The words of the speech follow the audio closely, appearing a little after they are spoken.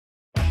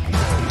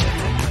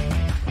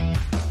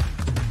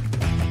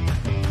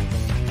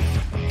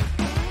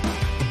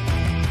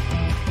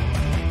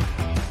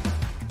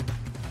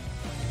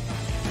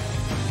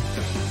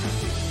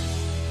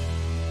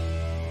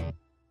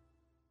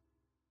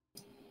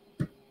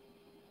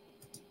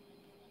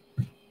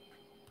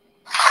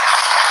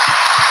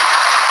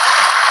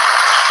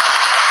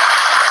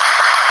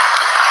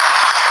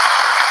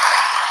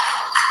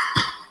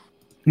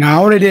เหงา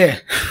เลยดิ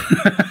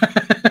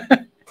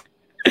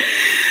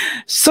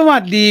สวั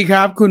สดีค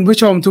รับคุณผู้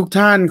ชมทุก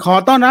ท่านขอ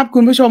ต้อนรับคุ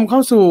ณผู้ชมเข้า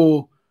สู่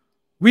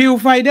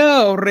Viewfinder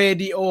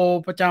Radio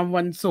ประจำ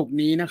วันศุกร์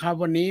นี้นะครับ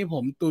วันนี้ผ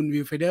มตุล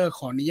Viewfinder ข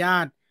ออนุญา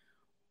ต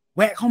แ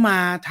วะเข้ามา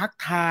ทัก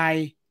ทาย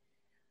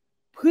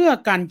เพื่อ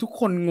กันทุก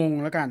คนงง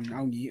แล้วกันเอ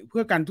างี้เพื่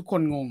อกันทุกค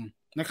นงง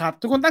นะครับ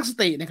ทุกคนตั้งส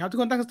ตินะครับทุก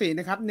คนตั้งสติ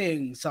นะครับ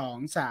1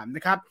 2 3น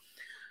ะครับ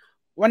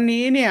วัน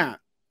นี้เนี่ย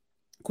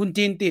คุณ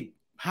จีนติด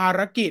ภา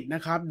รกิจน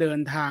ะครับเดิน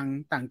ทาง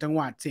ต่างจังห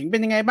วัดเสียงเป็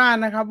นยังไงบ้าง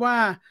นะครับว่า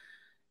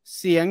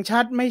เสียงชั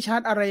ดไม่ชั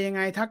ดอะไรยังไ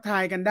งทักทา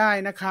ยกันได้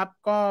นะครับ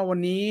ก็วัน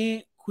นี้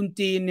คุณ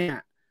จีนเนี่ย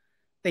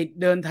ติด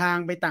เดินทาง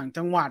ไปต่าง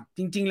จังหวัดจ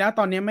ริงๆแล้ว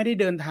ตอนนี้ไม่ได้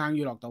เดินทางอ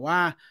ยู่หรอกแต่ว่า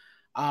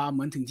เห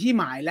มือนถึงที่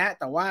หมายแล้ว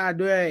แต่ว่า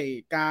ด้วย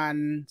การ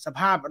สภ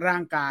าพร่า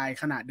งกาย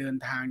ขณะเดิน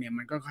ทางเนี่ย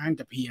มันก็ค่อนข้าง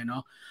จะเพลียเนา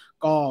ะ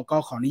ก็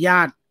ขออนุญ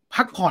าต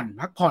พักผ่อ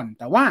น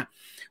แต่ว่า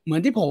เหมือ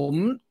นที่ผม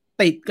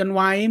ติดกันไ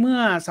ว้เมื่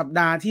อสัป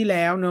ดาห์ที่แ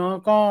ล้วเนาะ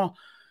ก็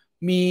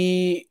มี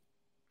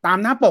ตาม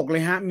หน้าปกเล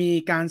ยฮะมี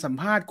การสัม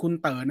ภาษณ์คุณ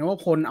เต๋อนว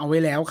พลเอาไว้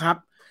แล้วครับ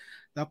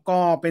แล้วก็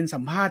เป็นสั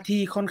มภาษณ์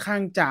ที่ค่อนข้า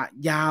งจะ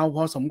ยาวพ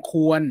อสมค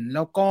วรแ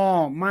ล้วก็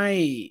ไ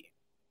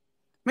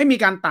ม่มี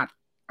การตัด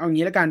เอา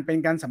งี้แล้วกันเป็น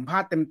การสัมภา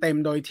ษณ์เต็ม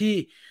ๆโดยที่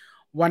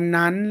วัน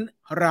นั้น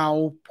เรา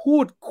พู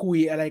ดคุย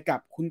อะไรกับ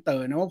คุณเต๋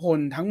อนวพล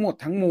ทั้งหมด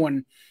ทั้งมวล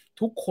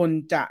ทุกคน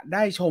จะไ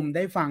ด้ชมไ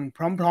ด้ฟัง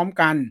พร้อม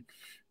ๆกัน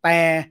แต่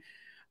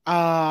เอ่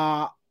อ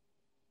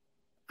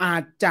อา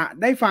จจะ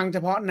ได้ฟังเฉ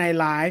พาะใน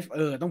ไลฟ์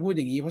ต้องพูดอ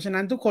ย่างนี้เพราะฉะ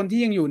นั้นทุกคน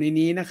ที่ยังอยู่ใน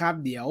นี้นะครับ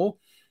เดี๋ยว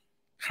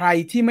ใคร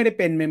ที่ไม่ได้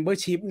เป็น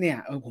Membership เนี่ย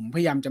ผมพ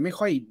ยายามจะไม่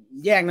ค่อย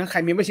แยกนะใคร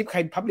Membership ใคร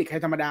Public ใคร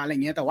ธรรมดาอะไร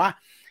เงี้ยแต่ว่า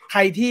ใคร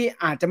ที่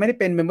อาจจะไม่ได้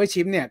เป็น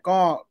Membership เนี่ยก็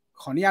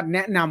ขออนุญาตแน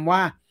ะนำว่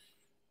า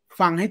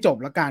ฟังให้จบ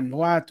แล้วกันเพรา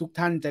ะว่าทุก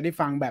ท่านจะได้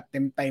ฟังแบบ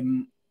เต็ม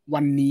ๆ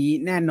วันนี้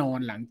แน่นอน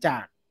หลังจา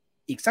ก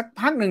อีกสัก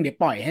พักหนึ่งเดี๋ยว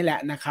ปล่อยให้แล้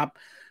วนะครับ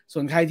ส่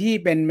วนใครที่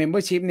เป็น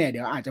Membership เนี่ยเ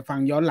ดี๋ยวอาจจะฟัง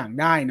ย้อนหลัง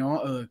ได้เนาะ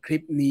คลิ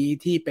ปนี้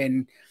ที่เป็น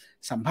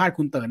สัมภาษณ์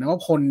คุณเต๋อนว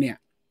พลเนี่ย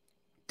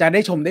จะได้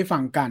ชมได้ฟั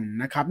งกัน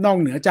นะครับนอก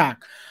เหนือจาก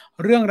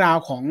เรื่องราว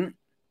ของ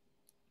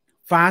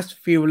Fast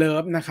Feel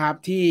Love นะครับ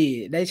ที่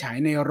ได้ฉาย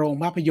ในโรง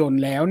ภาพยนต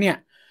ร์แล้วเนี่ย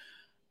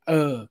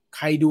ใค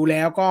รดูแ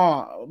ล้วก็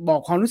บอ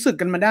กความรู้สึก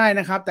กันมาได้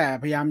นะครับแต่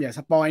พยายามอย่าส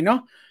ปอยเนาะ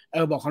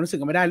บอกความรู้สึก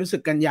กันมาได้รู้สึ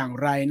กกันอย่าง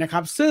ไรนะครั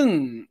บซึ่ง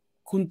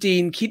คุณจี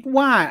นคิด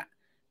ว่า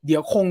เดี๋ย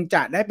วคงจ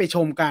ะได้ไปช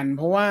มกันเ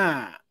พราะว่า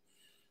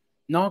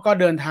เนาะก็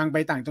เดินทางไป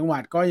ต่างจังหวั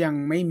ดก็ยัง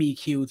ไม่มี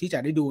คิวที่จะ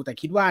ได้ดูแต่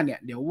คิดว่าเนี่ย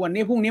เดี๋ยววัน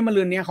นี้พรุ่งนี้มะ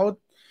รืนนี้เขา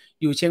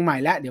อยู่เชียงใหม่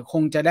แล้วเดี๋ยวค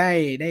งจะไ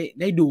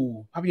ด้ดู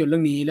ภาพยนตร์เรื่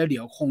องนี้แล้วเดี๋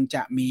ยวคงจ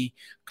ะมี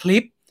คลิ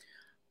ป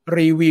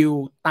รีวิว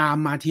ตาม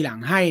มาทีหลัง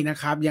ให้นะ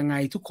ครับยังไง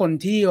ทุกคน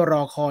ที่ร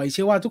อคอยเ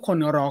ชื่อว่าทุกคน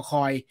รอค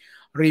อย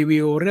รี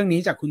วิวเรื่องนี้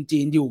จากคุณจี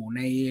นอยู่ใ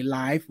นไล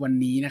ฟ์วัน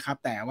นี้นะครับ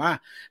แต่ว่า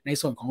ใน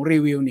ส่วนของรี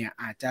วิวเนี่ย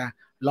อาจจะ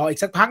รออีก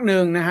สักพักห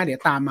นึ่งนะฮะเดี๋ย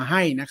วตามมาใ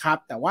ห้นะครับ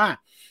แต่ว่า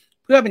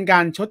เพื่อเป็นกา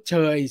รชดเช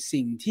ย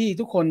สิ่งที่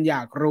ทุกคนอย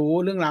ากรู้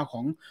เรื่องราวข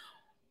อง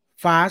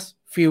Fast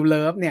Feel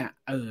Love เนี่ย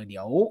เ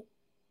ดี๋ยว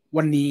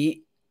วันนี้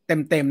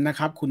เต็มๆนะค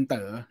รับคุณเ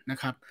ต๋อนะ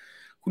ครับ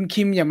คุณ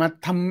คิมอย่ามา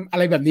ทำอะ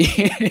ไรแบบนี้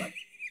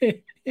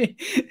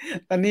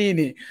ตอนนี้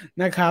นี่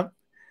นะครับ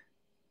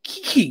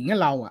ขี้ขิง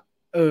เราอ่ะ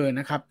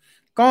นะครับ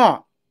ก็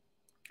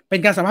เป็น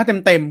การสัมภาษณ์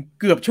เต็มๆ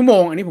เกือบชั่วโม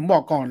งอันนี้ผมบ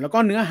อกก่อนแล้วก็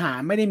เนื้อหา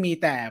ไม่ได้มี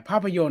แต่ภา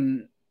พยนตร์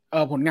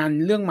ผลงาน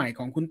เรื่องใหม่ข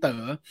องคุณเต๋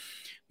อ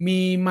มี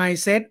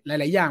mindset หล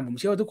ายๆอย่างผม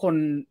เชื่อว่าทุกคน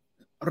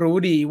รู้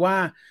ดีว่า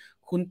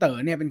คุณเต๋อ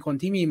เนี่ยเป็นคน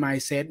ที่มี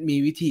mindset มี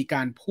วิธีก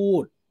ารพู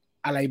ด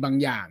อะไรบาง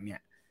อย่างเนี่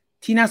ย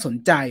ที่น่าสน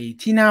ใจ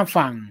ที่น่า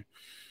ฟัง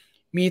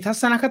มีทั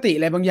ศนคติอ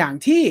ะไรบางอย่าง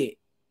ที่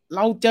เร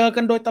าเจอ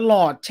กันโดยตล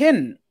อดเช่น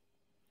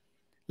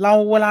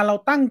เวลาเรา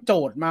ตั้งโจ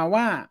ทย์มา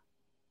ว่า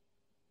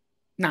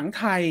หนังไ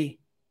ทย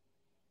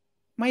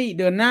ไม่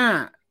เดินหน้า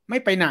ไม่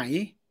ไปไหน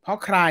เพราะ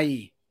ใคร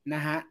น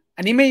ะฮะ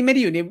อันนี้ไม่ไ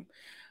ด้อยู่ใน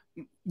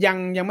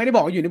ยังไม่ได้บ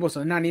อกว่าอยู่ในบทส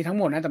นทนานี้ทั้ง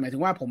หมดนะแต่หมายถึ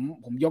งว่า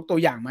ผมยกตัว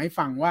อย่างมาให้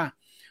ฟังว่า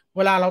เว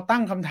ลาเราตั้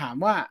งคำถาม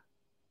ว่า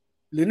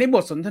หรือในบ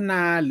ทสนทน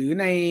าหรือ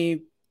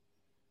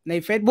ใน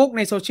Facebook ใ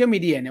นโซเชียลมี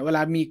เดียเนี่ยเวล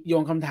ามีโย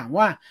งคำถาม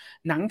ว่า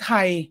หนังไท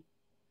ย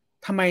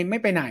ทำไมไม่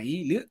ไปไหน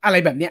หรืออะไร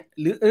แบบเนี้ย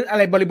หรืออะไ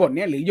รบริบทเ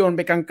นี้ยหรือโยนไ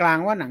ปกลาง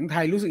ๆว่าหนังไท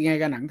ยรู้สึกยังไง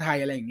กับหนังไทย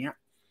อะไรอย่างเงี้ย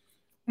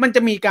มันจ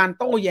ะมีการ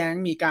โต้แย้ง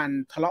มีการ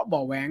ทะเลาะเบ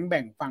าะแว้งแ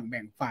บ่งฝั่งแ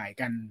บ่งฝ่าย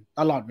กัน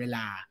ตลอดเวล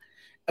า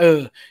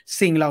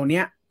สิ่งเหล่า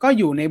นี้ก็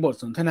อยู่ในบท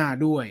สนทนา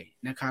ด้วย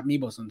นะครับมี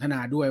บทสนทนา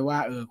ด้วยว่า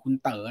คุณ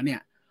เต๋อเนี่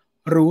ย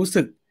รู้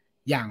สึก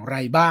อย่างไร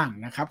บ้าง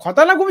นะครับขอ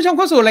ต้อนรับคุณผู้ชมเ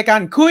ข้าสู่รายกา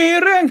รคุย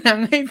เรื่องหนัง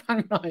ให้ฟัง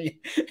หน่อย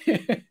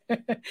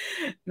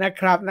นะ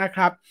ค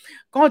รับ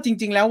ก็จ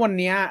ริงๆแล้ววัน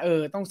นี้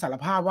ต้องสาร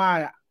ภาพว่า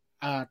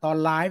ตอน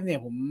ไลฟ์เนี่ย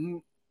ผม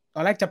ตอ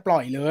นแรกจะปล่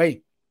อยเลย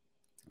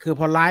คือ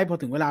พอไลฟ์พอ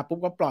ถึงเวลาปุ๊บ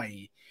ก็ปล่อย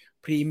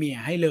พรีเมีย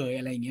ร์ให้เลย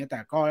อะไรเงี้ยแต่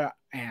ก็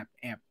แ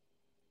อ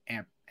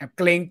บเ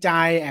กรงใจ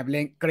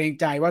เกรง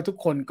ใจว่าทุก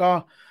คน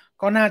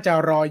ก็น่าจะ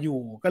รออยู่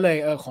ก็เลย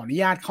ขออนุ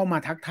ญาตเข้ามา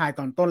ทักทาย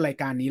ตอนต้นราย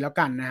การนี้แล้ว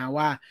กันนะฮะ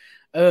ว่า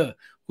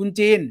คุณ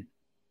จีน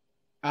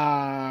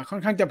ค่อ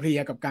นข้างจะเพลีย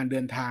กับการเดิ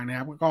นทางนะค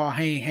รับก็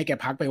ให้แก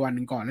พักไปวันห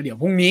นึ่งก่อนแล้วเดี๋ยว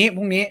พรุ่ง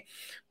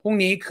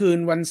นี้คืน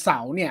วันเสา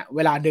ร์เนี่ยเว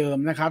ลาเดิม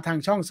นะครับทาง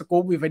ช่อง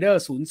Scoop Viewfinder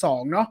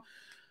 02เนาะ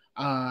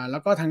แล้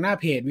วก็ทางหน้า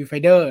เพจ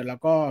Viewfinder แล้ว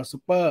ก็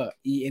Super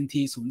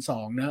ENT02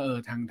 เนอะ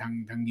ท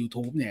าง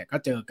YouTube เนี่ยก็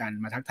เจอกัน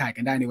มาทักทาย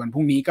กันได้ในวันพ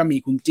รุ่งนี้ก็มี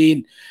คุณจีน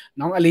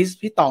น้องอลิส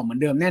พี่ต่อเหมือน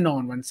เดิมแน่นอ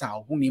นวันเสา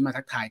ร์พรุ่งนี้มา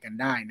ทักทายกัน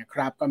ได้นะค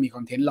รับก็มีค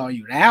อนเทนต์รออ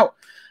ยู่แล้ว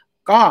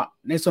ก็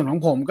ในส่วนของ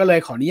ผมก็เลย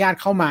ขออนุญาต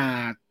เข้ามา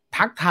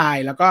ทักทาย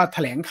แล้วก็แถ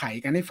ลงไข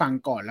กันให้ฟัง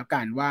ก่อนแล้ว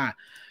กันว่า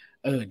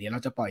เดี๋ยวเรา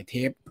จะปล่อยเท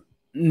ป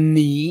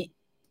นี้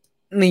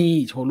นี่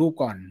โชว์รูป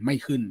ก่อนไม่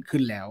ขึ้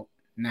นแล้ว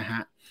นะฮ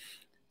ะ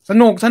ส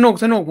นุก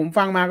ผม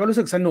ฟังมาก็รู้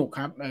สึกสนุกค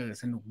รับ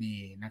สนุกดี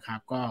นะครับ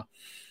ก็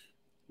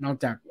นอก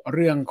จากเ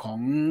รื่องของ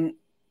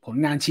ผล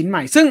งานชิ้นให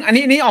ม่ซึ่งอัน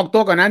นี้ออกตั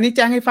วก่อนนะนี่แ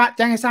จ้งให้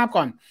ทราบ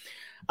ก่อน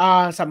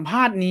สัมภ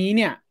าษณ์นี้เ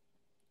นี่ย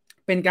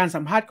เป็นการ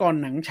สัมภาษณ์ก่อน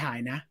หนังฉาย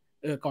นะ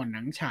ก่อนห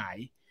นังฉาย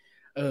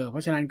เพรา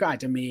ะฉะนั้นก็อาจ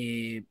จะ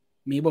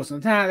มีบทสน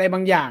ทนาอะไรบ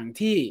างอย่าง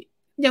ที่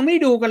ยังไม่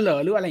ดูกันเหรอ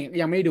หรืออะไร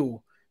ยังไม่ดู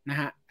นะ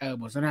ฮะ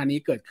บทสนทนานี้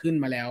เกิดขึ้น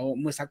มาแล้ว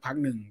เมื่อสักพัก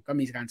หนึ่งก็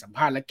มีการสัมภ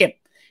าษณ์และเ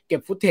ก็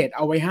บฟุตเทจเ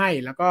อาไว้ให้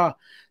แล้วก็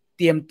เ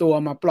ตรียมตัว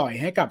มาปล่อย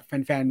ให้กับแ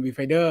ฟนๆ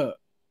Viewfinder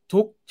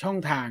ทุกช่อง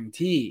ทาง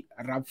ที่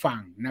รับฟั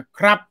งนะค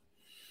รับ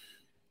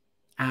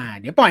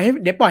เดี๋ยวปล่อย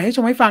ให้ช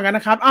มให้ฟังกันน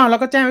ะครับแล้ว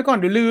ก็แจ้งไว้ก่อน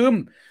เดี๋ยวลืม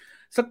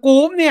ส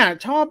กู๊ปเนี่ย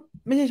ชอบ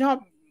ไม่ใช่ชอบ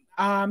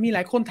มีหล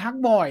ายคนทัก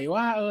บ่อย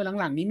ว่า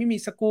หลังๆนี้ไม่มี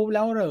สกู๊ปแ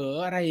ล้วเหรอ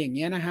อะไรอย่างเ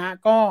งี้ยนะฮะ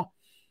ก็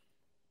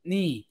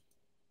นี่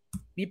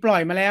มีปล่อ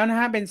ยมาแล้วนะ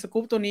ฮะเป็นส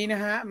กู๊ปตัวนี้น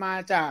ะฮะมา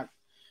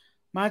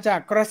จาก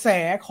กระแส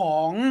ขอ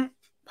ง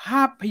ภ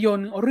าพยน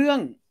ตร์เรื่อง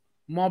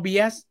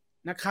Morbius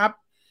นะครับ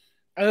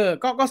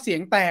ก็เสีย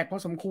งแตกพอ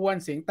สมควร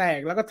เสียงแตก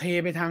แล้วก็เท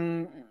ไปทาง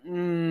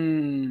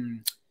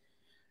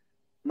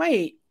ไ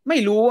ม่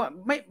รู้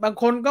ไม่บาง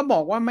คนก็บอ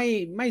กว่า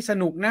ไม่ส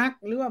นุกนัก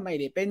หรือว่าไม่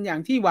ได้เป็นอย่า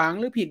งที่หวัง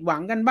หรือผิดหวั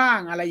งกันบ้าง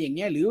อะไรอย่างเ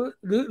งี้ยห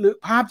รือ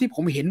ภาพที่ผ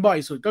มเห็นบ่อย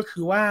สุดก็คื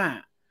อว่า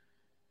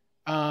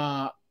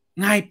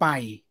ง่ายไป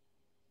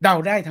เดา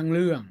ได้ทั้งเ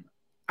รื่อง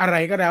อะไร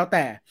ก็แล้วแ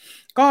ต่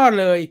ก็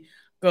เลย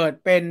เกิด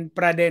เป็นป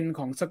ระเด็นข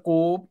องส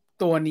กู๊ป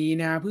ตัวนี้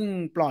นะเพิ่ง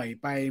ปล่อย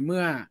ไปเ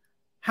มื่อ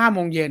5 โม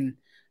งเย็น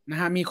นะ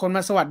ฮะมีคนม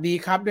าสวัสดี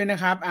ครับด้วยนะ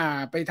ครับ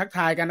ไปทักท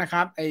ายกันนะค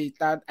รับ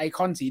ไอค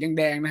อนสี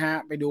แดงๆนะฮะ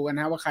ไปดูกัน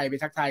นะว่าใครไป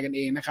ทักทายกันเ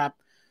องนะครับ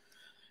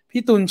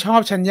พี่ตุลชอ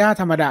บชัญญา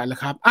ธรรมดาเหรอ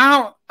ครับอ้า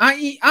ว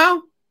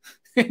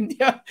เ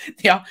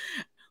ดี๋ยว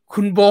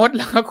คุณโบ๊ทแ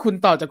ล้วก็คุณ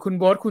ต่อจากคุณ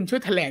โบ๊ทคุณช่ว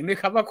ยแถลงด้วย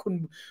ครับว่า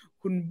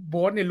คุณโ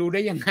บ๊ทเนี่ยรู้ไ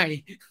ด้ยังไง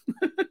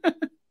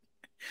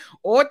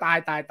โอ้ตาย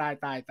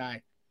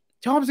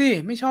ชอบสิ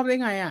ไม่ชอบได้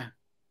ไง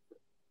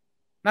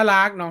น่า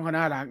รักน้องเขา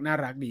น่า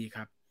รักดีค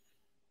รับ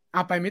เอ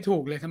าไปไม่ถู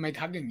กเลยทำไม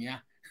ทักอย่างเงี้ย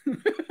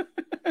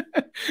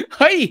เ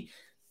ฮ้ย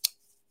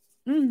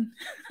อืม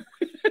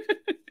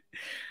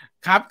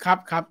ครับ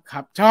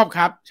ชอบค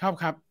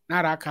รับน่า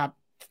รักครับ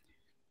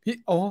พี่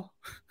โอ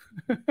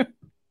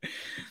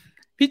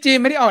พี่จีน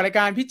ไม่ได้ออกราย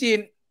การพี่จี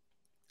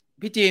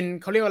น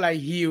เขาเรียกว่าอะไร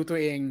ฮีลตัว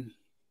เอง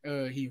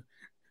ฮีล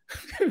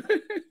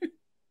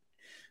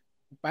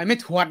ไปไม่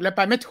ถวด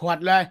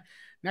เลย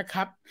นะค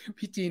รับ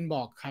พี่จีนบ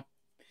อกครับ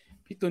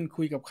พี่ตุล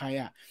คุยกับใคร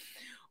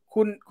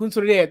คุณสุ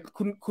รเดช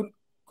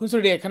คุณสุ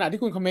รเดชขณะที่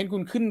คุณคอมเมนต์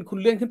คุณ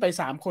เลื่อนขึ้นไป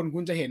3 คนคุ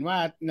ณจะเห็นว่า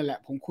นั่นแหละ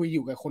ผมคุยอ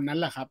ยู่กับคนนั้น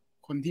แหละครับ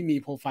คนที่มี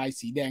โปรไฟล์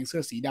สีแดงเสื้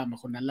อสีด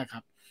ำคนนั้นแหละครั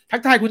บทั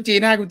กทายคุณจีน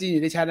นะคุณจีนอ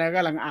ยู่ในแชทแล้ว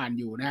ก็กำลังอ่าน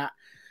อยู่น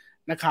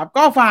ะครับ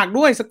ก็ฝาก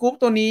ด้วยสกู๊ป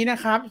ตัวนี้นะ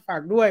ครับฝา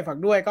กด้วย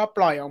ก็ป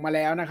ล่อยออกมาแ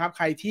ล้วนะครับใ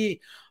ครที่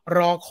ร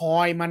อคอ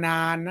ยมาน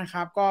านนะค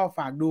รับก็ฝ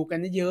ากดูกัน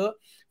เยอะ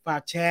ฝา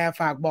กแชร์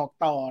ฝากบอก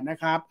ต่อนะ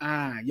ครับ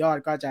ยอด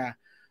ก็จะ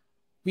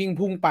วิ่ง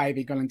พุ่งไปเ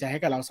ป็นกำลังใจให้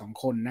กับเรา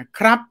2 คนนะค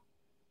รับ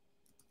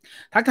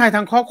ทักทายท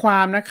างข้อควา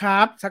มนะค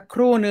รับสักค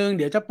รู่หนึ่งเ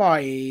ดี๋ยวจะปล่อ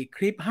ยค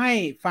ลิปให้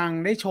ฟัง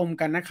ได้ชม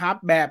กันนะครับ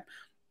แบบ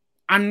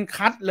อัน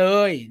คัดเล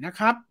ยนะ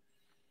ครับ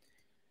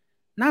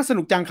น่าส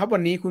นุกจังครับวั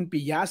นนี้คุณปิ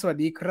ยะสวัส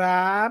ดีค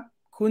รับ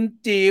คุณ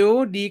จิ๋ว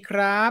ดีค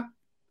รับ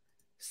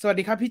สวัส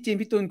ดีครับพี่จีน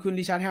พี่ตุลคุณ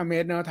ดิชาร์ดแฮมเม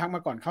ดเนอะทักม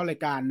าก่อนเข้าราย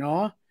การเนา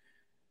ะ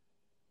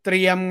เต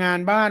รียมงาน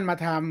บ้านมา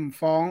ทำ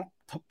ฟ้อง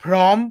พ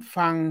ร้อม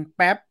ฟังแ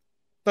ป๊บ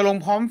ตกลง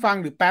พร้อมฟัง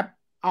หรือแป๊บ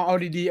เอา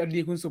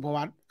ดีคุณสุภ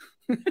วัต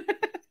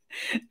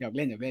อยากเ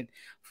ล่น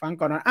ฟัง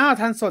ก่อนนอน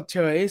ท่านสดเฉ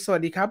ยสวั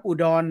สดีครับอุ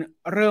ดร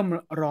เริ่ม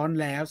ร้อน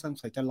แล้วสง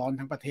สัยจะร้อน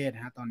ทั้งประเทศน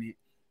ะฮะตอนนี้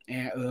แอ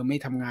ร์ไม่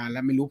ทำงานแล้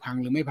วไม่รู้พัง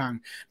หรือไม่พัง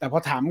แต่พอ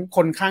ถามค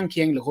นข้างเ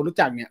คียงหรือคนรู้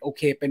จักเนี่ยโอเ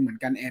คเป็นเหมือน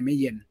กันแอร์ไม่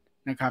เย็น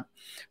นะครับ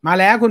มา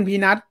แล้วคุณพี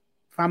นัท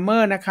ฟาร์มเมอ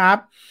ร์นะครับ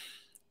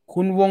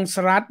คุณวงศ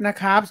รัตน์นะ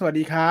ครับสวัส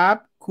ดีครับ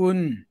คุณ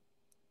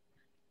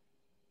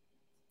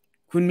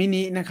มิ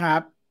นินะครั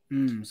บ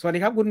สวัสดี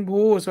ครับคุณ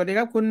ภูสวัสดีค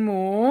รับคุณห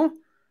มู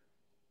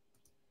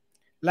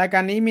รายกา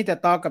รนี้มีแต่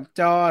ต่อกับ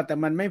จอแต่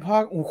มันไม่พอ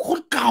โอ้โค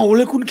ตรเก่าเ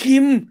ลยคุณคิ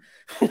ม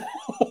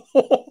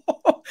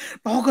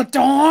ต่อกับจ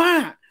อ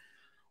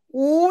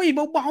อุ้ย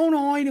เบาๆห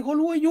น่อยเดี๋ยวเขา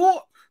รู้อายุ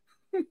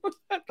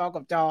ต่อ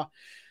กับจอ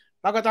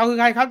คือ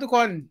ใครครับทุกค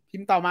นพิ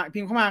มพ์เ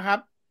ข้ามาครับ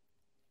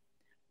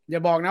อย่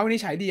าบอกนะวัน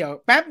นี้ฉายเดี่ยว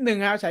แป๊บหนึ่ง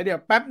ครับฉายเดี่ยว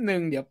แป๊บหนึ่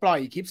งเดี๋ยวปล่อย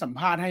คลิปสัมภ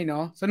าษณ์ให้เน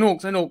าะส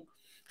นุก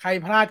ใคร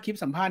พลาดคลิป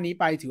สัมภาษณ์นี้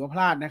ไปถือว่าพ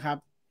ลาดนะครับ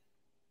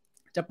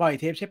จะปล่อย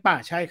เทปใช่ป่ะ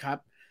ใช่ครับ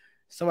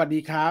สวัส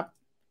ดีครับ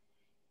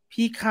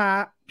พี่ค้า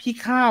พี่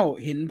ข้าว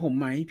เห็นผม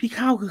ไหมพี่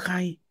ข้าวคือใคร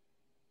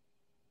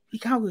พี่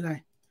ข้าวคือใคร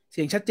เ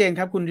สียงชัดเจนค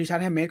รับคุณริชาร์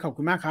ดแฮมเมดขอบ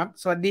คุณมากครับ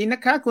สวัสดีนะ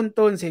คะคุณ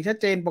ตูนเสียงชัด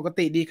เจนปก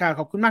ติดีค่ะข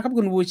อบคุณมากครับ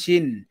คุณวูชิ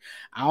น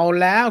เอา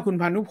แล้วคุณ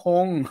พานุพ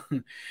งศ์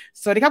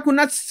สวัสดีครับคุณ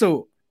นัทสุ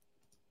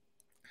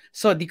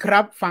สวัสดีครั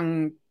บฟัง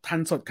ทัน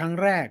สดครั้ง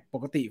แรกป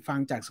กติฟัง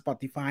จาก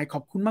Spotify ขอ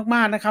บคุณม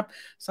ากๆนะครับ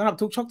สำหรับ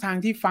ทุกช่องทาง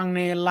ที่ฟังใ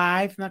นไล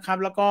ฟ์นะครับ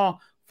แล้วก็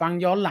ฟัง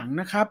ย้อนหลัง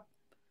นะครับ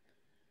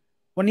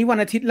วันนี้วัน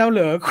อาทิตย์แล้วเห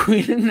รอคุย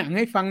เรื่องหนังใ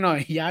ห้ฟังหน่อย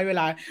ย้ายเว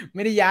ลาไ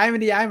ม่ได้ย้าย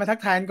มาทัก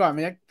ทายก่อนม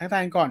าทักทา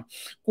ยก่อน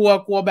ก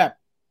ลัวแบบ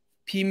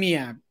พรีเมีย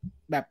ร์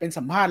แบบเป็น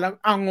สัมภาษณ์แล้ว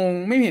เอางง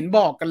ไม่เห็นบ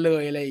อกกันเล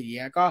ยอะไรอย่างเ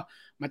งี้ยก็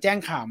มาแจ้ง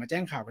ข่าว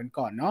กัน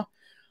ก่อนเนาะ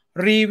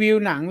รีวิว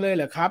หนังเลยเ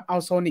หรอครับเอา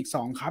โซนิก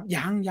2ครับ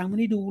ยังไม่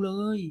ได้ดูเล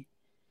ย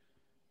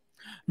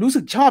รู้สึ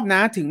กชอบน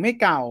ะถึงไม่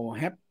เก่า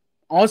แฮป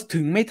อ๋อ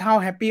ถึงไม่เท่า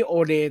แฮปปี้โอ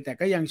เดย์แต่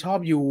ก็ยังชอบ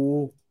อยู่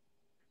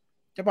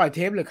จะปล่อยเท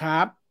ปหรือครั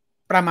บ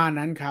ประมาณ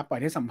นั้นครับปล่อย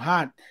เทปสัมภา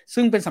ษณ์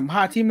ซึ่งเป็นสัมภ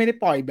าษณ์ที่ไม่ได้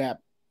ปล่อยแบบ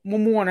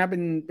มั่วๆนะเ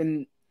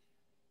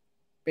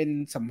ป็น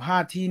สัมภา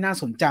ษณ์ที่น่า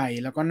สนใจ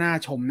แล้วก็น่า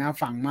ชมน่า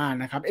ฟังมาก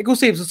นะครับเอ็กซ์คลู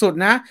ซีฟสุด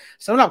ๆนะ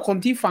สำหรับคน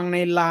ที่ฟังใน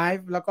ไล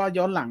ฟ์แล้วก็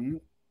ย้อนหลัง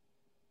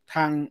ท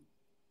าง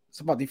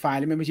Spotify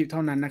และ Membership เท่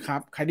านั้นนะครั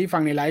บใครที่ฟั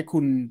งในไลฟ์คุ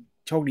ณ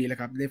โชคดีแล้ว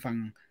ครับได้ฟัง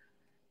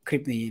คลิ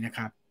ปนี้นะค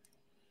รับ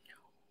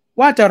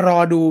ว่าจะรอ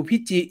ดู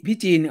พี่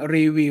จีน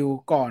รีวิว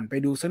ก่อนไป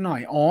ดูสักหน่อ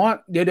ยอ๋อ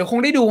เดี๋ยวคง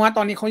ได้ดูฮะต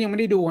อนนี้เขายังไม่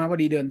ได้ดูฮะพอ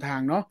ดีเดินทาง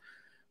เนาะ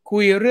คุ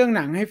ยเรื่องห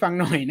นังให้ฟัง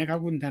หน่อยนะครับ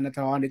คุณธนาธ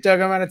รเดี๋ยวเจอ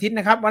กันวันอาทิตย์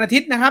นะครับวันอาทิ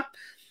ตย์นะครับ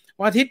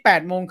วันอาทิตย์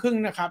8 โมงครึ่ง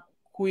นะครับ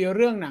คุยเ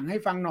รื่องหนังให้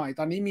ฟังหน่อย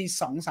ตอนนี้มี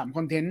2-3ค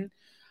อนเทนต์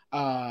เ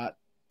อ่อ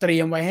เตรี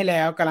ยมไว้ให้แ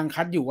ล้วกำลัง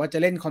คัดอยู่ว่าจะ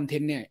เล่นคอนเท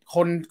นต์เนี่ย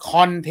ค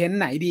อนเทนต์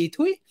ไหนดี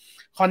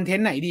คอนเทน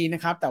ต์ไหนดีน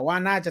ะครับแต่ว่า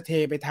น่าจะเท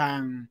ไปทาง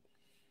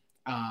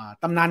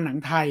ตำนานหนัง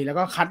ไทยแล้ว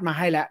ก็คัดมาใ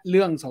ห้แล้วเ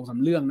รื่อง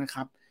2-3เรื่องนะค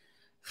รับ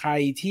ใคร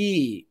ที่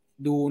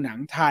ดูหนัง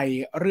ไทย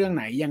เรื่องไ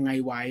หนยังไง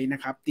ไว้นะ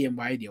ครับเตรียม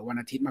ไว้เดี๋ยววัน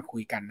อาทิตย์มาคุ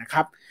ยกันนะค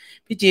รับ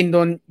พี่จีนโด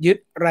นยึด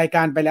รายก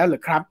ารไปแล้วหรื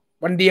อครับ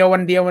วันเดียว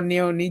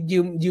นี้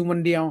ยืมวั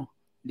นเดียว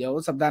เดี๋ยว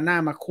สัปดาห์หน้า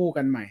มาคู่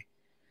กันใหม่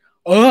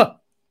เออ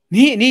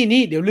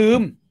นี่เดี๋ยวลื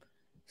ม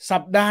สั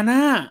ปดาห์หน้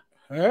า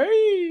เฮ้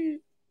ย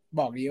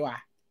บอกดีว่ะ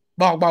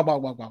บอ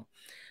ก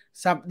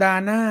สัปดา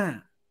ห์หน้า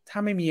ถ้า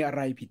ไม่มีอะไ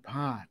รผิดพ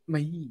ลาดไ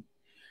ม่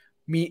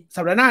มี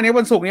สัปดาห์หน้านี้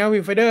วันศุกร์นี้วิ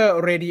วไฟเดอร์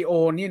เรดิโอ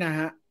นี่นะ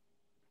ฮะ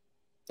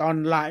ตอน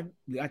ไลฟ์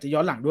หรืออาจจะย้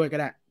อนหลังด้วยก็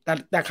ได้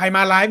แต่ใครม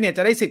าไลฟ์เนี่ยจ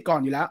ะได้สิทธิ์ก่อ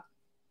นอยู่แล้ว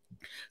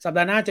สัปด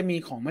าห์หน้าจะมี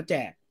ของมาแจ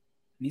ก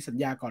นี่สัญ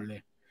ญาก่อนเลย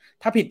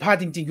ถ้าผิดพลาด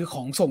จริงๆคือข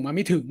องส่งมาไ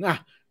ม่ถึงอ่ะ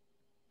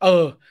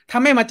ถ้า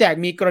ไม่มาแจก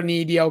มีกรณี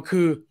เดียว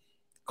คือ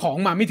ของ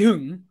มาไม่ถึ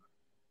ง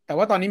แต่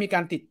ว่าตอนนี้มีกา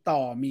รติดต่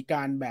อมีก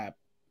ารแบบ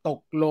ต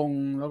กลง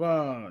แล้วก็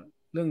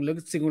เรื่อง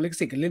ลิข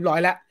สิทธิ์กันเรียบร้อย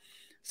แล้ว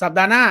สัปด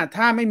าห์หน้า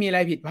ถ้าไม่มีอะไร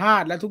ผิดพลา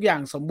ดและทุกอย่า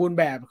งสมบูรณ์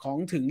แบบของ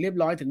ถึงเรียบ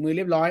ร้อยถึงมือเ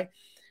รียบร้อย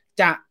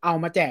จะเอา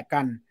มาแจก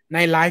กันใน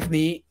ไลฟ์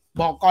นี้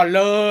บอกก่อนเ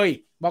ลย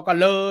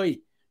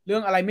เรื่อ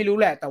งอะไรไม่รู้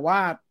แหละแต่ว่า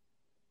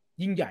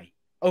ยิ่งใหญ่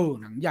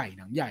หนังใหญ่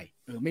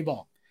ไม่บอ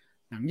ก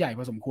หนังใหญ่พ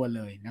อสมควร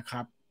เลยนะค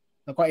รับ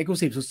แล้วก็เอ็กซ์คลู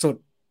ซีฟสุด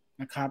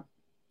ๆนะครับ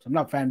สำห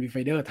รับแฟนวีไฟ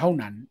เดอร์เท่า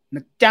นั้นน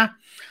ะจ๊ะ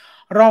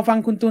รอฟัง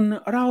คุณตุล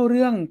เล่าเ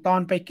รื่องตอ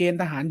นไปเกณฑ์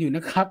ทหารอยู่น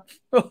ะครับ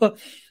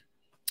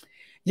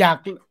อยาก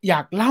อย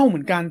ากเล่าเหมื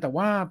อนกันแต่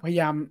ว่าพยา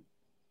ยาม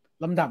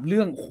ลำดับเ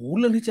รื่องโอ้โห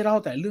เรื่องที่จะเล่า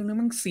แต่เรื่องนั้น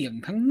มันเสี่ยง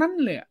ทั้งนั้น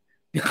เลยอะ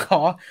เดี๋ยว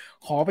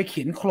ขอไปเ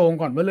ขียนโครง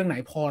ก่อนว่าเรื่องไหน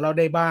พอเล่า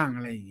ได้บ้างอ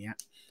ะไรอย่างเงี้ย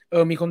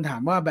มีคนถา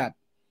มว่าแบบ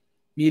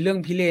มีเรื่อง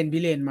พิเร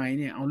นไหม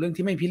เนี่ยเอาเรื่อง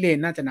ที่ไม่พิเรน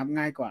น่าจะนับ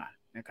ง่ายกว่า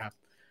นะครับ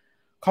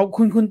ขอบ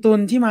คุณคุณตุล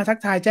ที่มาทัก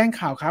ทายแจ้ง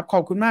ข่าวครับขอ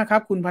บคุณมากครั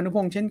บคุณพานุพ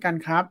งษ์เช่นกัน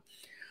ครับ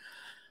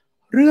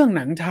เรื่องห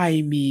นังไทย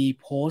มี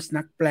โพสต์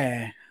นักแปล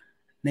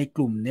ในก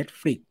ลุ่ม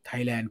Netflix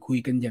Thailand คุย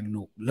กันอย่างห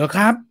นุกเหรอค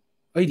รับ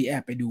เดี๋ยวแอ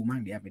บไปดูมั่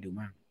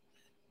ง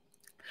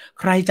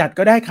ใครจัด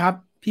ก็ได้ครับ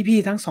พี่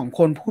ๆทั้งสองค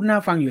นพูดน่า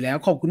ฟังอยู่แล้ว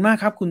ขอบคุณมาก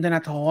ครับคุณธน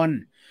าธร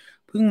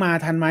เพิ่งมา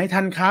ทันไหม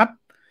ทันครับ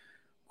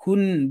คุ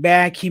ณแบ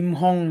ร์คิม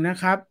ฮองนะ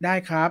ครับได้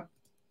ครับ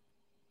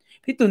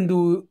พี่ตุนดู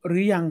หรื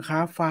อยังค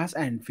รับ Fast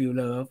and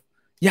Furious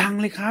ยัง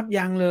เลยครับ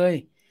ยังเลย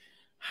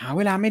หาเ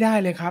วลาไม่ได้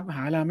เลยครับห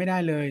าเวลาไม่ได้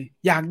เลย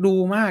อยากดู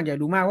มา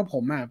กว่าผ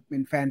มอ่ะเป็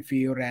นแฟนฟรี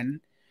แลนซ์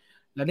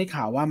แล้วได้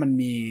ข่าวว่ามัน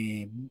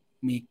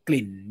มีก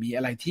ลิ่นมีอ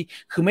ะไรที่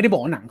คือไม่ได้บอ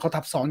กว่าหนังเขา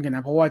ทับซ้อนกันน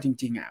ะเพราะว่าจ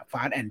ริงๆอ่ะ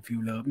Fast and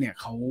Furious เนี่ย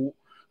เข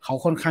า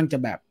ค่อนข้างจะ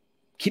แบบ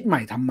คิดให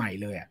ม่ทำใหม่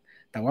เลยอ่ะ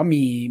แต่ว่า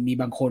มี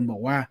บางคนบอ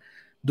กว่า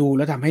ดูแ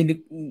ล้วทำให้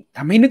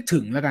นึกถึ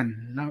งแล้วกัน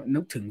แล้วนึ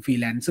กถึงฟรี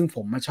แลนซ์ซึ่งผ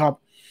มมาชอบ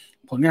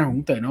ผลงานของ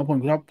เต๋อเนาะผ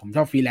มช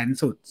อบฟรีแลนซ์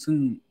สุดซึ่ง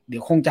เดี๋ย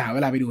วคงจะหาเว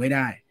ลาไปดูให้ไ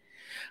ด้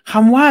ค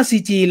ำว่า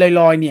CG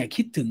ลอยๆเนี่ย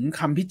คิดถึง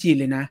คำพี่จีน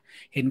เลยนะ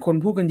เห็นคน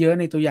พูดกันเยอะ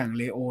ในตัวอย่าง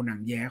เลโอหนัง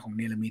แย้ของเ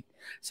นลมิต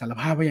สาร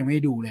ภาพว่ายังไม่ไ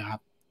ด้ดูเลยครั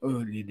บ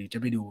เดี๋ยวจะ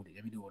ไปดู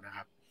นะค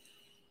รับ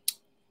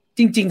จ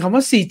ริงๆคำว่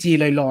า CG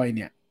ลอยๆเ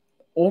นี่ย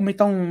โอ้ไม่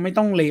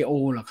ต้องเลโอ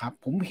หรอกครับ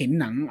ผมเห็น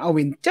หนังอเว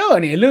นเจอร์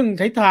เนี่ยเรื่อง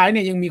ท้ายๆเ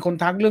นี่ยยังมีคน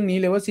ทักเรื่องนี้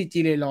เลยว่า CG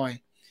ลอย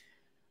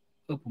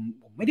ๆผ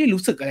มไม่ได้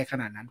รู้สึกอะไรข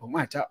นาดนั้นผม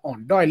อาจจะอ่อน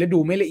ด้อยและดู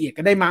ไม่ละเอียด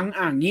ก็ได้มั้ง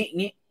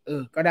งี้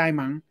ก็ได้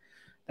มั้ง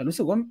แต่รู้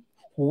สึกว่า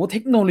โหเท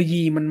คโนโล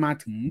ยีมันมา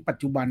ถึงปัจ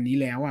จุบันนี้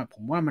แล้วอ่ะผ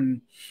มว่ามัน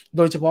โ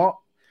ดยเฉพาะ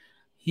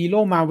ฮีโ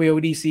ร่มาเวล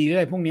ดีซีอะ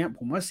ไรพวกเนี้ยผ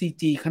มว่า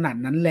CG ขนาด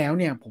นั้นแล้ว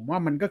เนี่ยผมว่า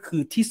มันก็คื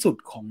อที่สุด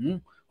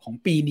ของ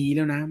ปีนี้แ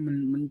ล้วนะ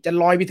มันจะ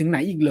ลอยไปถึงไหน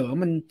อีกเหรอ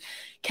มัน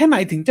แค่หม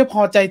ายถึงจะพ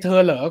อใจเธอ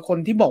เหรอคน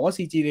ที่บอกว่า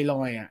ซีจีล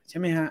อยอ่ะใช่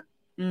ไหมฮะ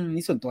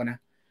นี่ส่วนตัวนะ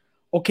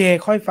โอเค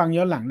ค่อยฟัง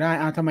ย้อนหลังได้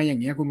ทำไมอย่า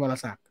งเงี้ยคุณวร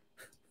ศักดิ์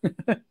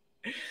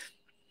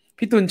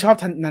พี่ตุลชอบ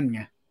ทันนั่นไ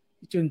ง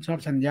พี่ตุลชอบ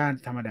ชัญญา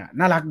ธรรมดา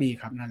น่ารักดี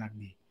ครับน่ารัก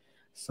ดี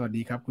สวัส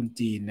ดีครับคุณ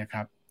จีนนะค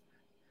รับ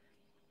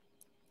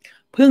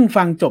เพิ่ง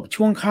ฟังจบ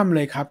ช่วงค่ำเ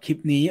ลยครับคลิป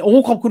นี้โอ้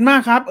ขอบคุณมา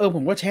กครับผ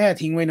มก็แช่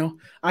ทิ้งไว้เนาะ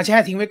แช่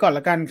ทิ้งไว้ก่อนล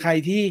ะกันใคร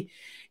ที่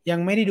ยัง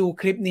ไม่ได้ดู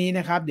คลิปนี้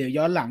นะครับเดี๋ยว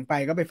ย้อนหลังไป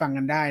ก็ไปฟัง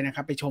กันได้นะค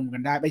รับไปชมกั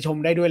นได้ไปชม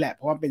ได้ด้วยแหละเ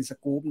พราะว่าเป็นส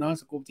กู๊ปเนาะ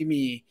สกู๊ปที่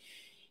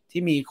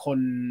มีคน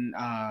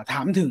ถ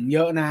ามถึงเย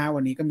อะนะฮะ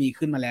วันนี้ก็มี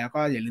ขึ้นมาแล้ว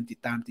ก็อย่าลืมติด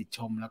ตามติดช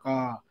มแล้วก็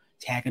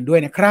แชร์กันด้วย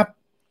นะครับ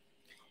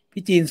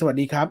พี่จีนสวัส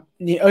ดีครับ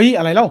นี่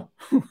อะไรเล่า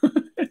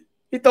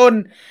พี่ต้น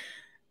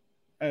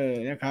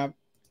นะครับ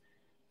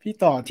พี่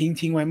ต่อ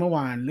ทิ้งไว้เมื่อว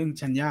านเรื่อง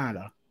ชัญญาเห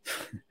รอ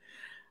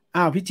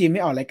พี่จีนไ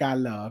ม่ออกรายการ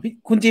เหรอ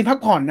คุณจีนพัก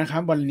ผ่อนนะครั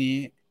บวันนี้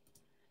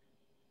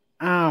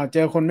เจ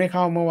อคนไม่เ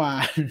ข้าเมื่อวา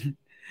น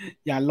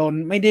อย่าลน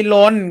ไม่ได้ล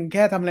นแ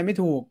ค่ทำอะไรไม่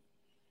ถูก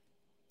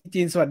พี่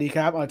จีนสวัสดีค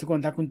รับทุกคน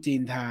ทักคุณจี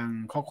นทาง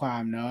ข้อควา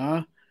มเนาะ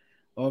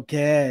โอเค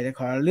เดี๋ยว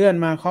ขอเลื่อน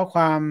มาข้อค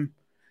วาม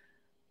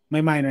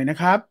ใหม่ๆหน่อยนะ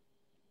ครับ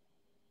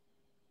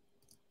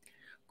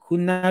คุ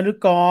ณนฤ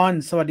กร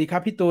สวัสดีครั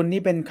บพี่ตูน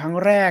นี่เป็นครั้ง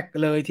แรก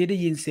เลยที่ได้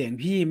ยินเสียง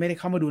พี่ไม่ได้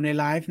เข้ามาดูใน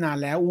ไลฟ์นาน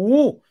แล้ว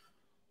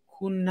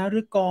คุณน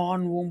ฤกร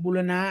วงศ์บุร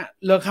ณะ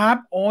เหรอครับ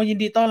โอ้ยิน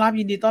ดีต้อนรับ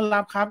ยินดีต้อนรั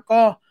บครับ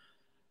ก็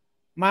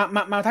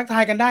มาทักทา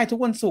ยกันได้ทุก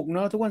วันศุกร์เน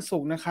อะทุกวันศุ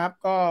กร์นะครับ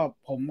ก็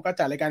ผมก็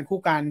จัดรายการคู่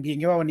กันเพียง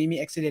แค่ว่าวันนี้มี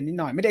อุบิเหตุนิด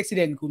หน่อยไม่ได้อุบิเ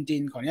หตุคุณจี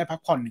นขออนุญาตพั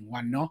กผ่อน1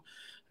 วันเนาะ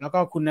แล้วก็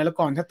คุณนฤ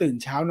กรถ้าตื่น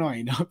เช้าหน่อย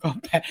เนาะก็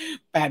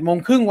8 โมง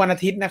ครึ่งวันอา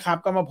ทิตย์นะครับ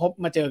ก็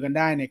มาเจอกันไ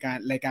ด้ในการ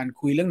รายการ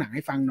คุยเรื่องหนังใ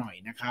ห้ฟังหน่อย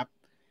นะครับ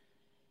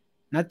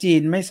ณจี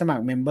นไม่สมัค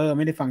รเมมเบอร์ไ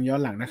ม่ได้ฟังย้อ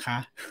นหลังนะคะ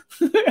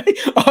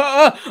เอ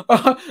อ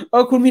เอ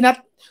อคุณพินัท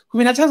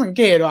ช่างสังเ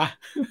กตว่ะ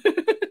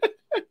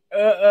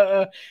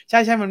ใช่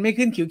ใช่มันไม่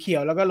ขึ้นเขีย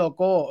วๆแล้วก็โลโ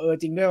ก้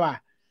จริงด้วยว่ะ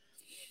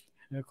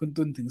คุณ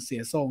ตุนถึงเสี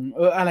ยทรง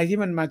อะไรที่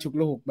มันมาฉุก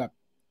ละหุกแบบ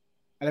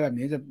อะไรแบบ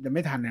นี้จะไ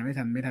ม่ทันนะไม่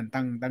ทัน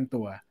ตั้ง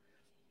ตัว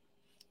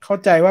เข้า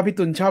ใจว่าพี่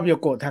ตุนชอบโย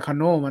โกะทาคา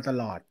โน่มาต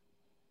ลอด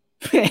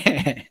แหม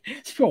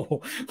โอ้โห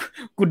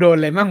กูโดน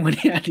อะไรมั่งวะเ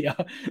นี่ยเดี๋ยว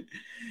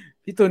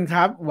พี่ตุลค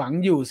รับหวัง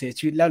อยู่เสีย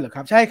ชีวิตแล้วเหรอค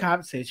รับใช่ครับ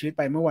เสียชีวิตไ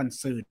ปเมื่อวัน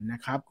ศุกร์นะ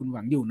ครับคุณห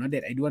วังอยู่เนาะเด็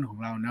ดไอดอลของ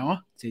เราเนาะ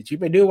เสียชีวิต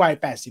ไปด้วยวัย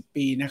80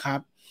 ปีนะครับ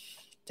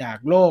จาก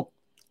โร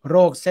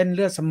คเส้นเ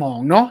ลือดสมอง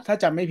เนาะถ้า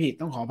จำไม่ผิด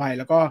ต้องขออภัย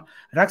แล้วก็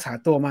รักษา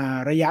ตัวมา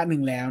ระยะหนึ่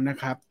งแล้วนะ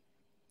ครับ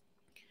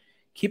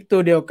คลิปตั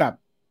วเดียวกับ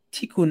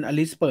ที่คุณอ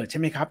ลิสเปิดใช่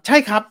ไหมครับใช่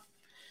ครับ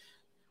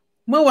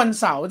เมื่อวัน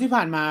เสาร์ที่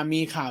ผ่านมา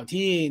มีข่าว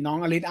ที่น้อง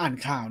อลิสอ่าน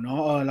ข่าวเนาะ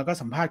แล้วก็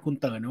สัมภาษณ์คุณ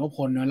เต๋อนวพ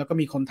ลเนาะแล้วก็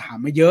มีคนถาม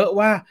มาเยอะ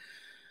ว่า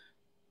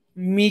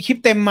มีคลิป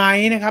เต็มไหม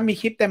นะครับมี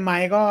คลิปเต็มไหม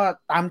ก็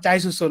ตามใจ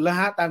สุดๆแล้ว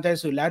ฮะตามใจ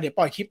สุดแล้วเดี๋ยวป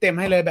ล่อยคลิปเต็ม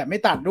ให้เลยแบบไม่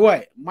ตัดด้วย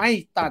ไม่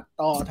ตัด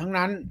ต่อทั้ง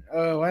นั้นเ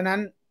พราะนั้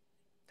น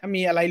ถ้า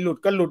มีอะไรหลุด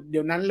ก็หลุดเ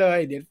ดี๋ยวนั้นเลย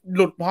เดี๋ยวห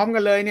ลุดพร้อมกั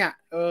นเลยเนี่ย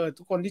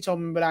ทุกคนที่ชม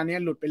เวลานี้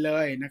หลุดไปเล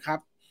ยนะครับ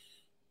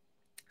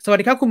สวัส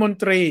ดีครับคุณมน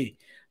ตรี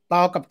ต่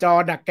อกับจอ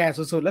ดักแก่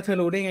สุดๆแล้วเธอ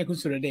รู้ได้ไงคุณ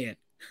สุรเดช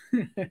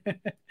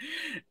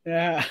เอ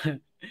อ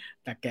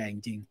ดักแก่จ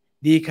ริง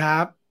ๆดีครั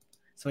บ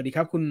สวัสดีค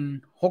รับคุณ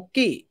ฮก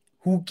กี้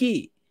ฮูกี้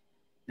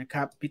นะค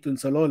รับพี่ตุล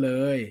โซโล่เล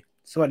ย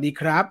สวัสดี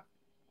ครับ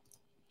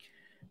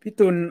พี่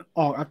ตุลอ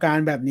อกอาการ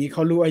แบบนี้เข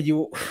ารู้อายุ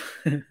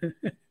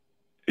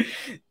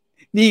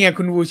นี่ไง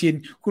คุณวูชิน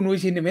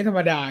เนี่ยไม่ธรร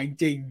มดาจ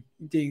ริง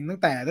ๆจริงๆตั้ง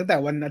แต่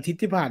วันอาทิต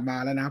ย์ที่ผ่านมา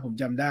แล้วนะผม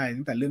จำได้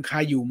ตั้งแต่เรื่องค่า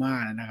ยูมา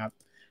นะครับ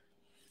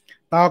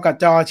ต่อกับ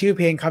จอชื่อเ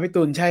พลงครับพี่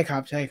ตุลใช่ครั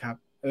บใช่ครับ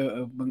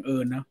บังเอิ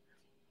ญเนาะ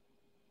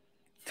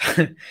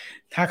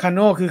ทาคาโ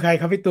น่คือใคร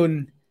ครับพี่ตุล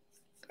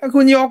ก็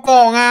คุณโยโก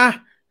ะอ่ะ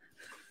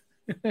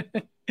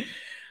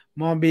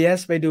มอร์เบีย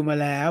สไปดูมา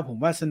แล้วผม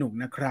ว่าสนุก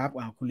นะครับ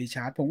คุณริช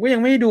าร์ดผมก็ยั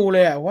งไม่ได้ดูเล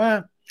ยว่า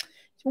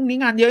ช่วงนี้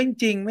งานเยอะจ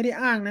ริงๆไม่ได้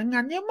อ้างนะง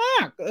านเยอะมา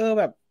ก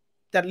แบบ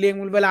จัดเรียง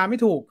เวลาไม่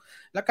ถูก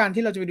แล้วการ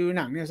ที่เราจะไปดู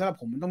หนังเนี่ยสำหรับ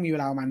ผมมันต้องมีเว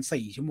ลาประมาณ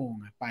4 ชั่วโมง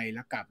อะไปแ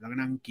ล้วกลับแล้วก็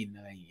นั่งกินอ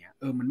ะไรอย่างเงี้ย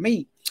มันไ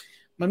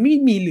ม่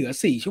มีเหลือ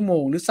4 ชั่วโม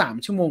งหรือ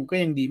3 ชั่วโมงก็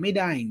ยังดีไม่ไ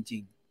ด้จริ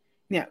ง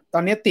ๆเนี่ยตอ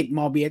นนี้ติดม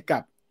อร์เบียสกั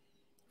บ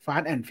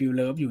Fast and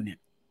Furious อยู่เนี่ย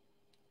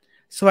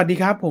สวัสดี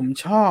ครับผม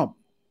ชอบ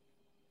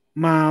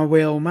มาเว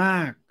ลม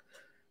าก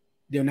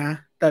เดี๋ยวนะ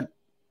แต่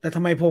แต่ท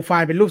ำไมโปรไฟ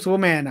ล์เป็นรูปซูเปอ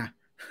ร์แมนอ่ะ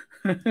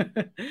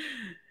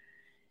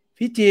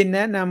พี่จีนแน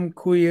ะน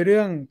ำคุยเ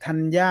รื่องธัญ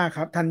ญาค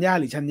รับธัญญา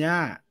หรือชัญญา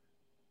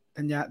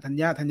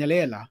ธัญเร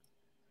ศเหรอ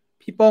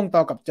พี่โป้งต่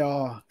อกับจอ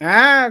อ่า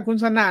คุณ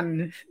สนั่น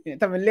เนี่ย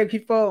ทำเป็นเรียก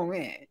พี่โป้งแหม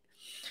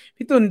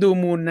พี่ตุลดู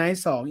มูนไน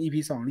ท์2 EP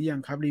 2หรือยั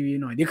งครับรีวิว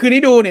หน่อยเดี๋ยวคืน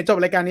นี้ดูเนี่ยจบ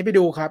รายการนี้ไป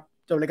ดูครับ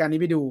จบรายการนี้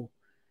ไปดู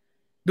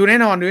ดูแน่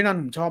นอน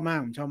ผมชอบมาก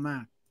ผมชอบมา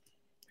ก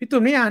พี่ตุ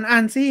ลไม่อ่า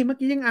นสิเมื่อ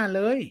กี้ยังอ่าน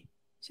เลย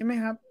ใช่ไหม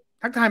ครับ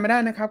ทักทายมาได้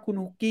นะครับคุณ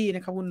ฮุกกี้น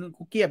ะครับคุณ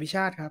ฮุกกี้อภิช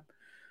าติครับ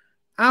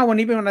วัน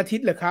นี้เป็นวันอาทิต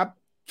ย์เหรอครับ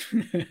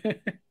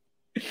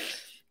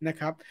นะ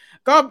ครับ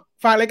ก็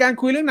ฝากรายการ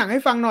คุยเรื่องหนังให้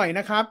ฟังหน่อย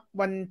นะครับ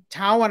วันเ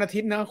ช้าวันอาทิ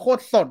ตย์นะโคต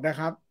รสดนะ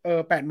ครับ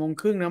8 โมง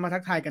ครึ่งนะมาทั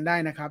กทายกันได้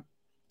นะครับ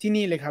ที่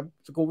นี่เลยครับ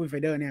สกู๊ปอินไฟ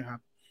เดอร์เนี่ยครับ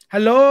ฮั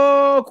ลโหล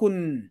คุณ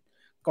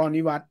กร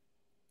ณิวัฒน์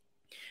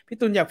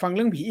พี่ตุลอยากฟังเ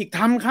รื่องผีอีกท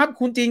ำครับ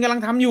คุณจีนกำลั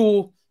งทำอยู่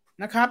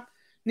นะครับ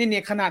เนี่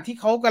ยขณะที่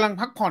เขากำลัง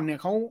พักผ่อนเนี่ย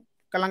เขา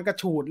กำลังกระ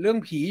ฉูดเรื่อง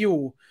ผีอยู่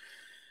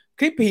ค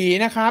ลิปผี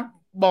นะครับ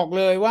บอก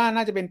เลยว่า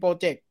น่าจะเป็นโปร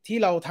เจกต์ที่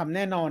เราทำแ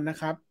น่นอนนะ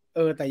ครับ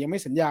แต่ยังไม่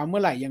สัญญาเมื่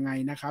อไหร่ยังไง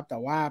นะครับแต่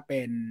ว่าเป็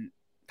น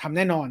ทำแ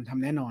น่นอน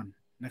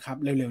นะครับ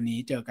เร็วๆนี้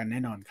เจอกันแน่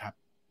นอนครับ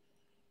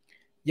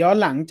ย้อน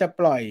หลังจะ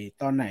ปล่อย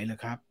ตอนไหนเหรอ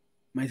ครับ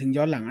หมายถึง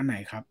ย้อนหลังอันไหน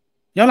ครับ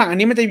ย้อนหลังอัน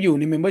นี้มันจะอยู่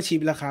ใน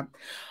Membership แล้วครับ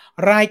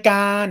รายก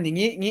ารอย่าง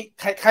นี้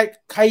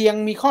ใครยัง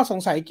มีข้อสง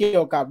สัยเกี่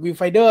ยวกับ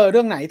Viewfinder เ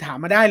รื่องไหนถาม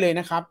มาได้เลย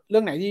นะครับเรื่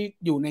องไหนที่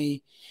อยู่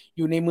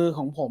ในมือข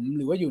องผมห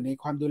รือว่าอยู่ใน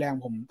ความดูแลขอ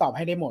งผมตอบใ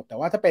ห้ได้หมดแต่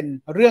ว่าถ้าเป็น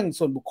เรื่อง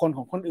ส่วนบุคคลข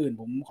องคนอื่น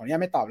ผมขออนุญา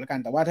ตไม่ตอบแล้วกัน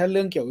แต่ว่าถ้าเ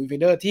รื่องเกี่ยวกับ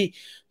Viewfinder ที่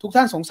ทุกท่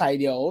านสงสัย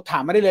เดี๋ยวถา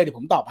มมาได้เลยเดี๋ยว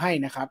ผมตอบให้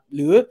นะครับห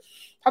รือ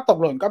ถ้าตก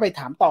หล่นก็ไป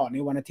ถามต่อใน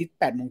วันอาทิตย์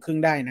 8:30 น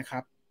ได้นะครั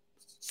บ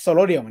โซโ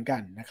ล่เดี่ยวเหมือนกั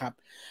นนะครับ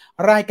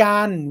รายกา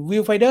ร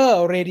Viewfinder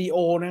Radio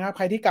นะครับใ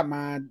ครที่กลับม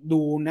า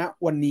ดูนะ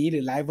วันนี้หรื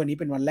อไลฟ์วันนี้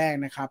เป็นวันแรก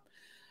นะครับ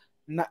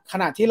ข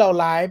ณะที่เรา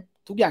ไลฟ์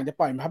ทุกอย่างจะ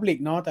ปล่อยเป็น Public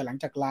เนาะแต่หลัง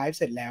จากไลฟ์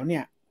เสร็จแล้วเนี่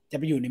ยจะ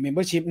ไปอยู่ใน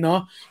Membership เนาะ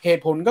เห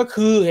ตุผล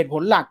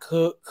หลักคื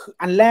อ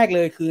อันแรกเล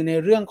ยคือใน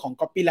เรื่องของ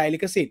Copyright ลิ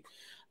ขสิทธิ์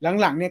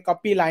หลังๆเนี่ย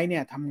Copyright เนี่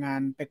ยทำงา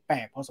นแปล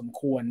กๆพอสม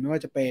ควรไม่ว่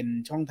าจะเป็น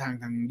ช่องท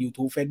าง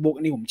YouTube Facebook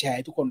อันนี้ผมแชร์ใ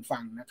ห้ทุกคนฟั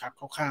งนะครับ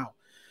คร่าว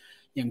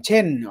ๆอย่างเช่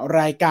น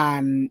รายกา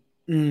ร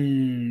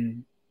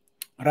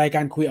รายก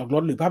ารคุยออกร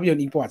ถหรือภาพยนต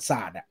ร์อิงประวัติศ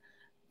าสตร์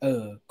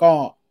ก็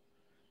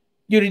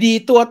อยู่ดี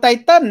ๆตัวไต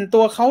เติ้ล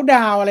ตัวเขาด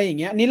าวอะไรอย่าง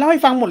เงี้ยนี่เล่าใ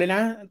ห้ฟังหมดเลยน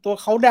ะตัว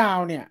เขาดาว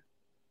เนี่ย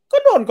ก็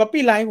โดนก๊อป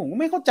ปี้ไลท์ผมก็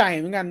ไม่เข้าใจ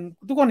เหมือนกัน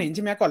ทุกคนเห็นใ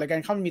ช่ไหมก่อนรายการ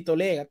เข้ามันมีตัว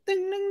เลขตึ้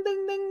งตึ้งตึ้ง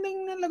ตึ้งตึ้ง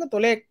นั่นแล้วก็ตั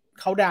วเลข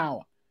เขาดาว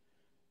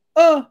เอ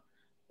อ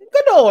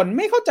ก็โดนไ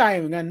ม่เข้าใจเ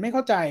หมือนกันไม่เข้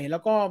าใจแล้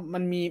วก็มั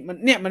น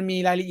มี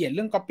รายละเอียดเ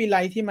รื่องก๊อปปี้ไล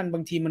ท์ที่มันบ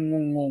างทีมัน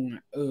งง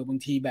ๆบาง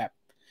ทีแบบ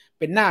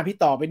เป็นหน้าพี่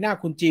ต่อเป็นหน้า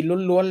คุณจีน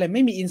ล้วนๆเลยไ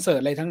ม่มีอินเสิร์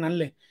ตอะไรทั้งนั้น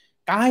เลย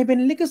กลายเป็น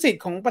ลิขสิท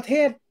ธิ์ของประเท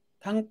ศ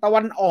ทางตะ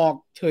วันออก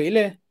เฉยเล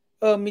ย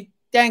มี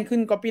แจ้งขึ้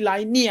น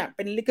copyright เนี่ยเ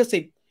ป็นลิขสิ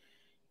ทธิ์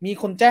มี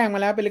คนแจ้งมา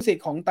แล้วเป็นลิขสิท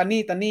ธิ์ของตา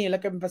นี่แล้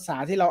วก็เป็นภาษา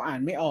ที่เราอ่าน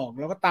ไม่ออก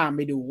แล้วก็ตามไ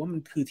ปดูว่ามัน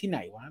คือที่ไหน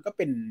วะก็เ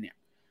ป็นเนี่ย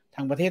ท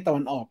างประเทศตะ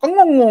วันออกก็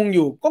งงอ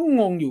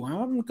ยู่ฮะ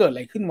ว่ามันเกิดอะ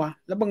ไรขึ้นวะ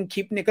แล้วบางค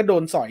ลิปเนี่ยก็โด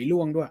นสอยล่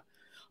วงด้วย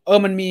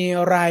มันมี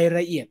รายล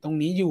ะเอียดตรง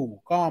นี้อยู่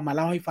ก็มาเ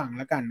ล่าให้ฟัง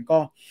แล้วกันก็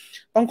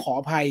ต้องขอ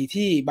อภัย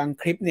ที่บาง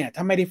คลิปเนี่ยถ้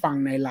าไม่ได้ฟัง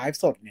ในไล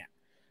ฟ์สดเนี่ย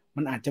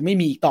มันอาจจะไม่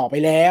มีอีกต่อไป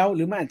แล้วห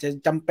รือมันอาจจะ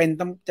จำเป็น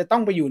จะต้อ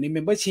งไปอยู่ใน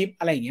membership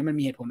อะไรอย่างเงี้ยมัน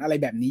มีเหตุผลอะไร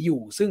แบบนี้อ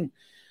ยู่ซึ่ง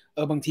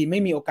บางทีไม่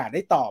มีโอกาสไ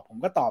ด้ตอบผม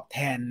ก็ตอบแท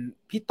น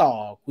พี่ต่อ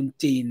คุณ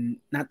จีน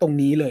นะตรง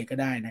นี้เลยก็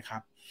ได้นะครั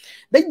บ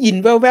ได้ยิน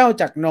แว่ว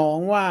ๆจากน้อง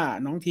ว่า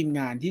น้องทีม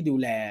งานที่ดู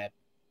แล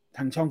ท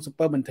างช่องซุปเป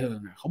อร์บันเทิง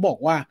เขาบอก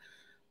ว่า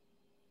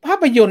ภา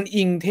พยนตร์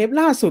อิงเทป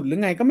ล่าสุดหรือ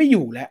ไงก็ไม่อ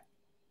ยู่แล้ว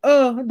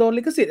โดน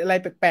ลิขสิทธิ์อะไร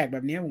แปลกๆแบ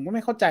บนี้ผมก็ไ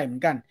ม่เข้าใจเหมือ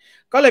นกัน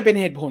ก็เลยเป็น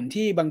เหตุผล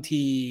ที่บาง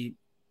ที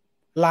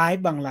ไล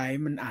ฟ์บางไล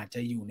ฟ์มันอาจจ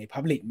ะอยู่ในพั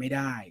บลิกไม่ไ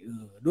ด้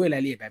ด้วยรา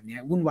ยละเอียดแบบนี้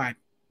วุ่นวาย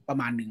ประ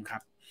มาณหนึ่งครั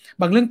บ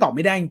บางเรื่องตอบไ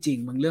ม่ได้จริง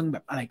ๆบางเรื่องแบ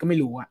บอะไรก็ไม่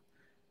รู้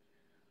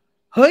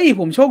เฮ้ย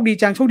ผมโชคดี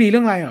จังโชคดีเรื่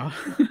องอะไรเหรอ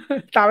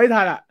ตามไม่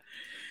ทัน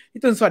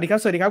พี่ตุลสวัสดีครั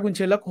บคุณเ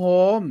ชิญละโค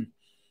ม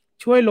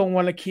ช่วยลง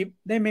วันละคลิป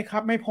ได้ไหมครั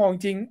บไม่พอจ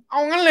ริงเอา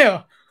งั้นเลยเหร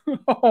อ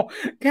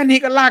แค่นี้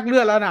ก็ลากเลื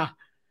อดแล้วนะ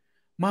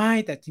ไม่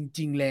แต่จ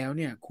ริงๆแล้วเ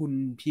นี่ยคุณ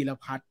พีร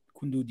พัฒน์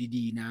คุณดู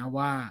ดีๆนะ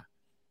ว่า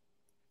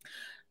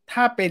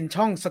ถ้าเป็น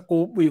ช่องส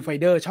กู๊ปวิวไฟ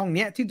เดอร์ช่องเ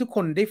นี้ยที่ทุกค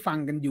นได้ฟัง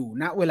กันอยู่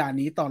ณเวลา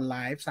นี้ตอนไล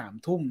ฟ์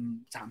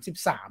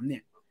3:33เนี่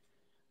ย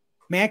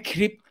แม้ค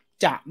ลิป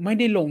จะไม่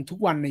ได้ลงทุก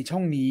วันในช่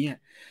องนี้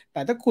แ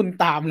ต่ถ้าคุณ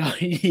ตามเรา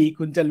ดี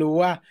คุณจะรู้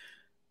ว่า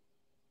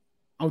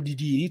เอา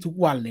ดีๆที่ทุก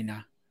วันเลยน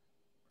ะ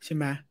ใช่ไ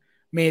หม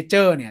เมเจ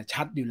อร์เนี่ย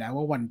ชัดอยู่แล้ว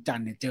ว่าวันจัน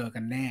ทร์เนี่ยเจอกั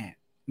นแน่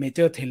เมเจ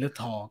อร์เทเล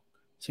ทอล์ก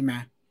ใช่ไหม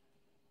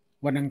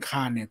วันอังค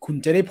ารเนี่ยคุณ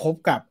จะได้พบ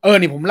กับ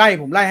นี่ผมไล่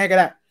ให้ก็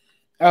ได้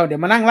เดี๋ย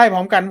วมานั่งไล่พร้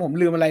อมกันผม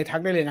ลืมอะไรทั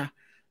กได้เลยนะ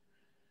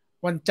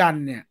วันจันท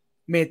ร์เนี่ย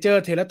เมเจอ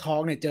ร์เทเลทอล์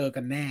กเนี่ยเจอ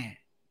กันแน่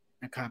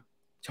นะครับ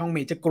ช่องเม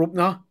เจอร์กรุ๊ป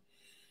เนาะ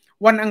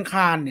วันอังค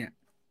ารเนี่ย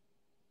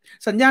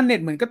สัญญาณเน็ต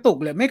เหมือนกระตุก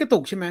เลยไม่กระตุ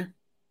กใช่ไหม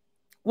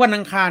วัน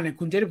อังคารเนี่ย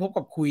คุณจะได้พบ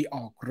กับคุยอ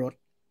อกรถ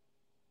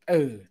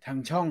ทาง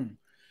ช่อง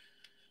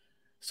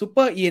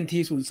Super ENT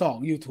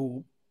 02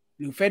 YouTube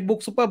หรือ Facebook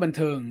Super บัน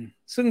เทิง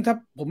ซึ่งถ้า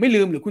ผมไม่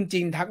ลืมหรือคุณจ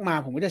ริงทักมา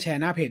ผมก็จะแช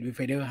ร์หน้าเพจ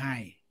Viewfinder ให้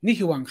นี่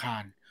คือวันอังคา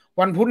ร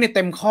วันพุธเนี่ยเ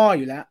ต็มข้ออ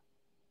ยู่แล้ว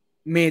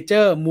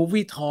Major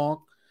Movie Talk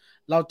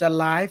เราจะ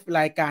ไลฟ์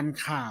รายการ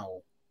ข่าว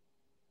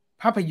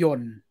ภาพยน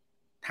ตร์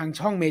ทาง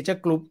ช่อง Major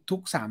Group ทุ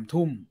ก3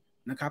 ทุ่ม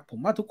นะครับผม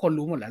ว่าทุกคน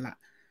รู้หมดแล้วล่ะ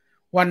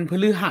วันพ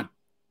ฤหั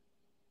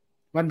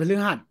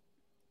ส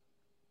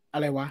อะ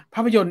ไรวะภ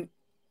าพยนตร์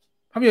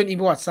อิง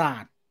ประวัติศา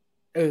สตร์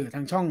ท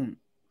างช่อง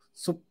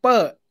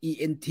Super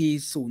ENT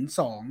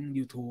 02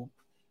 YouTube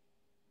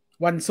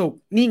วันศุกร์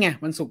นี่ไง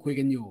วันศุกร์คุย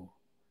กันอยู่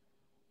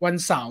วัน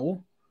เสาร์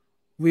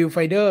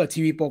Viewfinder ที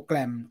วีโปรแกร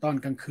มตอน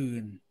กลางคื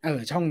น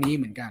ช่องนี้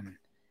เหมือนกัน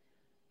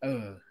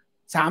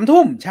3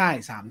 ทุ่มใช่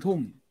3 ทุ่ม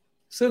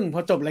ซึ่งพ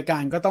อจบรายกา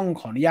รก็ต้อง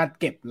ขออนุญาต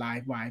เก็บไล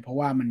ฟ์ไว้เพราะ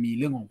ว่ามันมี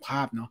เรื่องของภ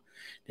าพเนาะ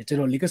เดี๋ยวจะโ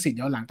ดนลิขสิทธิ์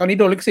ย้อนหลังตอนนี้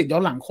โดนลิขสิทธิ์ย้อ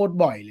นหลังโคตร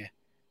บ่อยเลย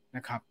น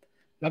ะครับ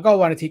แล้วก็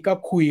วันอาทิตย์ก็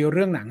คุยเ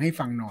รื่องหนังให้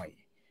ฟังหน่อย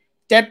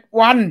7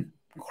 วัน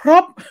คร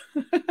บ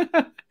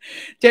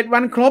 7 วั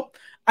นครบ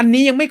อัน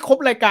นี้ยังไม่ครบ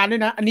รายการด้ว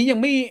ยนะอันนี้ยัง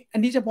ไม่อั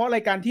นนี้เฉพาะร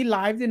ายการที่ไล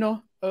ฟ์ด้วยเนาะ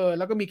แ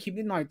ล้วก็มีคลิป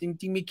นิดหน่อยจ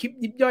ริงๆมีคลิป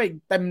ยิบย่อย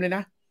เต็มเลยน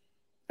ะ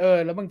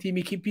แล้วบางที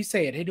มีคลิปพิเศ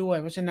ษให้ด้วย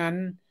เพราะฉะนั้น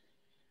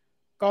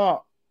ก็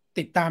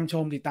ติดตามช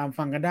มติดตาม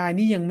ฟังกันได้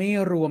นี่ยังไม่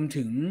รวม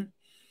ถึง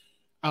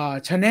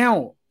channel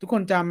ทุกค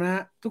นจำนะฮ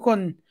ะทุกคน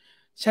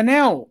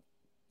channel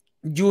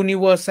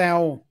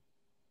Universal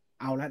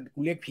เอาละกู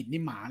เรียกผิด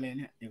นี่หมาเลย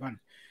เนี่ยเดี๋ยวก่อน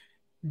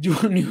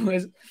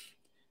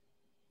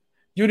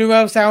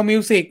Universal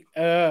Music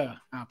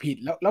ผิด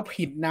แล้ว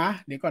ผิดนะ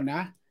เดี๋ยวก่อนน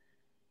ะ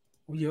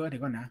เยอะเดี๋ย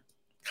วก่อนนะ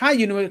ค่าย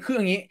Universal คืออ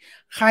ย่างนี้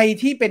ใคร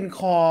ที่เป็นค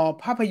อ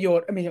ภาพยน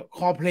ตร์ไม่ใช่ค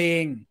อเพล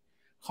ง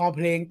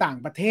ต่าง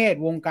ประเทศ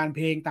วงการเพ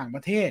ลงต่างป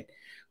ระเทศ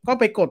ก็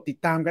ไปกดติด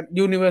ตามกัน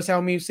Universal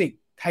Music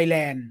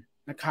Thailand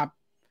นะครับ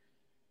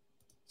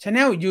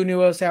Channel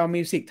Universal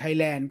Music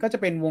Thailand ก็จะ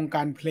เป็นวงก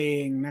ารเพล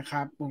งนะค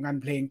รับวงการ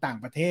เพลงต่าง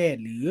ประเทศ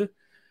หรือ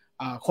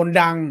คน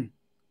ดัง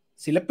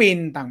ศิลปิน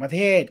ต่างประเท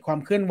ศความ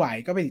เคลื่อนไหว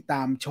ก็ไปติดต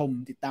ามชม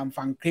ติดตาม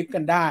ฟังคลิปกั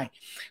นได้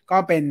ก็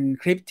เป็น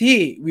คลิปที่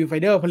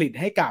Viewfinder ผลิต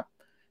ให้กับ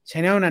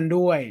Channel นั้น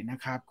ด้วยนะ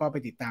ครับก็ไป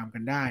ติดตามกั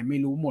นได้ไม่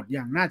รู้หมดอ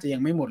ย่างน่าจะยั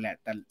งไม่หมดแหละ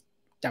แต่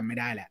จำไม่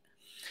ได้แหละ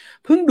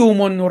เพิ่งดู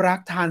มนรัก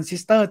ทานซิ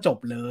สเตอร์จบ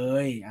เล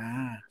ย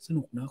ส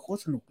นุกเนอะโคตร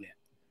สนุกเลย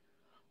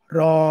ร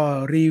อ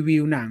รีวิ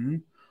วหนัง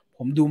ผ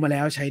มดูมาแ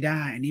ล้วใช้ได้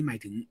อันนี้หมาย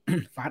ถึง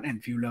Fast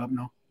and Furious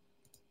เนาะ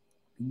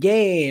เ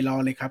ย่รอ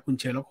เลยครับคุณ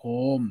เชอร์ล็อกโฮ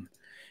ม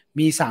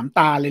มี3 ต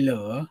าเลยเหร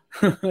อ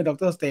ด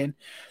รสเตน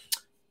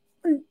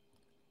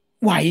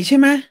ไหวใช่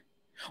ไหม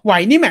ไหว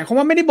นี่หมายความ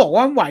ว่าไม่ได้บอก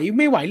ว่าไหว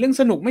ไม่ไหวเรื่อง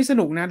สนุกไม่ส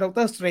นุกนะด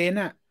รสเตน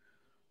อ่ะ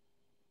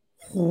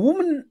โห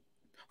มัน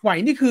ไหว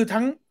นี่คือ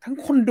ทั้ง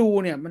คนดู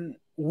เนี่ยมัน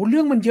โอ้เรื่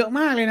องมันเยอะ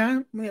มากเลยนะ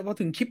พอ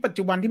ถึงคลิปปัจ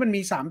จุบันที่มัน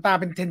มี3 ตา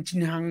เป็นเทนชิ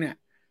นฮังเนี่ย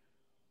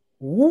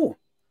โอ้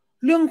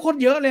เรื่องโคตร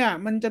เยอะเลยอ่ะ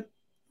มัน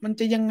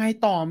จะยังไง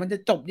ต่อมันจะ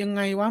จบยังไ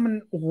งวะมัน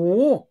โอ้โห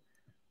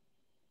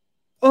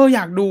อย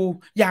ากดู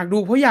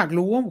เพราะอยาก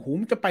รู้ว่าโอ้โห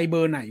มันจะไปเบ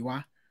อร์ไหนวะ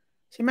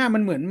ใช่ไหมมั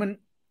นเหมือนมัน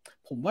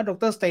ผมว่าด็อก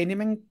เตอร์สเตนนี่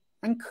แ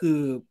ม่งคือ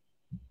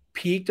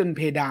พีคจนเพ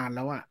ดานแ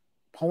ล้วอะ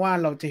เพราะว่า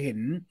เราจะเห็น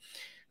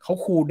เขา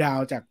คูลดาว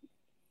น์จาก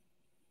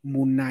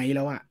มูนไนท์แ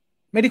ล้วอะ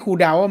ไม่ได้คูล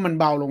ดาวน์ว่ามัน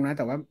เบาลงนะแ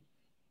ต่ว่า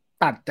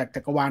ตัดจาก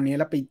จักรวาลนี้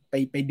แล้ว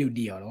ไปเ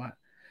ดี่ยวๆแล้วอะ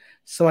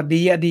สวัส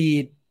ดีอดี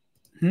ต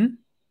หึ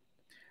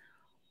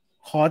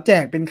ขอแจ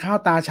กเป็นข้าว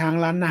ตาช้าง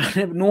ล้านนา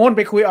โน้นไ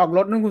ปคุยออกร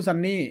ถนั่นคุณซัน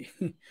นี่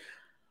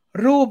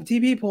รูปที่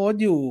พี่โพส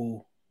ต์อยู่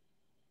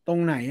ตรง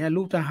ไหนอะ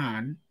รูปทหา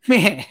รแห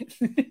ม่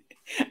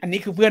อันนี้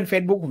คือเพื่อน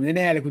Facebook ผม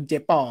แน่ๆเลยคุณเจ๊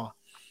ปอ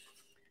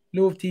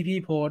รูปที่พี่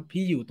โพสต์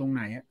พี่อยู่ตรงไห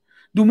นอะ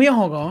ดูไม่อ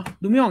อกเหรอ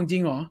ดูไม่ออกจริ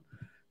งเหรอ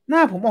หน้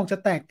าผมออกจะ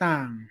แตกต่า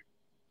ง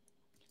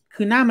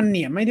คือหน้ามันเห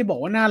นียมไม่ได้บอก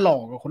ว่าหน้าหล่อ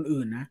กว่าคน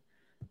อื่นนะ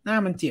หน้า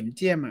มันเจียมเ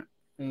จียมอ่ะ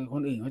ค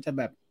นอื่นเขาจะ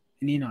แบบ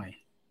นี่หน่อย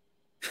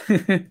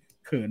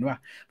เขินว่ะ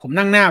ผม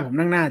นั่งหน้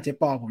าเจ๊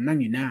ปอผมนั่ง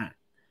อยู่หน้า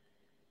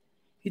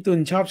พี่ตุล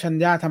ชอบชัญ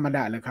ญาธรรมด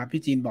าเหรอครับ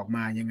พี่จีนบอกม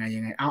ายังไง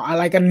เอาอะ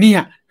ไรกันเนี่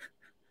ย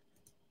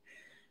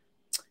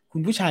คุ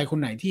ณผู้ชายคน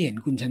ไหนที่เห็น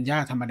คุณชัญญา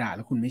ธรรมดาแ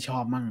ล้วคุณไม่ชอ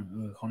บมั่ง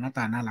เขาหน้าต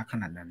าน่ารักข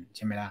นาดนั้นใ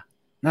ช่ไหมล่ะ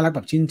น่ารักแบ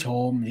บชื่นช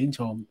ม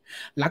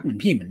รักเหมือน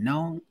พี่เหมือนน้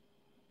อง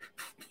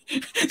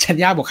ชัญ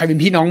ญาบอกใครเป็น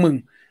พี่น้องมึง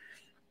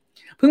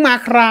เพิ่งมา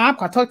ครับ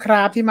ขอโทษค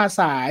รับที่มา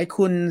สาย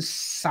คุณ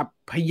สัพ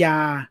พยา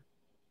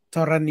ธ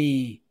รณี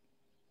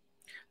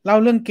เล่า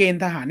เรื่องเกณ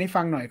ฑ์ทหารให้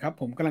ฟังหน่อยครับ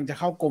ผมกำลังจะ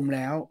เข้ากรมแ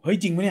ล้วเฮ้ย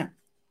จริงปะเนี่ย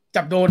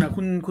จับโดนอ่ะ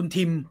คุณ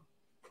ทิม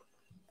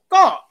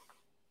ก็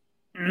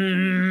อื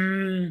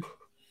ม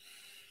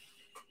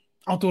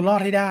เอาตัวรอ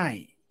ดให้ได้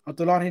เอา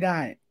ตัวรอดให้ได้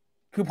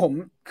คือผม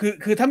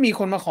คือถ้ามี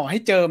คนมาขอให้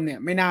เจิมเนี่ย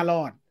ไม่น่าร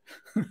อด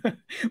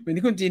เหมือน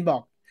ที่คุณจีนบอ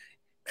ก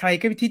ใคร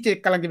ก็ที่จะ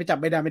กำลังจะไปจับ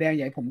ใบดำใบแดง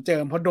ใหญ่ผมเจิ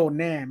มเพราะโดน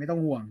แน่ไม่ต้อง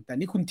ห่วง แต่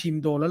นี่คุณทีม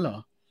โดนแล้วเหรอ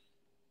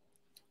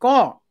ก็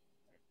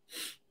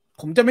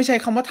ผมจะไม่ใช้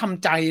คำว่าท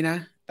ำใจนะ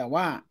แต่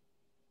ว่า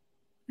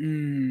อื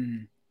ม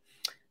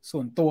ส่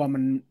วนตัวมั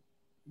น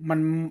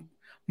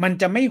มัน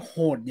จะไม่โห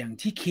ดอย่าง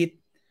ที่คิด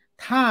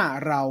ถ้า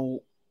เรา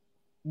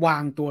วา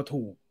งตัว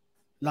ถูก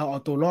เราเอา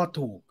ตัวรอด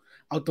ถูก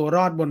เอาตัวร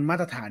อดบนมา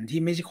ตรฐานที่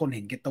ไม่ใช่คนเ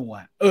ห็นแก่ตัว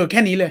แค่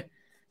นี้เลย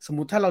สม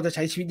มุติถ้าเราจะใ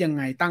ช้ชีวิตยังไ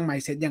งตั้ง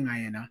mindset ยังไง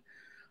อะนะ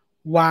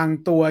วาง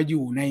ตัวอ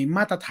ยู่ในม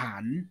าตรฐา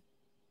น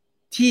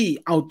ที่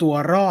เอาตัว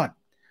รอด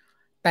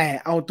แต่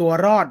เอาตัว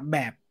รอดแบ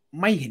บ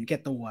ไม่เห็นแก่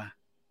ตัว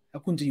แล้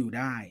วคุณจะอยู่ไ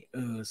ด้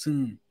ซึ่ง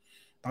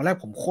ตอนแรก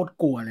ผมโคตร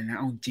กลัวเลยนะ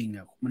เอาจริง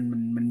อ่ะ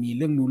มันมีเ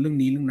รื่องนู้นเรื่อง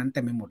นี้เรื่องนั้นเต็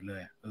มไปหมดเล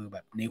ยแบ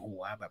บในหั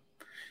วแบบ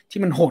ที่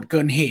มันโหดเ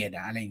กินเหตุอ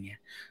ะอะไรเงี้ย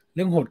เ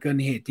รื่องโหดเกิน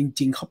เหตุจ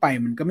ริงๆเข้าไป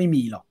มันก็ไม่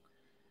มีหรอก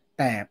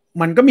แต่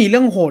มันก็มีเรื่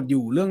องโหดอ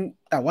ยู่เรื่อง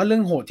แต่ว่าเรื่อ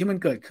งโหดที่มัน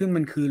เกิดขึ้น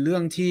มันคือเรื่อ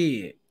งที่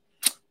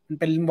มัน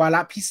เป็นวาร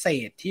ะพิเศ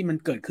ษที่มัน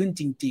เกิดขึ้น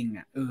จริงๆ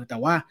อ่ะแต่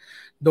ว่า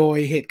โดย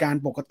เหตุการ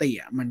ณ์ปกติ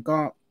อ่ะมัน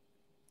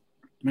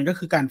ก็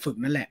คือการฝึก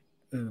นั่นแหละ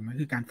มัน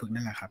คือการฝึก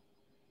นั่นแหละครับ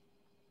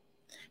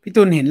พี่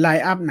ตุลเห็นไล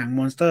น์อัพหนังม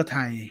อนสเตอร์ไท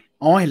ย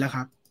เห็นแล้วค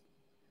รับ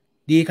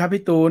ดีครับ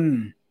พี่ตุล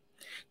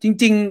จ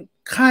ริง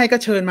ๆค่ายก็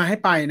เชิญมาให้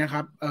ไปนะค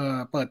รับ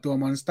เปิดตัว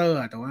มอนสเตอร์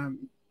แต่ว่า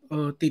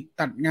ติด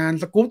ตัดงาน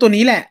สกู๊ปตัว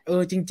นี้แหละ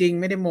จริงๆ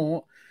ไม่ได้โม้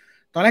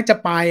ตอนแรกจะ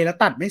ไปแล้ว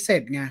ตัดไม่เสร็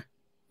จไง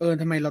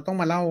ทำไมเราต้อง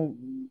มาเล่า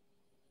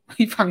ใ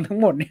ห้ฟังทั้ง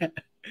หมดเนี่ย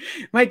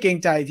ไม่เกรง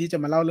ใจที่จะ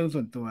มาเล่าเรื่อง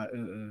ส่วนตัว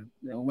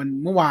วัน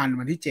เมื่อวาน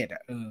วันที่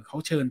7เขา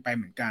เชิญไปเ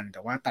หมือนกันแต่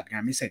ว่าตัดงา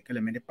นไม่เสร็จก็เล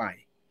ยไม่ได้ไป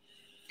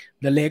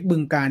เดอะเล็กบึ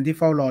งการที่เ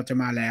ฝ้ารอจะ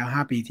มาแล้ว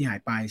5 ปีที่หาย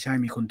ไปใช่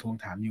มีคนทวง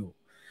ถามอยู่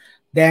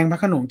แดงพระ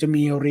โขนงจะ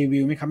มีรี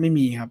วิวไหมครับไม่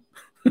มีครับ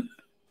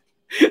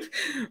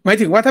หมาย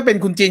ถึงว่าถ้าเป็น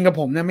คุณจีนกับ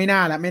ผมเนี่ยไม่น่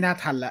าละไม่น่า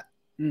ทันละ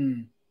อืม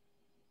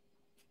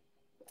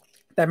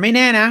แต่ไม่แ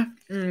น่นะ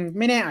ไ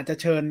ม่แน่อาจจะ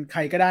เชิญใคร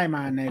ก็ได้ม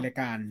าในราย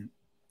การ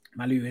ม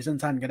ารีวิวให้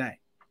สั้นๆก็ได้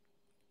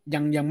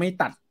ยังไม่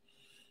ตัด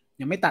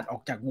ยังไม่ตัดออ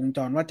กจากวงจ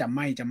รว่าจะไ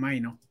ม่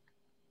เนาะ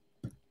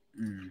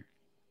อืม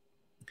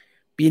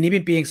ปีนี้เป็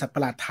นปีแห่งสัตว์ปร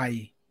ะหลาดไทย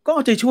ก็เอ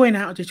าใจช่วยน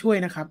ะเอาใจช่วย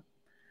นะครับ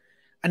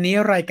อันนี้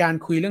รายการ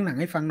คุยเรื่องหนัง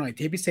ให้ฟังหน่อยเท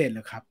ปพิเศษเหร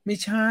อครับไม่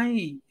ใช่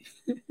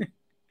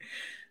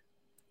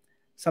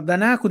สัปดา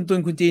ห์หน้าคุณตู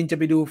นคุณจีนจะ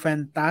ไปดู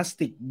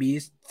Fantastic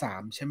Beasts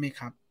 3ใช่ไหม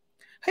ครับ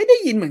ให้ได้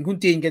ยินเหมือนคุณ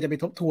จีนแกจะไป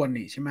ทบทวน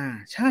นี่ใช่ไหม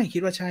ใช่คิ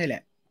ดว่าใช่แหล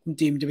ะคุณ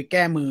จีนจะไปแ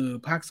ก้มือ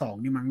ภาค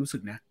2นี่มั้งรู้สึ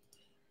กนะ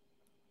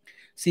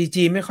CG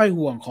ไม่ค่อย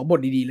ห่วงขอบท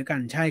ดีๆแล้วกั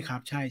นใช่ครั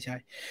บใช่ใช่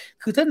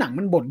คือถ้าหนัง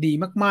มันบทดี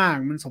มาก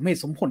ๆมันสมเหตุ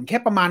สมผลแค่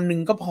ประมาณนึ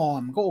งก็พอ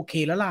มันก็โอเค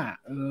แล้วล่ะ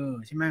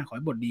ใช่ไหมขอใ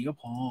ห้บทดีก็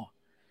พอ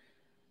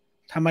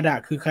ธรรมดา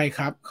คือใครค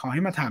รับขอใ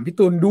ห้มาถามพี่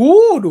ตูนดู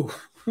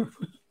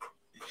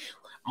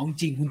เอา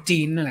จริงคุณจี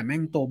นนั่นแหละแม่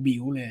งตัวบิ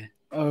วเลย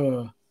เออ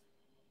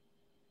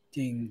จ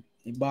ริง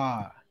ไอ้บ้า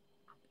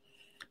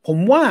ผม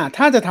ว่า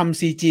ถ้าจะทำ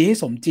ซีจีให้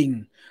สมจริง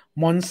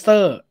มอนสเตอ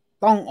ร์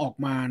ต้องออก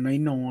มา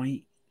น้อย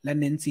ๆและ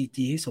เน้นซี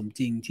จีให้สม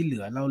จริงที่เหลื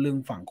อเล่าเรื่อง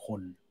ฝั่งค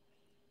น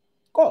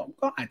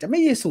ก็อาจจะไม่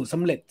ใช่สูตรส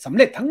ำเ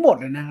ร็จทั้งหมด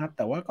เลยนะครับแ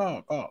ต่ว่า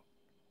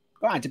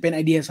ก็อาจจะเป็นไอ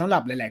เดียสำหรั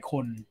บหลายๆค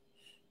น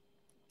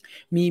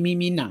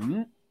มีหนัง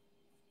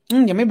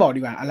ยังไม่บอกดี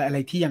กว่าอะไร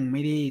ที่ยังไ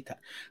ม่ได้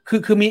คื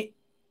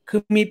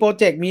อมีโปร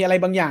เจกต์มีอะไร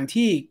บางอย่าง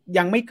ที่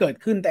ยังไม่เกิด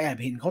ขึ้นแต่แอบ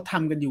เห็นเขาท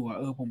ำกันอยู่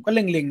ผมก็เ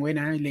ล็งๆไว้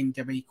นะเล็งจ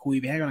ะไปคุย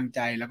ไปให้กำลังใ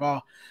จแล้วก็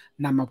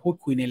นำมาพูด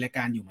คุยในรายก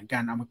ารอยู่เหมือนกั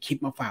นเอามาคลิป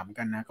มาฝากเหมือน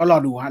กันนะก็รอ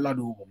ดูฮะรอ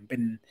ดูผมเป็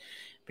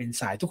น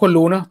สายทุกคน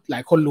รู้เนาะหลา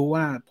ยคนรู้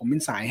ว่าผมเป็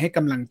นสายให้ก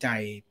ำลังใจ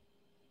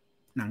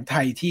หนังไท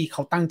ยที่เข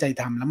าตั้งใจ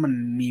ทำแล้วมัน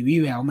มีวี่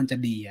แววมันจะ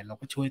ดีเรา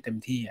ก็ช่วยเต็ม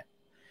ที่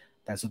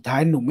แต่สุดท้า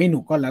ยหนุกไม่หนุ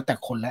กก็แล้วแต่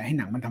คนละให้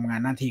หนังมันทำงา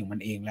นหน้าที่ของมั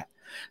นเองแหละ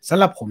สำ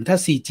หรับผมถ้า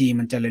CG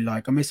มันจะลอย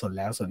ๆก็ไม่สน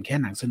แล้วส่วนแค่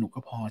หนังสนุก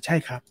ก็พอใช่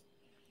ครับ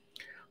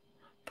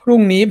พรุ่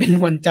งนี้เป็น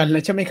วันจันทร์แล้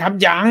วใช่ไหมครับ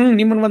ยัง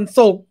นี่มันวัน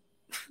ศุกร์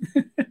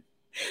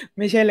ไ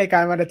ม่ใช่รายกา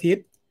รวันอาทิต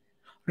ย์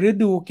ฤ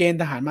ดูเกณฑ์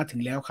ทหารมาถึ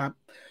งแล้วครับ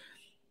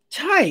ใ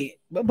ช่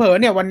เผลอๆ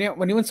เนี่ยวันนี้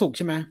วันศุกร์ใ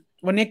ช่ไหม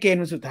วันนี้เกณฑ์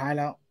วันสุดท้ายแ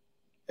ล้ว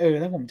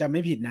ถ้าผมจำไ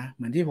ม่ผิดนะเ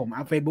หมือนที่ผม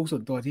อัพเฟซบุ๊กส่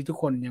วนตัวที่ทุก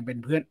คนยังเป็น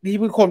เพื่อนที่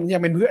ทุกคนยั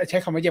งเป็นเพื่อนใช้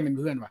คำว่ายังเป็น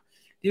เพื่อนว่ะ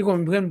ที่ทุกคน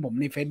เป็นเพื่อนผม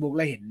ใน Facebook แ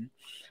ล้วเห็น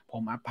ผ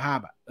มอัพภาพ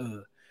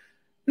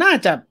น่า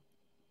จะ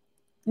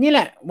นี่แห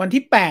ละวัน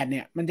ที่8เ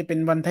นี่ยมันจะเป็น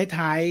วัน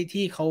ท้ายๆ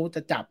ที่เขาจ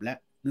ะจับแล้ว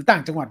หรือต่า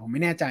งจังหวัดผมไ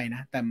ม่แน่ใจน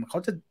ะแต่เขา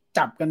จะ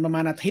จับกันประมา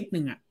ณอาทิตย์ห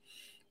นึ่งอะ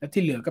แล้ว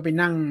ที่เหลือก็ไป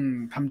นั่ง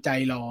ทำใจ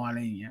รออะไร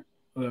อย่างเงี้ย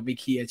ไป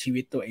เคลียร์ชี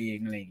วิตตัวเอง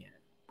อะไรอย่างเงี้ย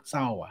เศ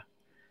ร้าอ่ะ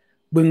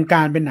บึงก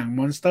ารเป็นหนังม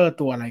อนสเตอร์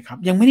ตัวอะไรครับ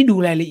ยังไม่ได้ดู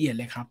รายละเอียด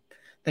เลยครับ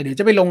แต่เดี๋ยว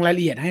จะไปลงรายล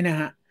ะเอียดให้นะ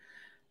ฮะ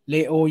เล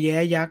โอแย้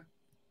ยักษ์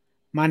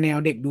มาแนว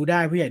เด็กดูได้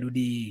ผู้ใหญ่ดู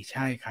ดีใ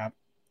ช่ครับ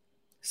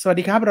สวัส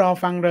ดีครับรอ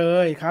ฟังเล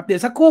ยครับเดี๋ย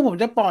วสักครู่ผม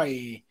จะปล่อย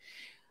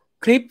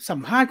คลิปสัม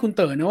ภาษณ์คุณเ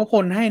ต๋อนวพ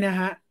ลให้นะ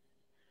ฮะ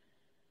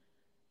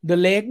The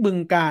Lake บึง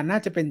กาฬน่า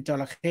จะเป็นจ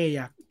ระเข้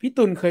ยักษ์พี่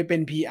ตุลเคยเป็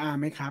น PR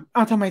ไหมครับอ้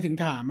าวทำไมถึง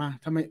ถามอ่ะ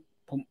ทำไม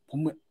ผม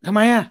ทำไม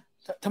อ่ะ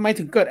ทำไม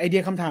ถึงเกิดไอเดี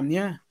ยคำถามเ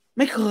นี้ยไ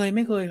ม่เคย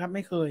ครับไ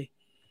ม่เคย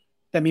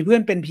แต่มีเพื่อ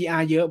นเป็น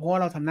PR เยอะเพราะว่า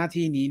เราทำหน้า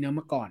ที่นี้เนอะเ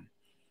มื่อก่อน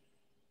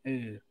เอ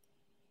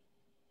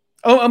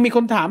อ มีค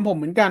นถามผม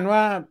เหมือนกันว่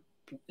า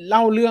เล่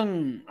าเรื่อง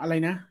อะไร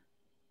นะ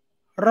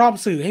รอบ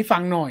สื่อให้ฟั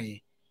งหน่อย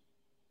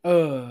เอ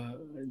อ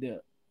เดี๋ยว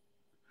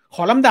ข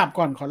อลำดับ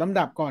ก่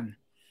อน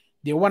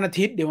เดี๋ยววันอา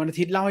ทิตย์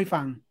เล่าให้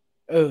ฟัง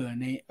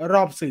ในร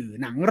อบสื่อ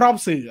หนังรอบ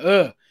สื่อ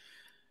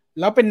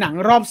แล้วเป็นหนัง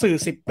รอบสื่อ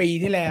สิบปี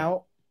ที่แล้ว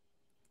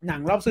หนั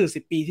งรอบสื่อสิ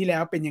บปีที่แล้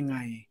วเป็นยังไง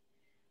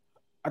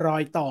รอ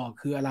ยต่อ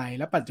คืออะไร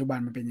แล้วปัจจุบัน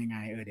มันเป็นยังไง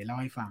เดี๋ยวเล่า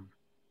ให้ฟัง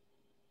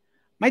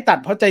ไม่ตัด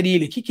เพราะใจดี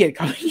หรือขี้เกียจค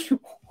รับ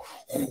โอ้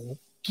โห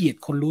เกลียด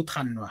คนรู้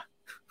ทันว่ะ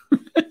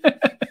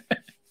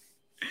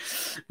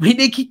ไม่ไ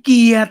ด้ขี้เ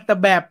กียจแต่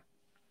แบบ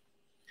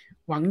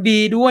หวังดี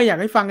ด้วยอยาก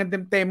ให้ฟังกัน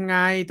เต็มๆไง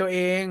ตัวเอ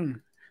ง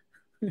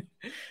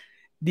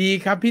ดี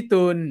ครับพี่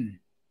ตุล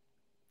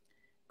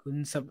คุณ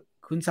สัพ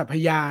คุณสัพ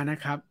ยานะ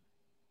ครับ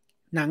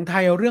หนังไท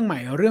ยเรื่องใหม่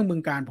เรื่องบึ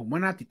งการผมว่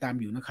าน่าติดตาม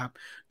อยู่นะครับ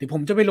เดี๋ยวผ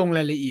มจะไปลงร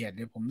ายละเอียดเ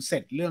ดี๋ยวผมเสร็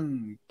จเรื่อง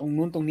ตรง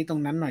นู้นตรงนี้ตร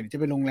งนั้นหน่อยเดี๋ยวจะ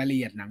ไปลงรายละเ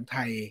อียดหนังไท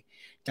ย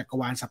จักร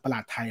วาลสัตว์ประหลา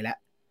ดไทยแล้ว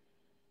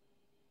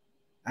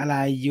อะไร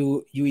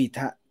ยูอิท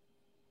ะ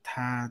ท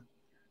า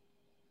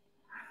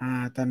ฮา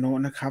ตาโนะ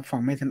นะครับฟั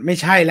งไม่ทันไม่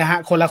ใช่แล้วฮะ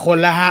คนละคน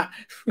แล้วฮะ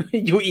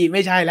ยูอีไ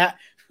ม่ใช่แล้ว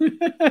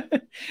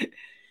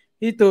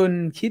พี่ตุล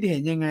คิดเห็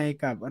นยังไง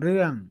กับเ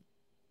รื่อง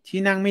ที่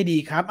นั่งไม่ดี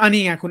ครับอัน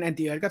นี้ไงคุณแอน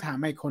ติเอิร์ธก็ถาม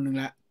มาอีกคนหนึ่ง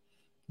ละ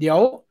เดี๋ยว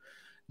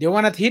เดี๋ยว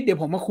วันอาทิตย์เดี๋ยว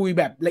ผมมาคุย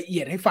แบบละเอี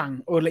ยดให้ฟัง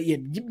ละเอียด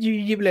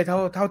ยิบเลย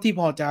เท่าที่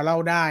พอจะเล่า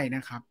ได้น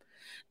ะครับ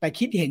แต่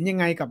คิดเห็นยัง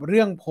ไงกับเ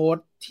รื่องโพส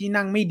ต์ที่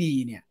นั่งไม่ดี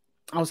เนี่ย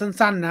เอา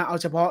สั้นๆนะเอา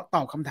เฉพาะต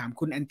อบคำถาม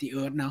คุณแอนติเ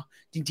อิร์ธเนาะ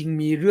จริง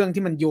ๆมีเรื่อง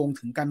ที่มันโยง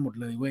ถึงกันหมด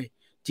เลยเว้ย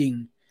จริง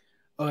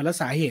แล้ว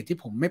สาเหตุที่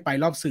ผมไม่ไป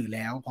รอบสื่อแ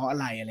ล้วเพราะอะ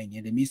ไรอะไรเ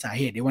งี้ยเดี๋ยวมีสา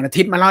เหตุเดี๋ยววันอา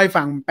ทิตย์มาเล่าให้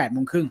ฟัง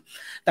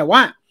8:30แต่ว่า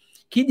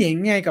คิดเห็น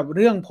ไงกับเ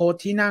รื่องโพส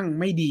ต์ที่นั่ง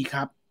ไม่ดีค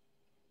รับ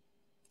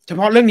เฉพ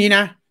าะเรื่องนี้น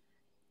ะ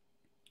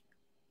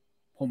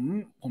ผม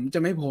ผมจะ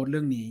ไม่โพสต์เ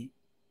รื่องนี้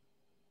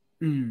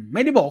ไ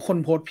ม่ได้บอกคน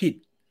โพสต์ผิด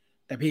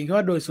แต่เพียงแค่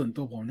ว่าโดยส่วน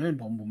ตัวผมถ้าเป็น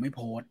ผมไม่โ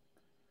พสต์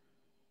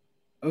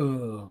เอ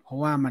อเพราะ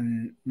ว่า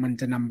มัน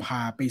จะนำพ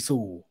าไป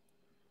สู่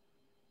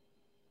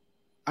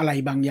อะไร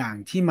บางอย่าง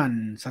ที่มัน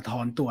สะท้อ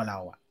นตัวเรา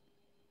อ่ะ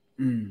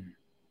อืม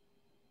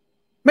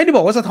ไม่ได้บ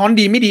อกว่าสะท้อน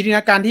ดีไม่ดีน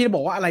ะการที่บ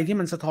อกว่าอะไรที่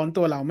มันสะท้อน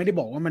ตัวเราไม่ได้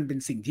บอกว่ามันเป็น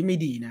สิ่งที่ไม่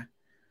ดีนะ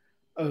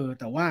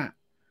แต่ว่า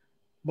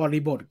บ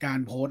ริบทการ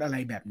โพสต์อะไร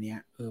แบบเนี้ย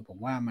ผม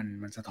ว่า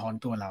มันสะท้อน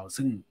ตัวเรา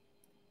ซึ่ง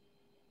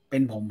เป็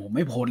นผมไ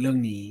ม่โพสต์เรื่อง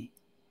นี้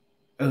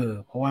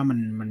เพราะว่า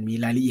มันมี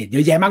รายละเอียดเยอ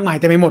ะแยะมากมาย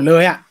แต่ไม่หมดเล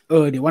ยอ่ะ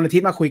เดี๋ยววันอาทิ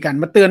ตย์มาคุยกัน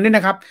มาเตือนด้วยน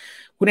ะครับ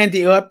คุณแอนติ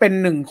เอิร์ธเป็น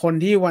หนึ่งคน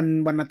ที่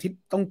วันอาทิตย์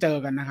ต้องเจอ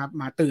กันนะครับ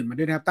มาตื่นมา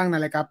ด้วยนะครับตั้งนา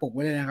ฬิกาปลุกไ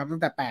ว้เลยนะครับตั้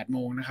งแต่8 โม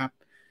งนะครับ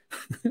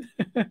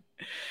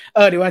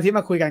เดี๋ยววันอาทิตย์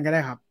มาคุยกันก็ได้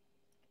ครับ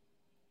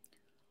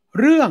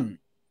เรื่อง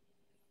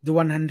The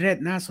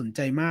 100น่าสนใจ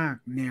มาก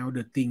แนว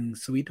The Thing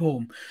Sweet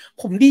Home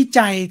ผมดีใจ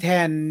แท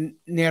น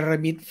เนร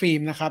มิตฟิล์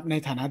มนะครับใน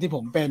ฐานะที่ผ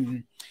มเป็น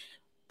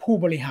ผู้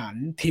บริหาร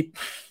ทิป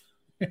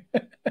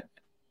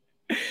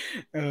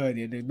เ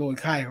ดี๋ยวโดน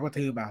ค่ายเขาก็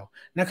ทืบเอา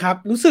นะครับ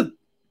รู้สึก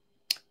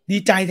ดี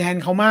ใจแทน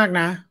เขามาก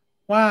นะ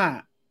ว่า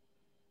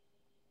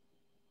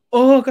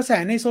กระแส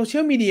ในโซเชี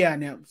ยลมีเดีย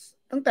เนี่ย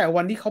ตั้งแต่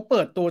วันที่เขาเ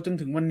ปิดตัวจน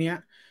ถึงวันเนี้ย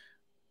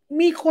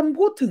มีคน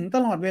พูดถึงต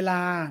ลอดเวล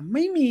าไ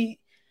ม่มี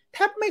แท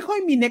บไม่ค่อย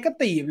มีเนกา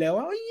ทีฟเลย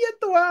ว่าเอ้ย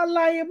ตัวอะไ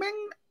รแม่ง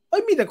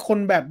มีแต่คน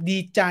แบบดี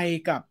ใจ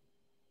กับ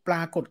ปร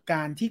ากฏก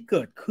ารณ์ที่เ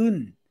กิดขึ้น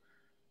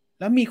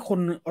แล้วมีคน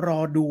รอ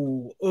ดู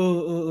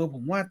ผ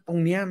มว่าตรง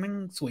เนี้ยแม่ง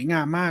สวยง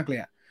ามมากเลย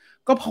อะ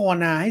ก็ภาว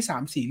นาให้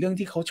3-4เรื่อง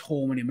ที่เขาโช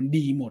ว์มาเนี่ยมัน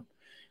ดีหมด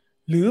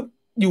หรือ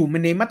อยู่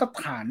ในมาตร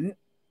ฐาน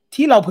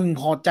ที่เราพึง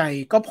พอใจ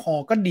ก็พอ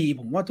ก็ดี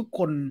ผมว่าทุกค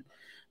น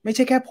ไม่ใ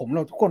ช่แค่ผมเร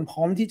าทุกคนพ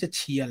ร้อมที่จะเ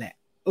ชียร์แหละ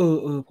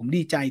ผม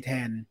ดีใจแท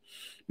น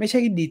ไม่ใช่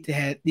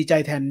ดีใจ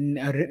แทน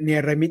เน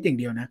รมิตอย่าง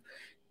เดียวนะ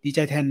ดีใจ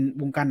แทน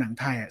วงการหนัง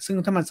ไทยอ่ะซึ่ง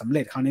ถ้ามันสำเ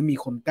ร็จเขาวนี้มี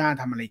คนกล้า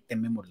ทำอะไรเต็ม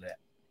ไปหมดเลย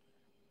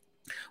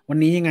วัน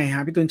นี้ยังไงฮ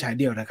ะพี่ตุนฉาย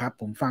เดี่ยวนะครับ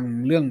ผมฟัง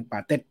เรื่องป่า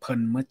เต็ดเพลิน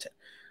เมื่อ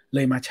เล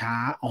ยมาช้า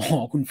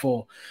คุณโฟ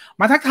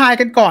มาทักทาย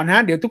กันก่อนฮ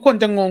ะเดี๋ยวทุกคน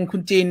จะงงคุ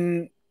ณจิน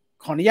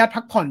ขออนุญาต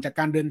พักผ่อนจาก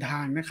การเดินทา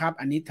งนะครับ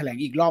อันนี้แถลง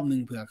อีกรอบหนึ่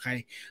งเผื่อใคร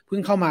เพิ่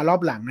งเข้ามารอ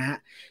บหลังนะฮะ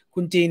คุ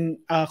ณจิน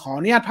ขอ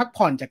อนุญาตพัก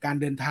ผ่อนจากการ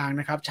เดินทาง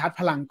นะครับชาร์จ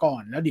พลังก่อ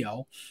นแล้วเดี๋ยว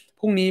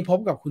พรุ่งนี้พบ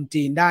กับคุณ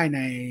จีนได้ใน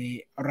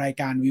ราย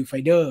การ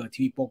Viewfinder ที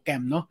วีโปรแกร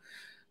มเนาะ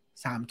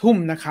3 ทุ่ม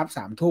นะครับ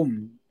3 ทุ่ม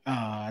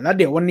แล้วเ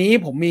ดี๋ยววันนี้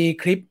ผมมี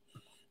คลิป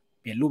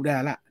เปลี่ยนรูปได้แ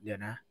ล้วล่ะเดี๋ยว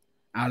นะ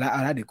เอาล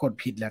ะเดี๋ยวกด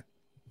ผิดแล้ว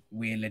เ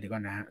วนเลยเดี๋ยวก่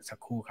อนนะฮะสัก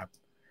ครู่ครับ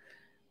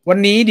วัน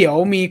นี้เดี๋ยว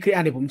มีคลิป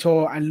เดี๋ยวผมโช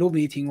ว์อันรูป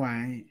นี้ทิ้งไว้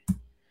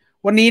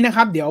วันนี้นะค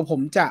รับเดี๋ยวผ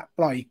มจะ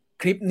ปล่อย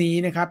คลิปนี้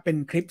นะครับเป็น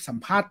คลิปสัม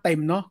ภาษณ์เต็ม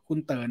เนาะคุณ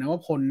เต๋อนว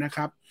พลนะค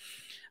รับ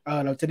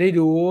เราจะได้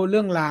ดูเ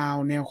รื่องราว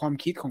แนวความ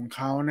คิดของเข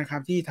านะครั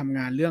บที่ทำง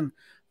านเรื่อง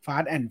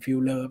Fast and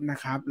Furious นะ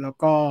ครับแล้ว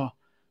ก็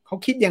เขา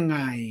คิดยังไง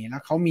แล้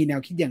วเขามีแน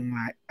วคิดอย่างไร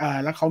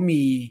แล้วเขา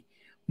มี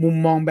มุม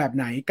มองแบบ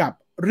ไหนกับ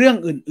เรื่อง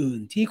อื่น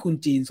ๆที่คุณ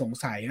จีนสง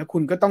สัยแล้วคุ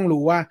ณก็ต้อง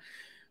รู้ว่า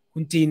คุ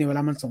ณจีนเนี่ยเวล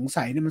ามันสง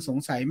สัยเนี่ยมันสง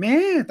สัยแม่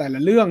แต่ละ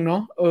เรื่องเนา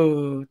ะ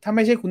ถ้าไ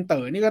ม่ใช่คุณเ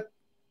ต๋อนี่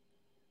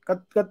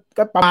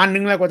ก็ประมาณนึ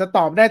งแหละกว่าจะต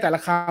อบได้แต่ละ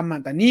คำอ่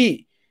ะแต่นี่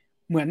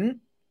เหมือน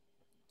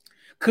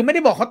คือไม่ไ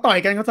ด้บอกเขาต่อย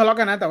กันเขาทะเลาะ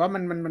กันนะแต่ว่า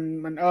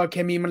มันเค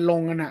มีมันล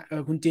งกันอ่ะ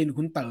คุณจีน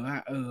คุณเต๋ออ่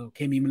ะเค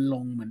มีมันล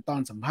งเหมือนตอ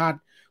นสัมภาษณ์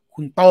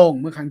คุณโต้ง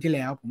เมื่อครั้งที่แ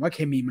ล้วผมว่าเค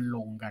มีมันล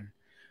งกัน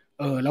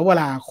แล้วเว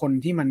ลาคน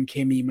ที่มันเค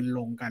มีมันล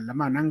งกันแล้ว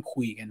มานั่ง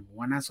คุยกันผม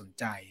ว่าน่าสน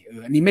ใจ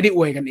อันนี้ไม่ได้อ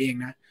วยกันเอง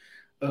นะ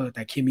แ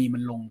ต่เคมีมั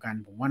นลงกัน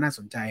ผมว่าน่าส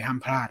นใจห้าม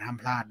พลา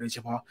ดโดยเฉ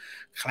พาะ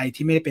ใคร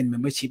ที่ไม่ได้เป็น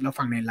membership แล้ว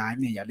ฟังในไล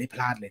ฟ์เนี่ยอย่าได้พ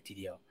ลาดเลยที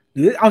เดียวห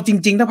รือเอาจ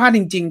ริงๆถ้าพลาดจ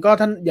ริงๆก็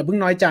ท่านอย่าเพิ่ง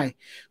น้อยใจ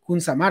คุณ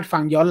สามารถฟั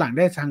งย้อนหลังไ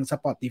ด้ทาง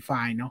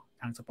Spotify เนาะ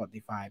ทาง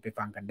Spotify ไป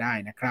ฟังกันได้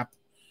นะครับ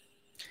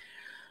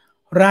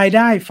รายไ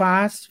ด้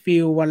Fast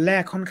Fill วันแร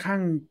กค่อนข้า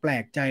งแปล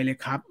กใจเลย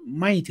ครับ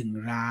ไม่ถึง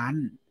ล้าน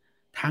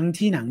ทั้ง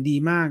ที่หนังดี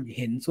มากเ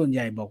ห็นส่วนให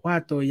ญ่บอกว่า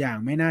ตัวอย่าง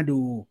ไม่น่า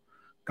ดู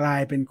กลา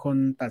ยเป็นคน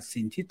ตัด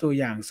สินที่ตัว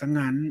อย่างซะ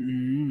งั้น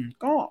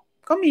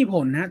ก็มีผ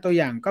ลนะตัว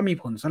อย่างก็มี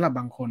ผลสำหรับ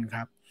บางคนค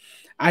รับ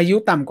อายุ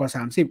ต่ำกว่า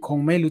30คง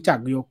ไม่รู้จัก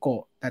โยโก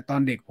ะแต่ตอ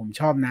นเด็กผม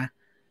ชอบนะ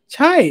ใ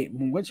ช่ผ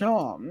มก็ชอ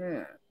บเนี่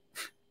ย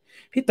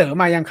พี่เต๋อ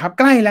มายังครับ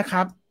ใกล้แล้วค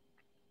รับ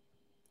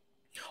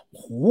โอ้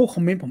โหคอ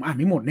มเมนต์ผมอ่าน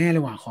ไม่หมดแน่เล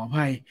ยว่ะขออ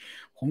ภัย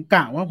ผมก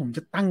ะว่าผมจ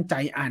ะตั้งใจ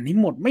อ่านให้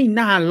หมดไม่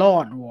น่ารอ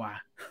ดว่ะ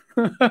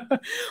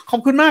ขอบ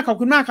คุณมากค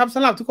รับส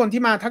ำหรับทุกคน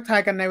ที่มาทักทา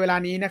ยกันในเวลา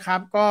นี้นะครับ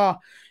ก็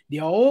เ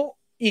ดี๋ยว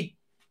อีก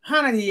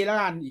5 นาทีแล้ว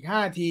กันอีก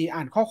5 นาทีอ่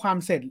านข้อความ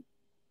เสร็จ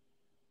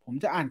ผม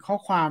จะอ่านข้อ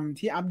ความ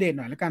ที่อัปเดตห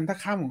น่อยแล้วกันถ้า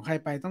ข้ามของใคร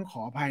ไปต้องข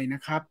ออภัยน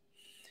ะครับ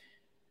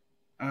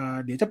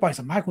เดี๋ยวจะปล่อย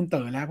สัมภาษณ์คุณเ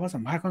ต๋อแล้วเพราะ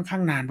สัมภาษณ์ค่อนข้า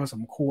งนานพอส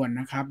มควร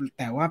นะครับ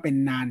แต่ว่าเป็น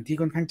นานที่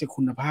ค่อนข้างจะ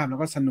คุณภาพแล้ว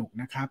ก็สนุก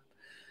นะครับ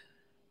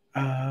เ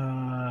อ่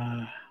อ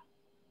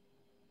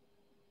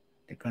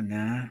เดี๋ยวก่อนน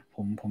ะ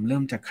ผมเริ่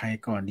มจากใคร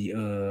ก่อนดีเ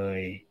อ่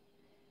ย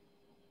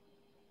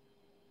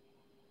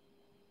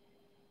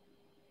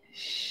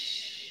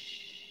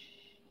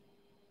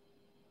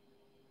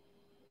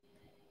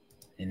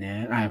เดี๋ยวนะ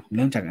ผมเ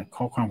ริ่มจาก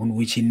ข้อความคุณ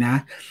วิชินนะ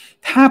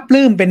ถ้าป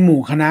ลื้มเป็นห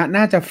มู่คณะ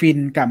น่าจะฟิน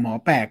กับหมอ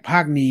แปลกภา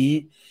คนี้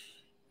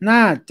น่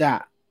าจะ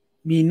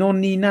มีโน่น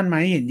นี่นั่นมา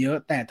ให้เห็นเยอะ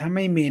แต่ถ้าไ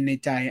ม่เมนใน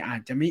ใจอา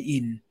จจะไม่อิ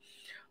น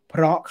เพ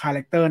ราะคาแร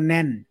คเตอร์แ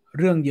น่น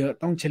เรื่องเยอะ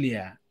ต้องเฉลี่ย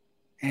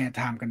แอร์ไท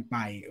ม์กันไป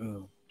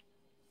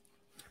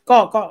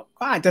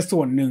ก็อาจจะส่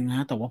วนหนึ่งน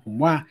ะแต่ว่าผม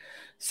ว่า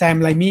แซม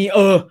ไรมี่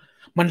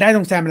มันได้ต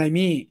รงแซมไร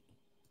มี่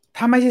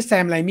ถ้าไม่ใช่แซ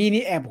มไรมี่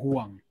นี่แอบห่ว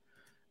ง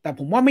แต่ผ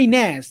มว่าไม่แ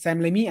น่แซม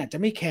ไรมี่อาจจะ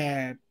ไม่แคร์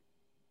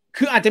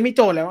คืออาจจะไม่โ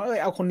จทย์แล้วว่า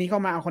เอาคนนี้เข้า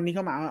มาเอาคนนี้เ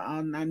ข้ามาเอา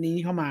อันนี้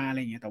เข้ามาอะไร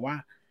อย่างเงี้ยแต่ว่า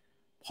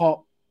พอ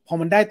พอ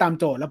มันได้ตาม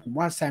โจทย์แล้วผม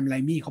ว่าแซมไร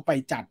มี่เขาไป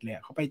จัดเลย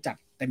เขาไปจัด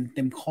เ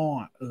ต็มข้อ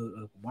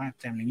ผมว่า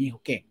แซมไรมี่เข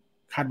าเก่ง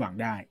คาดหวัง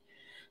ได้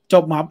จ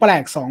บหมอแปล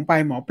กสองไป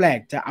หมอแปลก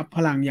จะอัพพ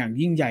ลังอย่าง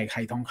ยิ่งใหญ่ไ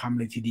ข่ทองคำ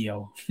เลยทีเดียว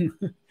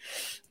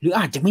หรือ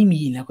อาจจะไม่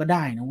มีแล้วก็ไ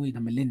ด้นะเว้ยท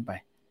ำเป็นเล่นไป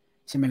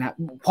ใช่ไหมล่ะ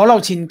เพราะเรา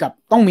ชินกับ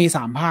ต้องมีส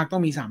ามภาคต้อ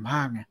งมีสามภ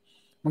าคไง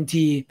บาง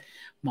ที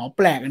หมอแ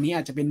ปลกอันนี้อ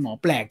าจจะเป็นหมอ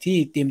แปลกที่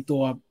เตรียมตั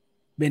ว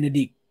เบเน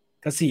ดิกต์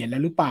เกษียณแล้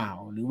วหรือเปล่า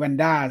หรือแวน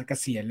ด้าเก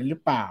ษียณแล้วหรื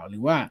อเปล่าหรื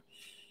อว่า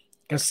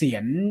เกษีย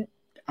ณ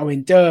อเว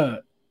นเจอร์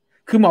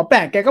คือหมอแปล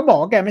กแกก็บอก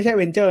ว่าแกไม่ใช่อ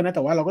เวนเจอร์นะแ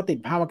ต่ว่าเราก็ติด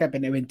ภาพว่าแกเป็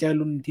นอเวนเจอร์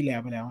รุ่นที่แล้ว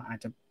ไปแล้วอาจ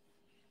จะ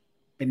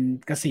เป็น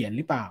เกษียณห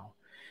รือเปล่า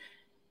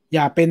อ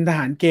ย่าเป็นทห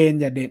ารเกณฑ์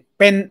อย่าเด่น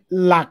เป็น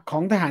หลักขอ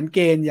งทหารเก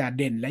ณฑ์อย่า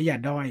เด่นและอย่า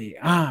ด้อย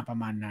ประ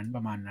มาณ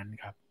นั้น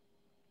ครับ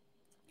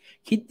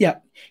คิดอย่า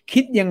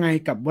คิดยังไง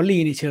กับวลี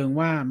ในเชิง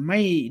ว่าไ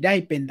ม่ได้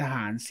เป็นทห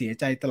ารเสีย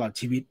ใจตลอด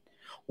ชีวิต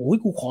โอ้ย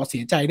กูขอเสี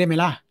ยใจได้ไหม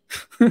ล่ะ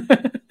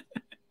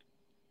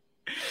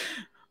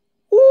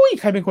อุ้ย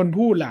ใครเป็นคน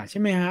พูดล่ะใช่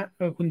ไหมฮะ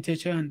คุณเช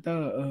เชอร์ฮันเตอ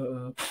ร์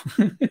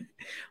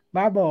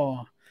บ้าบอ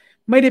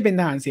ไม่ได้เป็น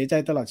ทหารเสียใจ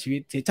ตลอดชีวิ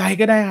ตเสียใจ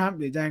ก็ได้ครับ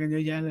เสียใจกันเยอ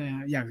ะแยะเลยฮ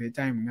ะอยากเสียใจ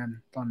เหมือนกัน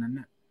ตอนนั้น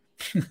น่ะ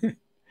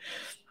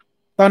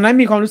ตอนนั้น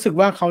มีความรู้สึก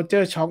ว่า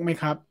culture shock ไหม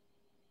ครับ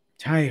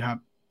ใช่ครับ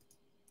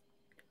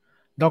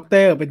ด็อกเต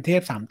อร์เป็นเท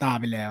พสามตา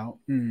ไปแล้ว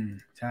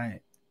ใช่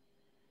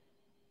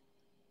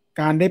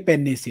การได้เป็น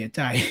เนี่ยเสียใ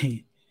จ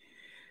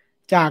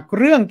จาก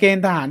เรื่องเกณ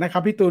ฑ์ทหารนะครั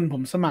บพี่ตุลผ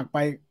มสมัครไป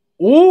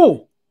โอ้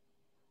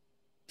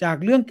จาก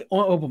เรื่อง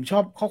ผมชอ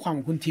บข้อความข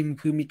องคุณทิม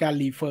คือมีการ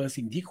รีเฟอร์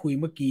สิ่งที่คุย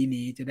เมื่อกี้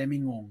นี้จะได้ไม่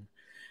งง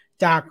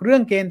จากเรื่อ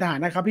งเกณฑ์ทหาร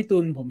นะครับพี่ตุ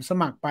ลผมส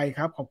มัครไปค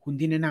รับขอบคุณ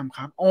ที่แนะนำค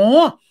รับอ๋อ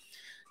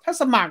ถ้า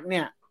สมัครเ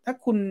นี่ยถ้า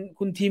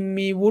คุณทิม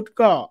มีวุฒิ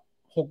ก็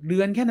6 เดื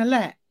อนแค่นั้นแห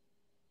ละ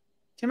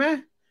ใช่ไหม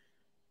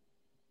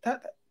ถ้า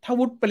ถ้า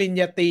วุฒิปริญ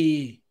ญาตรี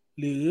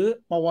หรือ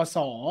ปวส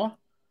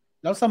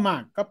แล้วสมั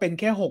ครก็เป็น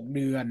แค่6 เ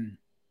ดือน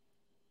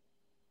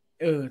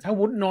ถ้า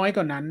วุฒิน้อยก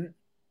ว่านั้น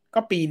ก็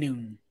ปี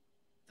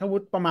 1ถ้าวุ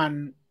ฒิประมาณ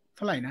เ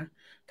ท่าไหร่นะ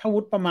ถ้าวุ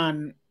ฒิประมาณ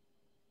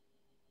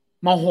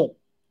ม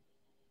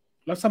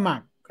 6แล้วสมัค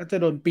รก็จะ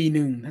โดนปี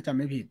 1ถ้าจำ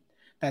ไม่ผิด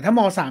แต่ถ้าม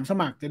 3ส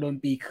มัครจะโดน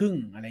ปี ครึ่ง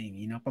อะไรอย่าง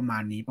นี้เนาะประมา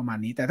ณ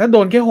นี้แต่ถ้าโด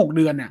นแค่6 เ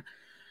ดือนเนี่ย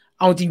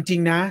เอาจริง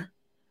ๆนะ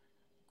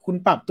คุณ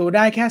ปรับตัวไ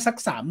ด้แค่สัก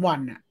3 วั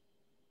นน่ะ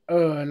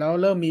แล้ว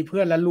เริ่มมีเพื่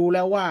อนแล้วรู้แ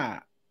ล้วว่า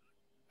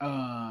เอ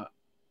อ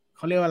เข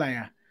าเรียกว่าอะไร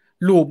อะ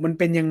ลูปมัน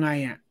เป็นยังไง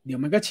อะเดี๋ยว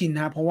มันก็ชิน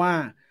นะเพราะว่า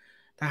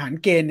ทหาร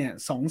เกณฑ์เนี่ย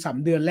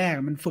2-3 เดือนแรก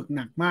มันฝึกห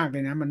นักมากเล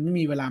ยนะมันไม่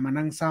มีเวลามา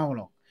นั่งเศร้าห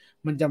รอก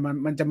มัน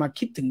จะมา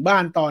คิดถึงบ้า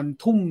นตอน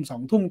ทุ่ม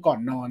 2 ทุ่มก่อน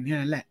นอนแค่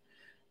นั้นแหละ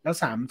แล้ว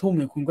3 ทุ่มเ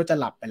นี่ยคุณก็จะ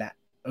หลับไปแล้ว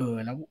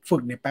แล้วฝึ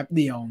กเนี่ยแป๊บ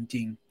เดียวจ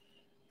ริง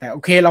แต่โอ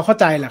เคเราเข้า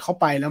ใจแหละเข้า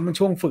ไปแล้วมัน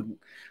ช่วงฝึก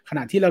ขณ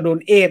ะที่เราโดน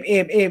เอฟ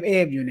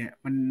อยู่เนี่ย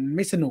มันไ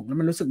ม่สนุกแล้ว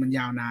มันรู้สึกมันย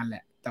าวนานแหล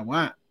ะแต่ว่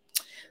า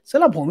สำ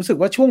หรับผมรู้สึก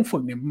ว่าช่วงฝึ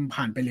กเนี่ยมัน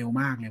ผ่านไปเร็ว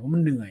มากเลยเพราะมั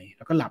นเหนื่อยแ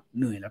ล้วก็หลับ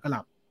เหนื่อยแล้วก็ห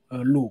ลับ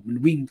ลูปมัน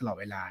วิ่งตลอด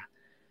เวลา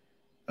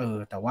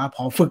แต่ว่าพ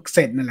อฝึกเส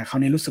ร็จนั่นแหละเขา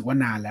เนี่ยรู้สึกว่า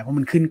นานแล้วเพราะ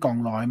มันขึ้นกอง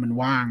ร้อยมัน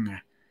ว่างไง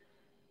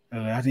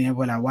แล้วทีนี้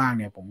เวลาว่าง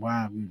เนี่ยผมว่า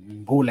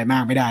พูดอะไรมา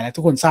กไม่ได้แล้วทุ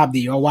กคนทราบ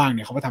ดีว่าว่างเ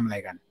นี่ยเขาไปทำอะไร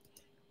กัน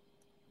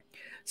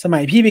สมั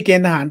ยพี่ไปเก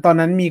ณฑ์ทหารตอน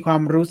นั้นมีควา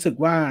มรู้สึก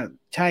ว่า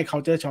ใช่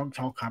culture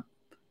shock ครับ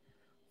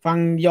ฟัง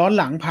ย้อน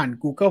หลังผ่าน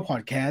Google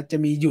Podcast จะ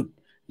มีหยุด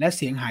และเ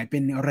สียงหายเป็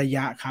นระย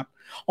ะครับ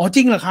อ๋อจ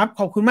ริงเหรอครับ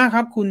ขอบคุณมากค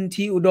รับคุณ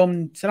ทีอุดม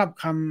สำหรับ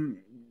ค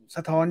ำส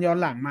ะท้อนย้อน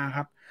หลังมาค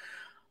รับ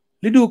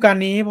ฤดูกาล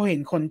นี้พอเห็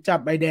นคนจับ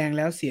ใบแดงแ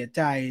ล้วเสียใ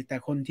จแต่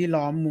คนที่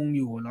ล้อมมุงอ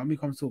ยู่ล้อมมี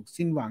ความสุข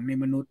สิ้นหวังใน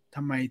มนุษย์ท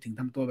ำไมถึง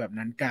ทำตัวแบบ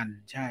นั้นกัน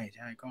ใช่ใ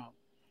ช่ก็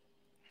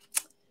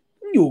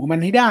ต้องอยู่กับมั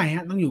นให้ได้ฮ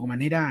ะต้องอยู่กับมั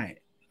นให้ได้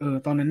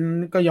ตอนนั้น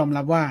ก็ยอม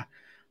รับว่า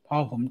พอ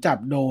ผมจับ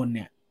โดนเ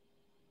นี่ย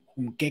ผ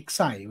มเก๊กใ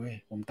ส่เว้ย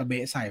ผมตะเบ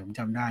ะใส่ผม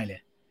จำได้เลย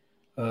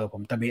ผ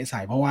มตะเบะใ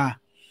ส่เพราะว่า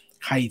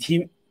ใครที่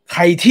ใค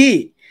รที่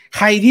ใ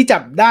ครที่จั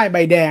บได้ใบ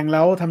แดงแ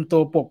ล้วทำตั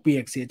วปวกเปี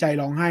ยกเสียใจ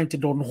ร้องไห้จะ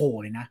โดนโห่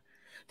เลยนะ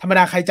ธรรมด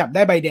าใครจับไ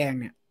ด้ใบแดง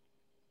เนี่ย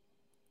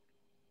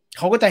เ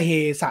ขาก็จะเฮ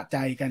สะใจ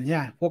กันใช่ไ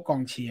หมพวกกอ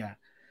งเชียร์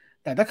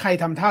แต่ถ้าใคร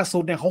ทำท่าซุ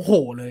ดเนี่ยเขาโ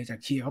ห่เลยจาก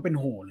เชียร์เขาเป็น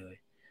โห่เลย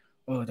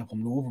แต่ผม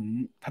รู้ว่าผม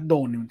ถ้าโด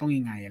นเนี่ยมันต้อง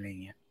ยังไงอะไร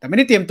เงี้ยแต่ไม่ไ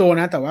ด้เตรียมตัว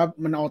นะแต่ว่า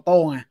มันออโต้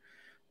ไง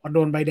พอโด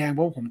นใบแดงเพร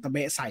าะผมตะเบ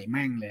ะใส่แ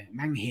ม่งเลยแ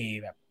ม่งเฮ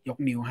แบบยก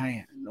นิ้วให้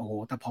อ่ะโอ้โห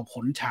แต่พอ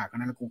พ้นฉาก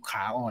นั้นแล้วกูข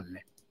าอ่อนเล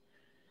ย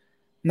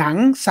หนัง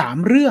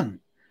3 เรื่อง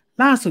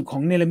ล่าสุดขอ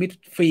งเนลมิต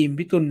ฟิล์ม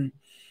พี่ตุล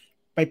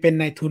ไปเป็น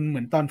นายทุนเหมื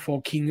อนตอนโฟ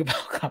คิงหรือเปล่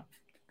าครับ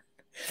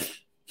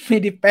ไม่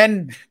ได้เป็น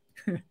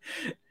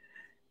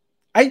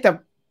ไอ้แต่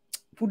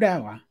พูดได้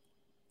วะ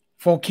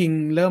โฟคิง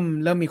เ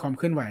ริ่มมีความเ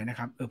คลื่อนไหวนะ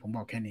ครับผมบ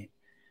อกแค่นี้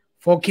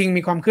โฟคิง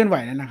มีความเคลื่อนไหว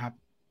แล้วนะครับ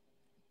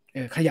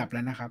ขยับแ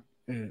ล้วนะครับ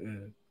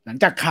หลัง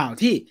จากข่าว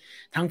ที่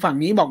ทางฝั่ง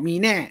นี้บอกมี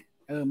แน่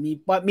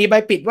มีใบ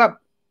ปิดว่า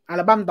อั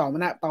ลบั้มต่อมา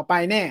นะต่อไป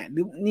แน่ห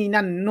รือนี่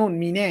นั่นนู่น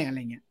มีแน่อะไร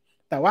เงี้ย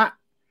แต่ว่า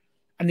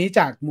อันนี้จ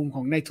ากมุมข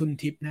องนายทุน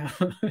ทิปนะ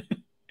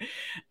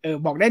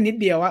บอกได้นิด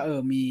เดียวว่า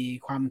มี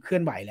ความเคลื่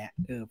อนไหวแล้ว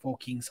โฟ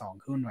คิง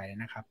2เคลื่อนไหวแล้ว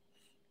นะครับ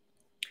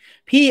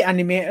พี่อ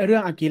นิเมะเรื่อ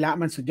งอากิระ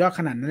มันสุดยอด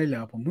ขนาดนั้นเลยเหร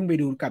อผมเพิ่งไป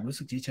ดูกับรู้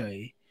สึกเฉย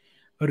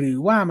ๆหรือ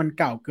ว่ามัน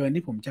เก่าเกิน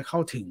ที่ผมจะเข้า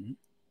ถึง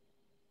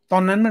ตอ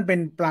นนั้นมันเป็น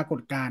ปราก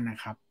ฏการณ์น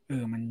ะครับ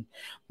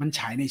มันฉ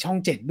ายในช่อง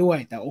7ด้วย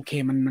แต่โอเค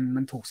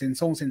มันถูกเซน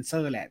เซอ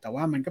ร์แหละแต่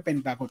ว่ามันก็เป็น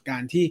ปรากฏกา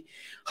รณ์ที่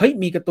เฮ้ย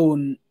มีการ์ตูน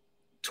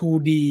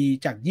 2D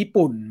จากญี่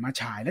ปุ่นมา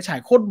ฉายและฉาย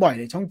โคตรบ่อย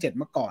เลยช่อง7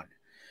เมื่อก่อน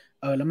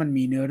แล้วมัน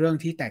มีเนื้อเรื่อง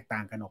ที่แตกต่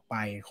างกันออกไป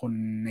คน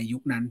ในยุ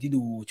คนั้นที่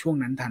ดูช่วง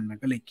นั้นทันมัน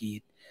ก็เลยกรี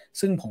ด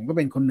ซึ่งผมก็เ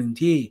ป็นคนหนึ่ง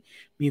ที่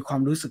มีควา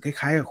มรู้สึกค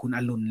ล้ายๆกับคุณอ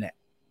รุณแหละ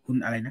คุณ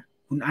อะไรนะ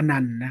คุณอนั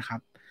นต์นะครั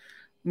บ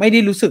ไม่ได้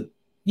รู้สึก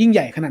ยิ่งให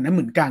ญ่ขนาดนั้นเ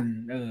หมือนกัน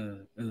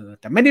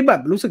แต่ไม่ได้แบ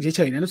บรู้สึกเ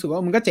ฉยๆนะรู้สึกว่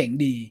ามันก็เจ๋ง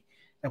ดี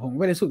แต่ผมก็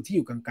เป็นรู้สึกที่อ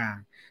ยู่กลาง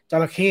ๆจ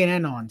ระเข้แน่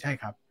นอนใช่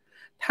ครับ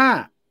ถ้า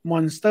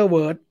Monster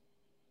World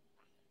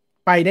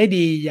ไปได้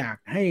ดีอยาก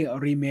ให้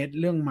รีเมค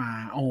เรื่องมา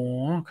อ๋อ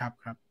ครับ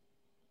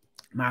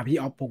มาพี่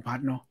ออฟพงษ์พัฒ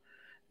น์เนาะ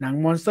หนัง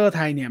มอนสเตอร์ไท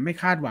ยเนี่ยไม่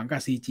คาดหวังกั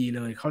บซีจีเ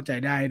ลยเข้าใจ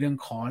ได้เรื่อง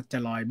คอสจะ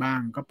ลอยบ้า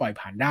งก็ปล่อย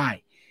ผ่านได้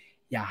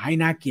อย่าให้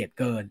น่าเกลียด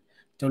เกิน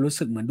จนรู้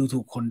สึกเหมือนดูถู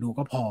กคนดู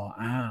ก็พอ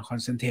คอน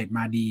เซนเทรตม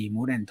าดี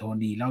มูดแอนโทน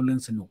ดีเล่าเรื่อ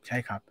งสนุกใช่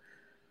ครับ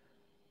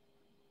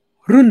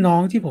รุ่นน้อ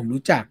งที่ผม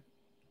รู้จัก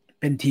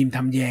เป็นทีมท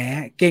ำแย้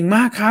เก่งม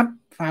ากครับ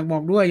ฝากบอ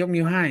กด้วยยก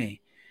นิ้วให้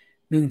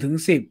1 ถึง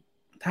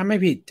 10ถ้าไม่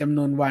ผิดจำน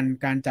วนวัน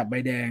การจับใบ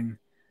แดง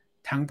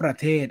ทั้งประ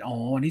เทศอ๋อ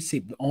วันที่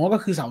10อ๋อก็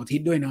คือเสาร์อาทิต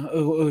ย์ด้วยเนาะ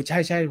ใ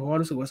ช่เพราะว่า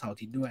รู้สึกว่าเสาร์อา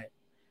ทิตย์ด้วย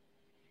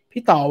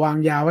พี่ต่อวาง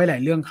ยาไว้หลา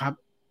ยเรื่องครับ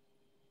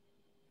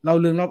เรา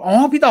เรื่องเราอ๋อ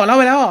พี่ต่อเล่า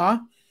ไปแล้วเหรอ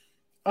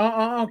อ๋อ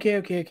โอเค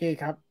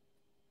ครับ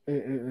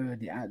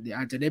เดี๋ยว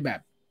อาจจะได้แบบ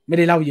ไม่ไ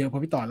ด้เล่าเยอะเพรา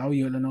ะพี่ต่อเล่า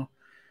เยอะแล้วเนาะ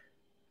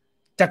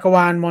จักรว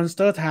าลมอนสเ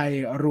ตอร์ไทย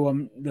รวม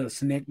เดอะส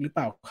เน็กหรือเป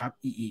ล่าครับ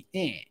อีเ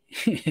นี่ย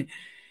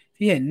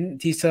พี่เห็น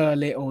ทีเซอร์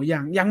เลโอ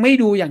ยังไม่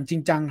ดูอย่างจริ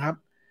งจังครับ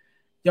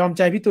ยอมใ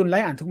จพี่ตุลไล่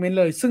อ่านทุกเม้นต์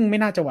เลยซึ่งไม่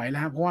น่าจะไหวแล้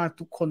วครับเพราะว่า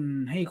ทุกคน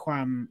ให้คว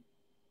าม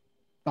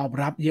ตอบ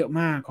รับเยอะ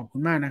มากขอบคุ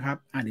ณมากนะครับ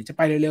เดี๋ยวจะไ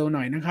ปเร็วๆห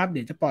น่อยนะครับเ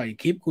ดี๋ยวจะปล่อย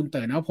คลิปคุณเ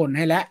ต๋อนวพลใ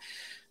ห้แ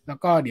ล้ว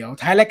ก็เดี๋ยว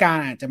ท้ายรายการ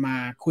อาจจะมา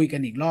คุยกั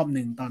นอีกรอบห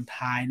นึ่งตอน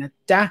ท้ายนะ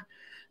จ๊ะ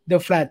The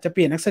Flash จะเป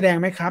ลี่ยนนักแสดง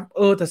ไหมครับ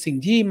แต่สิ่ง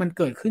ที่มัน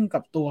เกิดขึ้นกั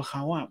บตัวเข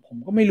าผม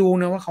ก็ไม่รู้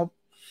นะว่าเ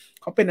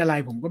ขาเป็นอะไร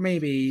ผมก็ไม่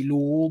ไป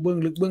รู้เบื้อง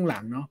ลึกเบื้องหลั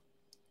งเนาะ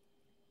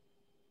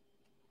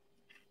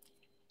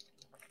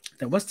แ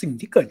ต่ว่าสิ่ง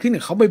ที่เกิดขึ้น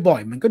กับเขาบ่อ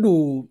ยๆมันก็ดู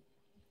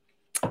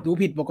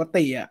ผิดปก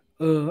ติ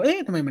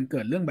ทำไมมันเ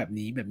กิดเรื่องแบบ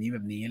นี้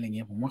อะไรเ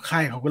งี้ยผมว่าค่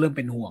ายเขาก็เริ่มเ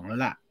ป็นห่วงแล้ว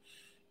ล่ะ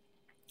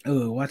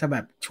ว่าถ้าแบ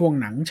บช่วง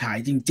หนังฉาย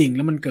จริงๆแ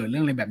ล้วมันเกิดเรื่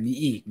องอะไรแบบนี้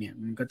อีกเนี่ย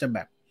มันก็จะแบ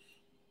บ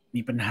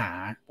มีปัญหา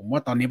ผมว่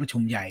าตอนนี้ประชุ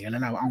มใหญ่กันแล้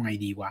วเราเอาไง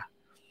ดีวะ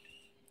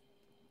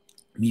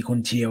มีคน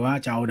เชียร์ว่า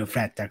จะเอาเดอะแฟล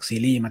ชจากซี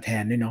รีส์มาแท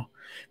นด้วยเนาะ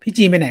พี่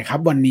จีนไปไหนครับ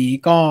วันนี้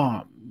ก็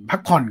พั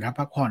กผ่อนครับ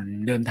พักผ่อน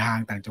เดินทาง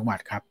ต่างจังหวัด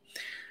ครับ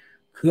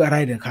คืออะไร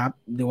เด้อครับ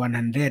The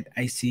 100ไอ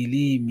ซี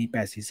รีส์มี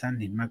8 ซีซั่น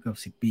เห็นมาเกือ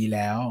บ10 ปีแ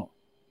ล้ว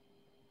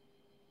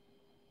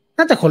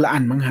น่าจะคนละอั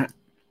นมั้งฮะ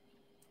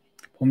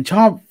ผมช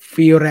อบฟ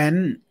รีแลน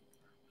ซ์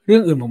เรื่อ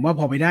งอื่นผมว่า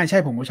พอไปได้ใช่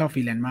ผมก็ชอบฟ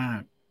รีแลนซ์มา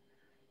ก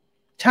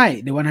ใช่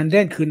The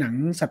 100คือหนัง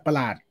สัตว์ประห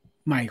ลาด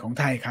ใหม่ของ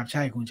ไทยครับใ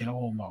ช่คุณเชล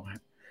โฮมบอกฮ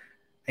ะ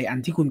ไออัน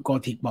ที่คุณโก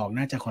ธิกบอก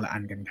น่าจะคนละอั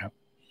นกันครับ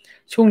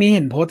ช่วงนี้เ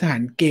ห็นโพสต์ทหา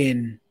รเกณ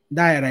ฑ์ไ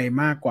ด้อะไร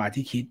มากกว่า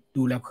ที่คิด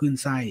ดูแล้วคลื่น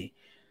ไส้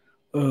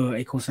ไอ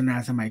โฆษณา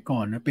สมัยก่อ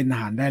นนะเป็นท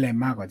หารได้อะไร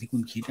มากกว่าที่คุ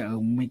ณคิด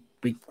ไม่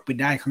ไป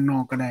ได้ข้างนอ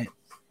กก็ได้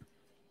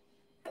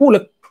พูดแล้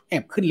วแอ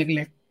บขึ้นเ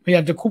ล็กๆพยาย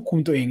ามจะควบคุม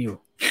ตัวเองอยู่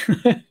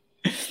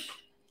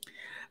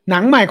หนั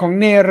งใหม่ของ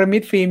เนรมิ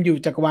ตฟิล์มอยู่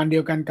จักรวาลเดี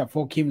ยวกันกับโฟ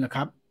คิมเหรอค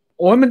รับ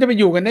โอ้ยมันจะไป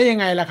อยู่กันได้ยัง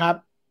ไงล่ะครับ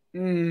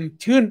อืม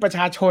ชื่นประช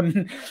าชน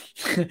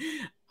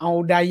เอา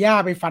ไดย่า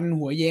ไปฟัน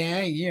หัวแย้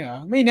อย่างนี้เหรอ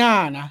ไม่น่า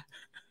นะ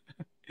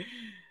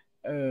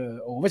เออ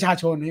โอ้ประชา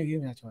ชนนี่คือ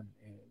ประชาชน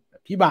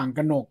พี่บางก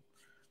นก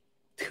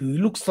ถือ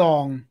ลูกซอ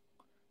ง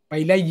ไป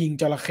ไล่ยิง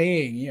จระเข้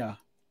อย่างนี้เหรอ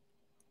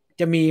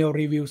จะมี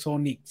รีวิวโซ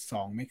นิก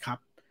2ไหมครับ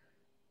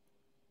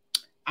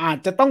อาจ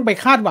จะต้องไป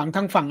คาดหวังท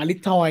างฝั่งอลิ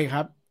ทอยค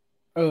รับ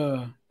เออ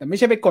แต่ไม่ใ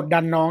ช่ไปกดดั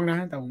นน้องนะ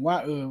แต่ผมว่า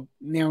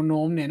แนวโ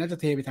น้มเนี่ยน่าจะ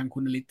เทไปทางคุ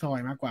ณอลิทอย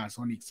มากกว่าโซ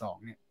นิก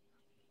2เนี่ย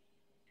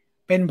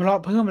เป็นเพราะ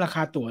เพิ่มราค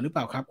าตั๋วหรือเป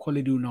ล่าครับคนเล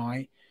ยดูน้อย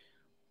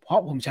เพราะ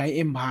ผมใช้เ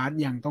อ็มพาส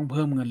ยังต้องเ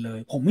พิ่มเงินเลย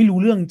ผมไม่รู้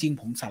เรื่องจริง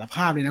ผมสารภ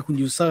าพเลยนะคุณ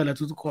ยูเซอร์และ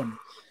ทุกๆคน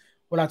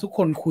เวลาทุกค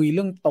นคุยเ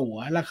รื่องตั๋ว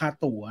ราคา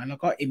ตั๋วแล้ว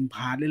ก็เอ็มพ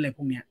าสหรืออะไรพ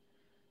วกเนี้ย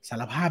สา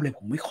รภาพเลยผ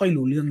มไม่ค่อย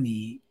รู้เรื่อง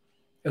นี้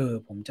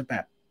ผมจะแบ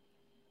บ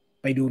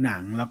ไปดูหนั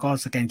งแล้วก็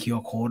สแกน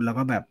QR Code แล้ว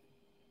ก็แบบ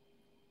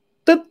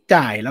ตึ๊ด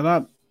จ่ายแล้วก็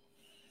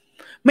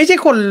ไม่ใช่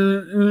คน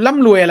ร่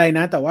ำรวยอะไรน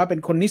ะแต่ว่าเป็น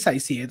คนนิสัย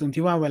เสียตรง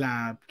ที่ว่าเวลา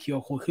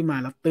QR Code ขึ้นมา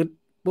แล้วตึ๊ด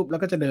ปุ๊บแล้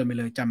วก็จะเดินไป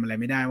เลยจำอะไร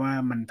ไม่ได้ว่า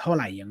มันเท่าไ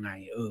หร่ยังไง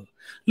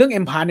เรื่องเ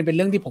อ็มพาร์เนี่ยเป็นเ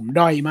รื่องที่ผม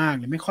ด้อยมาก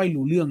เลยไม่ค่อย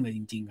รู้เรื่องเลยจ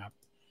ริงๆครับ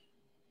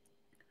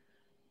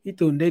พี่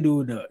ตูนได้ดู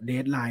เดอะเด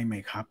ดไลน์ไหม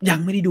ครับยัง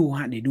ไม่ได้ดูฮ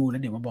ะเดี๋ยวดูแล้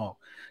วเดี๋ยวมาบอก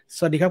ส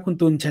วัสดีครับคุณ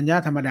ตูนชัญญา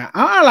ธรรมดา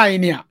อ้าวอะไร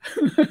เนี่ย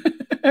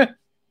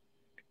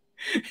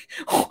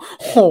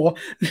โห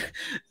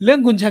เรื่อง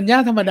คุณชัญญา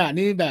ธรรมดา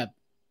นี่แบบ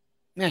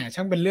แหม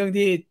ช่างเป็นเรื่อง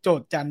ที่โจ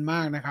ษจันม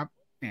ากนะครับ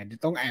แหมเดี๋ยว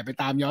ต้องแอบไป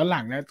ตามย้อนห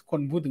ลังแล้วค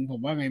นพูดถึงผม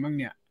ว่าไงบ้าง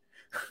เนี่ย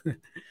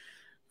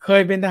เค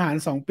ยเป็นทหาร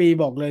2 ปี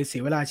บอกเลยเสี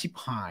ยเวลาชิบ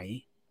หาย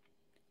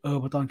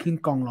พอตอนขึ้น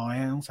กองร้อย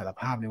อะต้องสาร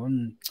ภาพเลยว่า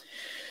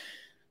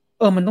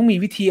มันต้องมี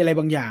วิธีอะไร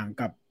บางอย่าง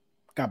กับ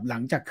หลั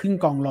งจากขึ้น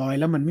กองร้อย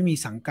แล้วมันไม่มี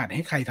สังกัดใ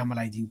ห้ใครทำอะไ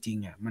รจริง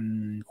ๆอ่ะมัน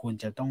ควร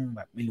จะต้องแ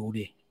บบไม่รู้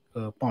ดิ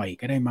ปล่อย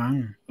ก็ได้มั้ง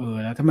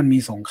แล้วถ้ามันมี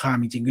สงคราม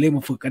จริงๆก็เรียก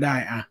มาฝึกก็ได้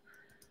อ่ะ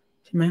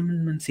ใช่ไหม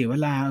มันเสียเว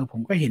ลาผ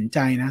มก็เห็นใจ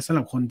นะสำห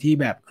รับคนที่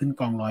แบบขึ้น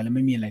กองร้อยแล้วไ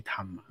ม่มีอะไรท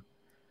ำอะ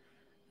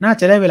น่า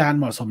จะได้เวลา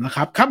เหมาะสมแล้วค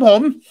รับครับผ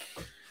ม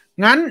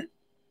งั้น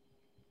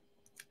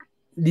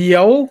เดี๋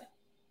ยว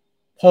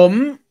ผม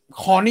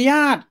ขออนุญ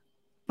าต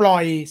ปล่อ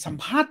ยสัม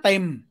ภาษณ์เต็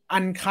มอั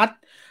นคัด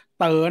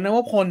เต๋อนว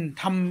พล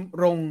ธ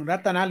ำรงรั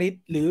ตนฤท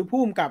ธิ์หรือผู้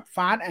กำกับ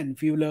Fast and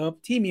Furious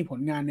ที่มีผ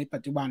ลงานในปั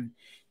จจุบัน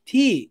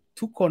ที่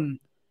ทุกคน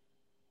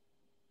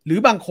หรือ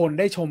บางคน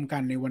ได้ชมกั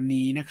นในวัน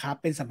นี้นะครับ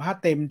เป็นสัมภาษ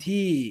ณ์เต็ม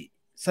ที่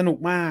สนุก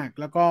มาก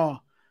แล้วก็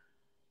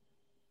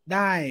ไ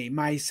ด้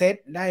mindset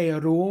ได้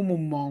รู้มุ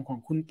มมองของ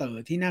คุณเต๋อ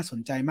ที่น่าสน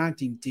ใจมาก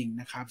จริงๆ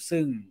นะครับ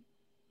ซึ่ง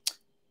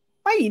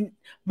ไม่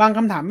บางค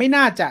ำถามไม่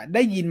น่าจะไ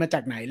ด้ยินมาจ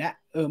ากไหนและ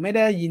ไม่ไ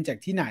ด้ยินจาก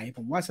ที่ไหนผ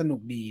มว่าสนุก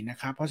ดีนะ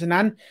ครับเพราะฉะ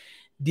นั้น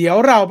เดี๋ยว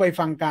เราไป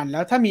ฟังกันแล้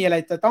วถ้ามีอะไร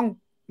จะต้อง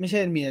ไม่ใช่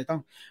มีอะไรต้อ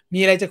งมี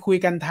อะไรจะคุย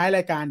กันท้ายร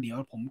ายการเดี๋ยว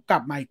ผมกลั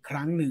บมาอีกค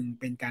รั้งหนึ่ง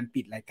เป็นการ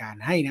ปิดรายการ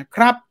ให้นะค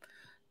รับ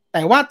แ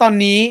ต่ว่าตอน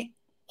นี้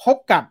พบ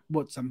กับบ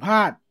ทสัมภ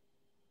าษณ์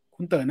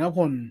คุณเต๋อนพ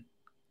ล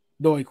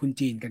โดยคุณ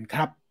จีนกันค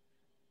รับ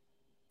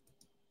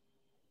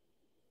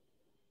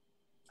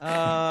เอ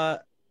อ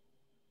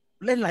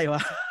เล่นอะไรว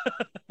ะ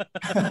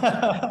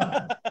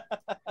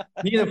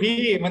นี่แหละพี่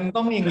มัน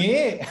ต้องอย่างนี้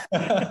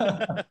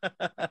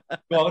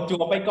จั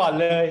วไปก่อน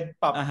เลย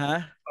ปรับ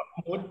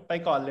มูดไป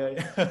ก่อนเลย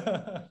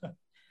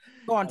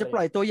ก่อนจะป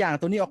ล่อยตัวอย่าง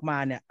ตัวนี้ออกมา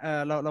เนี่ย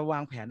เราวา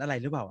งแผนอะไร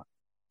หรือเปล่า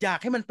อยาก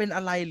ให้มันเป็นอ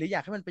ะไรหรืออยา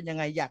กให้มันเป็นยัง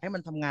ไงอยากให้มั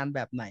นทำงานแบ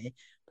บไหน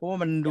เพราะว่า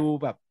มันดู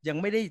แบบยัง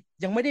ไม่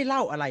ได้เล่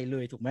าอะไรเล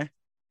ยถูกไหม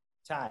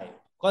ใช่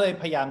ก็เลย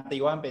พยายามตี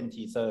ว่ามันเป็น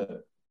ทีเซอร์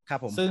ครับ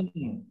ผมซึ่ง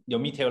เดี๋ย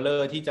วมีเทรลเลอ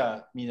ร์ที่จะ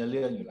มีเนื้อเ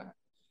รื่องอยู่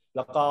แ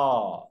ล้วก็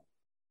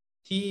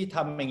ที่ท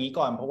ำอย่างนี้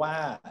ก่อนเพราะว่า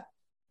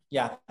อ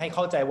ยากให้เ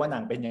ข้าใจว่าหนั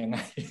งเป็นยังไง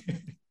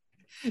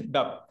แบ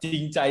บจริ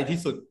งใจที่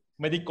สุด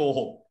ไม่ได้โกห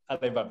กอะ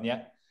ไรแบบเนี้ย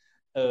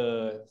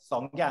สอ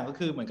งอย่างก็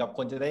คือเหมือนกับค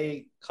นจะได้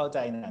เข้าใจ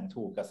หนัง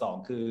ถูกกับสอง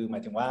คือหมา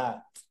ยถึงว่า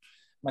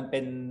มันเป็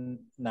น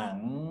หนัง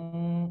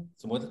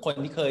สมมติคน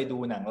ที่เคยดู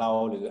หนังเรา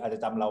หรืออาจจะ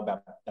จำเราแบบ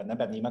นั้น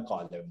แบบนี้มาก่อ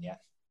นเลยแบบเนี้ย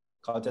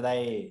เขาจะได้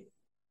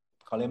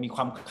เขาเลยมีค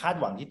วามคาด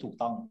หวังที่ถูก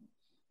ต้อง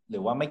หรื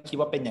อว่าไม่คิด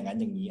ว่าเป็นอย่างนั้น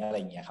อย่างนี้อะไร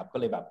อย่างเงี้ยครับก็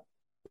เลยแบบ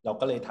เรา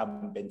ก็เลยท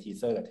ำเป็นที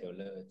เซอร์กับเทรลเ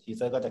ลอร์ทีเ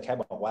ซอร์ก็จะแค่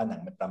บอกว่าหนั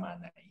งมันประมาณ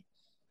ไหน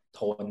โท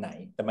นไหน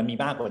แต่มันมี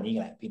มากกว่านี้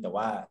แหละเพียงแต่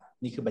ว่า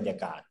นี่คือบรรยา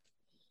กาศ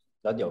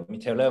แล้วเดี๋ยวมี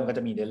เทรลเลอร์ก็จ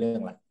ะมีเรื่อ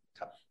งละ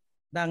ครับ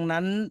ดัง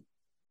นั้น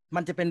มั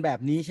นจะเป็นแบบ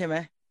นี้ใช่ไหม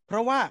เพรา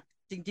ะว่า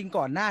จริงๆ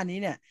ก่อนหน้านี้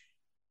เนี่ย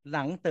ห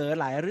นังเต๋อ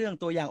หลายเรื่อง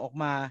ตัวอย่างออก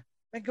มา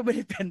แม่งก็ไม่ไ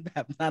ด้เป็นแบ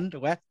บนั้นถู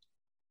กไหม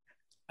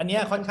อันนี้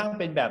ค่อนข้าง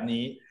เป็นแบบ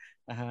นี้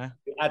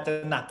อาจจะ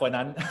หนักกว่า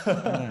นั้น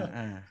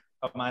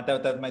ประมาณแ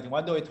ต่หมายถึงว่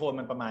าโดยโทน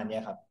มันประมาณนี้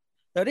ครับ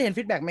เต๋อได้เห็น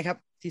ฟีดแบ็กไหมครับ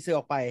ที่ซื้ออ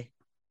อกไป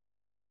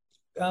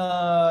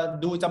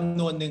ดูจำ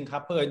นวนหนึ่งครั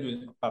บเพื่ออยู่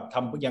แบบ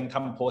ยังท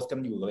ำโพสต์กัน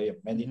อยู่เลย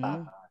ไม่ได้ตาม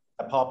แ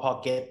ต่พอ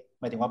เก็ต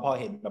หมายถึงว่าพอ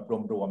เห็นแบบ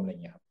รวมๆอะไรอย่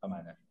างเงี้ยครับประมา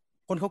ณนั้น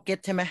คนเขาเก็ต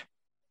ใช่ไหม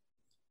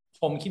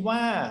ผมคิดว่า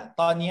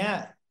ตอนนี้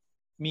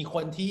มีค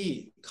นที่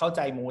เข้าใ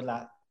จมูดละ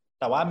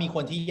แต่ว่ามีค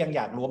นที่ยังอ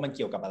ยากรู้ว่ามันเ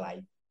กี่ยวกับอะไร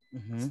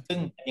ซึ่ง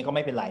อันนี้ก็ไ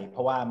ม่เป็นไรเพร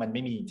าะว่ามันไ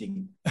ม่มีจริง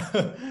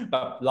แบ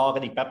บรอกั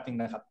นอีกแป๊บนึง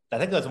นะครับแต่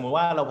ถ้าเกิดสมมุติ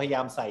ว่าเราพยาย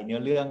ามใส่เนื้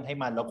อเรื่องให้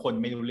มันแล้วคน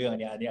ไม่รู้เรื่องอัน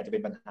นี้อาจจะเป็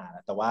นปัญหา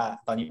แต่ว่า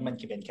ตอนนี้มัน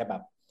เป็นแค่แบ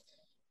บ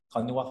เขา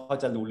คิดว่าเขา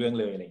จะรู้เรื่อง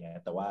เลยอะไรเงี้ย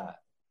แต่ว่า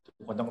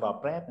ทุกคนต้องรอ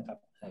แป๊บนะครับ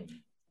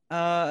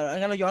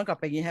งั้นเราย้อนกลับ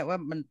ไปอย่างนี้ฮะว่า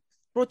มัน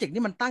โปรเจกต์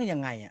นี้มันตั้งยั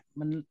งไง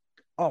มัน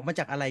ออกมา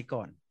จากอะไร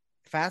ก่อน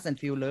Fast and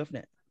Furious เ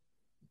นี่ย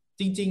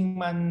จริง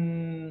ๆ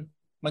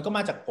มันก็ม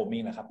าจากผมเอ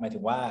งนะครับหมาย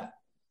ถึงว่า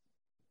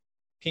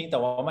เพียงแต่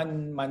ว่ามัน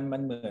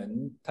เหมือน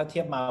ถ้าเที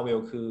ยบมาเวล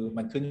คือ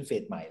มันขึ้นเฟ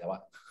สใหม่แล้วอ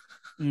ะ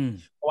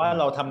เพราะว่า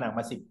เราทำหนัง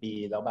มา10 ปี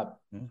แล้วแบบ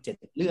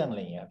7 เรื่องอะไร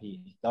อย่างเงี้ยพี่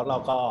แล้วเรา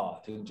ก็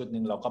ถึงจุดห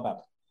นึ่งเราก็แบบ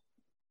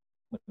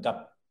เหมือนกับ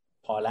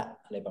พอละ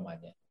อะไรประมาณ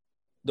เนี้ย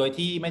โดย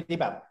ที่ไม่ได้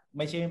แบบไ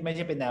ม่ใ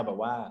ช่เป็นแนวแบบ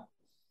ว่า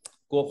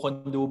กลัวคน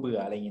ดูเบื่อ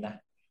อะไรอย่างงี้นะ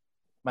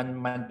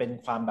มันเป็น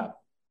ความแบบ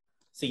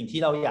สิ่งที่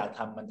เราอยากท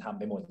ำมันทำ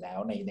ไปหมดแล้ว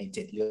ใน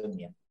7 เรื่อ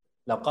งเนี้ย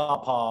แล้วก็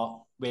พอ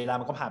เวลา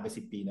มันก็ผ่านไป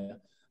10 ปีเนอ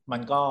ะมั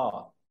นก็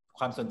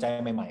ความสนใจ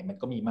ใหม่ๆมัน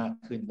ก็มีมาก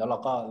ขึ้นแล้วเรา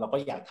ก็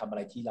อยากทำอะไ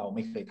รที่เราไ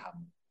ม่เคยท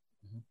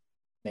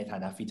ำในฐา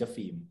นะฟีเจอร์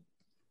ฟิล์ม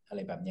อะไร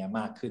แบบนี้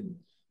มากขึ้น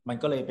มัน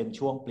ก็เลยเป็น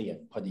ช่วงเปลี่ยน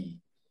พอดี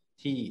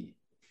ที่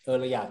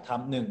เราอยากท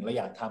ำเรา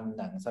อยากทำ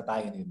หนังสไต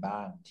ล์อื่นๆบ้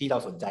างที่เรา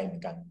สนใจเหมือ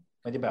นกัน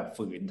ไม่ได้แบบ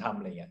ฝืนทำ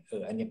อะไรเงี้ย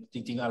อันนี้จ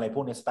ริงๆอะไรพ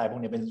วกนี้สไตล์พว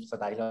กนี้เป็นส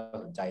ไตล์ที่เรา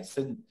สนใจ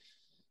ซึ่ง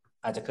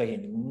อาจจะเคยเห็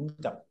น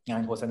กับงา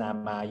นโฆษณา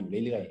มาอยู่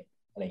เรื่อย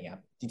อะไรเงี้ยค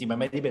รับจริงๆมัน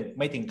ไม่ได้เป็น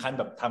ไม่ถึงขั้น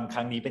แบบทำค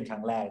รั้งนี้เป็นครั้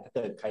งแรกถ้าเ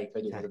กิดใครเค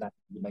ยดูโฆษณา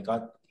มันก็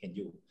เห็นอ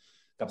ยู่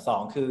กับสอ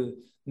งคือ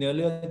เนื้อเ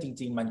รื่องจ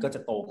ริงๆมันก็จะ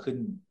โตขึ้น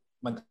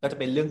มันก็จะ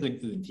เป็นเรื่อง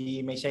อื่นๆที่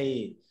ไม่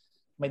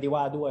ได้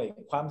ว่าด้วย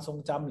ความทรง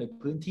จำหรือ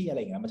พื้นที่อะไร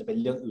เงี้ยมันจะเป็น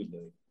เรื่องอื่นเล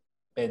ย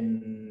เป็น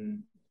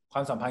คว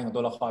ามสัมพันธ์ของตั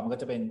วละครมันก็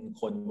จะเป็น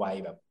คนวัย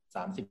แบบ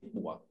30 บ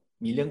วก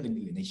มีเรื่อง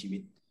อื่นๆในชีวิ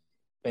ต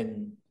เป็น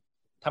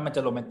ถ้ามันจ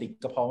ะโรแมนติก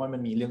ก็เพราะว่ามั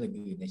นมีเรื่อง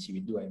อื่นๆในชีวิ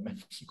ตด้วยมัน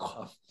มีคว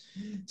าม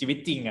ชีวิต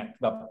จริงอ่ะ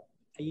แบบ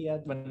ไอ้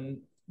มัน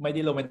ไม่ไ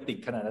ด้โรแมนติก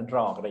ขนาดนั้นหร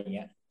อกอะไรเ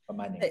งี้ยประ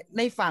มาณนี้ใ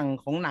นฝั่ง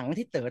ของหนัง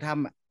ที่เต๋อท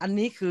ำอัน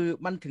นี้คือ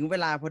มันถึงเว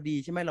ลาพอดี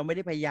ใช่ไหมเราไม่ไ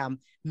ด้พยายาม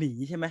หนี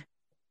ใช่ไหม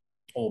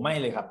โอ้ไม่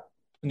เลยครับ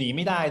หนีไ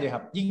ม่ได้เลยค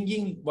รับ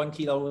ยิ่งบาง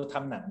ทีเราท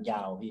ำหนังย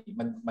าวพี่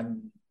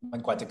มัน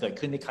กว่าจะเกิด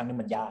ขึ้นในครั้งนึง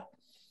มันยาก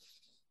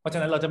เพราะฉะ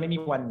นั้นเราจะไม่มี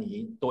วันหนี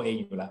ตัวเอง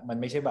อยู่แล้วมัน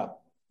ไม่ใช่แบบ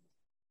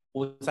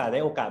อุตส่าห์ได้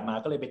โอกาสมา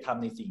ก็เลยไปท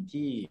ำในสิ่ง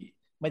ที่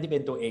ไม่ได้เป็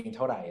นตัวเองเ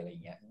ท่าไหร่อะไร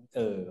เงี้ย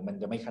มัน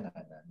จะไม่ขนา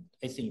ดนั้น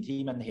ไอสิ่งที่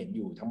มันเห็นอ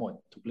ยู่ทั้งหมด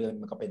ทุกเรื่อง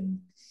มันก็เป็น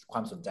คว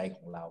ามสนใจข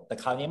องเราแต่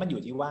คราวนี้มันอ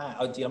ยู่ที่ว่าเอ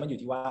าจริงแล้วมันอยู่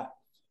ที่ว่า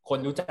คน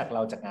รู้จักเร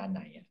าจากงานไห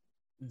น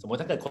สมมติ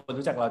ถ้าเกิดคน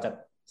รู้จักเราจาก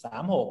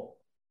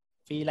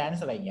36ฟรีแลน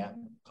ซ์อะไรเงี้ย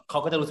เขา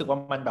ก็จะรู้สึกว่า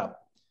มันแบบ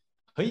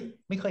เฮ้ย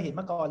ไม่เคยเห็น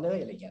มาก่อนเลย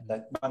อะไรเงี้ยแต่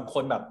บางค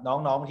นแบบ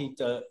น้องๆที่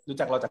เจอรู้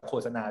จักเราจากโฆ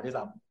ษณาด้วย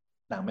ซ้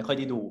ำหนังไม่ค่อย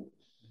ได้ดู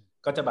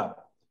ก็จะแบบ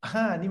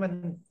นี่มัน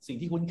สิ่ง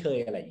ที่คุ้นเคย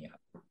อะไรอย่างเงี้ยค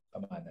รับปร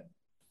ะมาณนั้น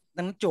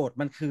ดังนั้นโจทย์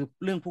มันคือ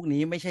เรื่องพวก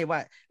นี้ไม่ใช่ว่า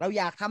เรา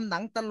อยากทำหนั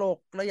งตลก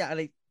เราอยากอะไ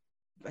ร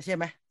ใช่ไ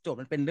หมโจทย์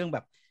มันเป็นเรื่องแบ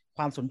บค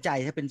วามสนใจ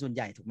ถ้าเป็นส่วนใ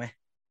หญ่ถูกไหม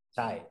ใ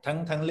ช่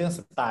ทั้งเรื่องส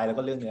ไตล์แล้ว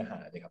ก็เรื่องเนื้อหา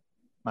เลยครับ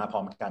มาพร้อ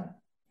มกัน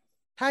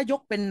ถ้าย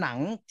กเป็นหนัง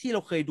ที่เร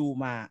าเคยดู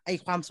มาไอ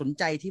ความสน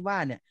ใจที่ว่า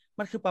เนี่ย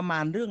มันคือประมา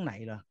ณเรื่องไหน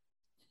เหรอ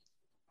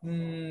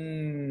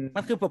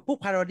มันคือแบบพวก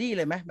พาโรดี้เ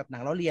ลยไหมแบบหนั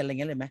งล้อเลียนอะไรเ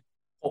งี้ยเลยไหม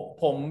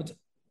ผม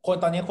คน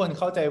ตอนนี้คน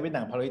เข้าใจว่าห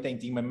นังพาโรดี้แต่จ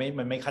ริงๆมัน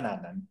ไม่ขนาด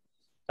นั้น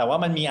แต่ว่า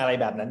มันมีอะไร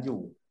แบบนั้นอยู่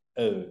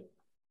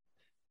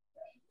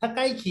ถ้าใก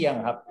ล้เคียง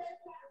ครับ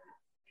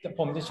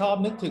ผมจะชอบ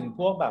นึกถึง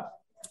พวกแบบ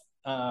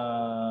เอ่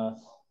อ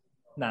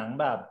หนัง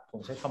แบบผ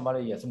มใช้คำว่าอะไร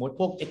อย่างสมมติ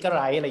พวกเอ็ดการ์ไร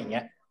ท์อะไรอย่างเ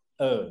งี้ย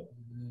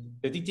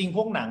หรือจริงๆพ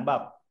วกหนังแบ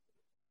บ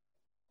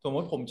สมม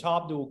ติผมชอบ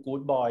ดู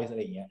Good Boys อะไ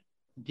รอย่างเงี้ย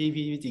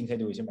พี่จริงเคย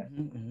ดูใช่ไหม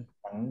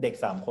หนังเด็ก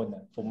3 คนอ่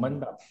ะผมมัน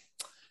แบบ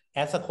แอ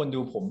สคนดู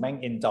ผมแม่ง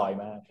เอนจอย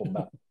มากผมแบ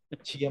บ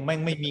เชียร์แม่ง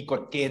ไม่มีก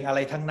ฎเกณฑ์อะไร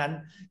ทั้งนั้น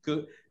คือ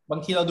บา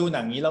งทีเราดูห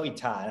นังนี้เราอิจ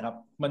ฉานะครับ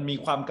มันมี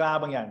ความกล้า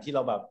บางอย่างที่เร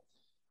าแบบ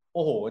โ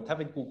อ้โหถ้าเ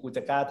ป็นกูจ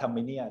ะกล้าทำไหม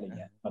เนี่ยอะไร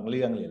เงี้ยบางเ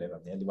รื่องหรืออะไรแบ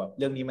บนี้หรือว่า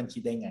เรื่องนี้มันคิ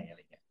ดได้ไงอะไร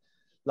เงี้ย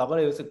เราก็เ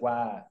ลยรู้สึกว่า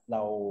เร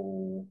า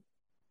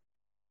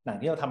หนัง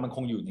ที่เราทำมันค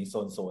งอยู่ในโ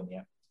ซนเ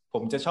นี้ยผ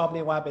มจะชอบเ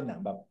รียกว่าเป็นหนัง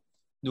แบบ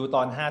ดูต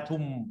อน5 ทุ่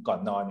มก่อน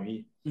นอนพี่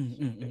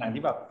เป็นหนัง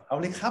ที่แบบเอา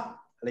เลยครับ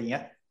อะไรเงี้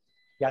ย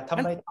อยากทำ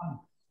อะไรท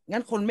ำงั้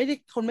นคนไ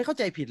ม่เข้า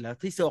ใจผิดเหรอ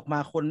ที่เสือออกมา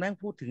คนแม่ง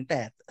พูดถึงแ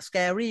ต่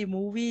scary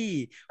movie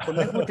คนแ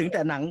ม่งพูดถึงแ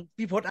ต่หนัง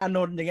พี่พจน์อาน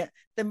นท์อย่างเงี้ย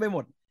เต็มไปหม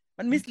ด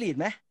มันมิสลีด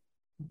ไหม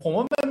ผม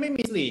ว่ามันไม่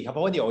มีสิครับเพร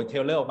าะว่าเดี๋ยวเทร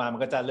ลเลอร์ออกมามั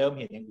นก็จะเริ่ม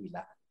เห็นอย่างอื่นล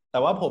ะแต่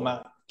ว่าผม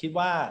คิด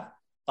ว่า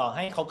ต่อใ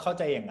ห้เขาเข้า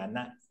ใจอย่างนั้น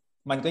นะ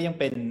มันก็ยัง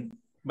เป็น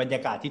บรรย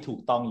ากาศที่ถูก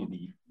ต้องอยู่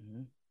ดี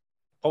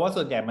เพราะว่า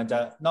ส่วนใหญ่มันจะ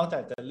นอกจา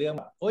กจะเรื่องแ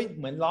บบโอ๊ย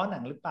เหมือนล้อหนั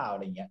งหรือเปล่าอะ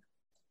ไรเงี้ย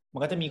มั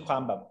นก็จะมีควา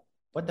มแบบ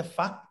what the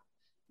fuck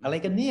อะไร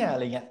กันเนี่ยอะไ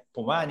รเงี้ยผ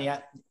มว่าอันเนี้ย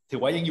ถื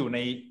อว่ายังอยู่ใน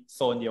โซ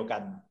นเดียวกั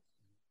น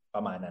ป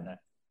ระมาณนั้นนะ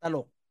ตล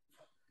ก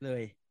เล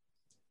ย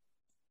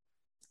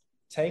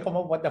ใช้คำ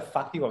ว่า what the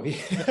fuck ดีกว่าพี่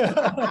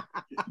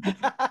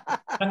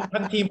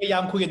ทั้งทีมพยายา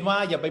มคุยกันว่า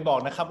อย่าไปบอก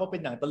นะครับว่าเป็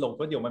นหนังตลกเพ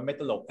ราะเดี๋ยวมันไม่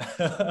ตลก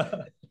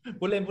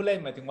ผู้เล่น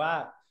หมายถึงว่า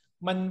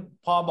มัน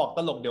พอบอกต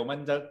ลกเดี๋ยวมัน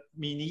จะ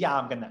มีนิยา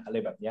มกันนะอะไร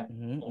แบบเนี้ย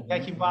ผมแค่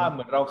คิดว่าเห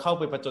มือนเราเข้า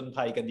ไปผจญ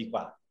ภัยกันดีก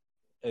ว่า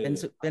เ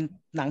ป็น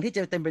หนังที่จ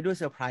ะเต็มไปด้วย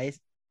เซอร์ไพร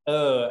ส์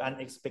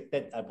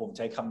unexpected ผมใ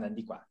ช้คำนั้น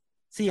ดีกว่า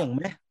เสี่ยงไ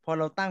หมพอ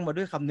เราตั้งมา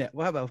ด้วยคำเนี่ย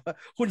ว่าแบบว่า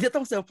คุณจะต้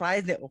องเซอร์ไพร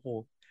ส์เนี่ยโอ้โห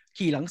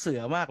ขี่หลังเสื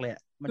อมากเลย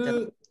มันจะ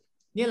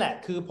นี่แหละ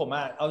คือผม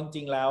เอาจ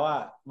ริงๆแล้ว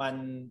มัน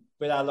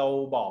เวลาเรา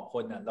บอกค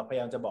นเราพยา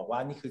ยามจะบอกว่า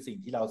นี่คือสิ่ง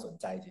ที่เราสน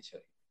ใจเฉ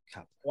ยๆค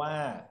รับว่า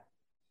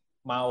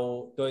เมา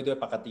โดย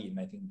ปกติห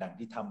มายถึงหนัง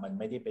ที่ทำมัน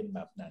ไม่ได้เป็นแบ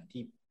บหนัง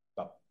ที่แ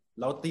บบ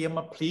เราเตรียมม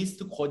า please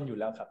ทุกคนอยู่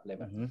แล้วครับอะไร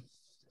แบบ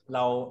เร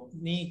า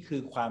นี่คื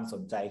อความส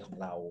นใจของ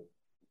เรา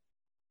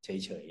เฉ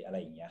ยๆอะไร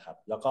อย่างเงี้ยครับ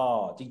แล้วก็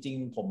จริง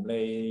ๆผมเล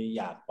ย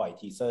อยากปล่อย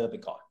ทีเซอร์ไป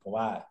ก่อนเพราะ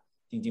ว่า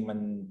จริงๆ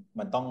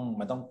มัน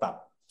ต้องปรับ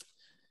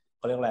เ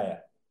ขาเรียกอะไร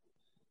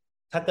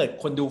ถ้าเกิด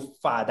คนดู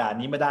ฝ่าด่าน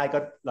นี้ไม่ได้ก็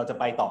เราจะ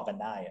ไปต่อกัน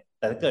ได้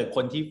แต่ถ้าเกิดค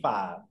นที่ฝ่า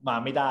มา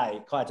ไม่ได้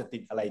เขาอาจจะติ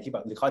ดอะไรที่แบ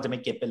บหรือเขาจะไม่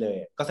เก็ตไปเลย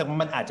ก็แสดงว่า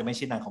มันอาจจะไม่ใ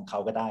ช่หนังของเขา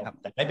ก็ได้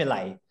แต่ไม่เป็นไร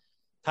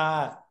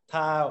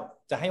ถ้า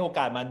จะให้โอก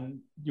าสมัน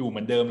อยู่เห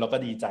มือนเดิมเราก็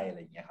ดีใจอะไร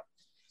อย่างเงี้ยครับ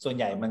ส่วน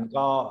ใหญ่มัน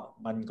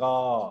ก็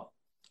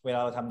เวลา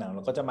เราทำหนังเร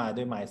าก็จะมา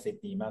ด้วย mindset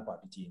นี้มากกว่า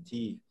พี่จีน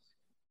ที่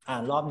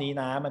รอบนี้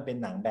นะมันเป็น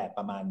หนังแบบป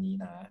ระมาณนี้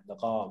นะแล้ว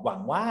ก็หวัง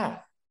ว่า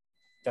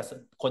จะ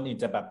คนอื่น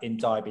จะแบบ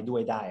enjoy ไปด้ว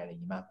ยได้อะไรอย่า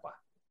งนี้มากกว่า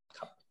ค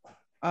รับ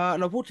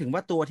เราพูดถึงว่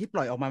าตัวที่ป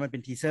ล่อยออกมามันเป็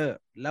นทีเซอร์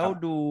แล้ว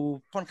ดู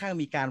ค่อนข้าง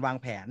มีการวาง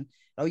แผน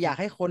เราอยาก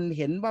ให้คนเ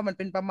ห็นว่ามันเ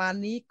ป็นประมาณ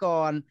นี้ก่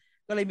อน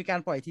ก็เลยมีการ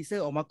ปล่อยทีเซอ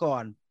ร์ออกมาก่อ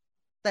น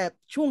แต่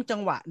ช่วงจั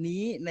งหวะ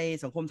นี้ใน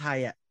สังคมไทย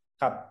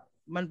ครับ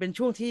มันเป็น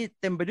ช่วงที่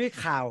เต็มไปด้วย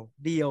ข่าว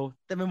เดียว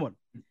เต็มไปหมด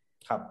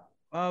ครับ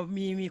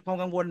มีความ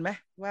กังวลไหม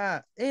ว่า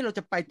เราจ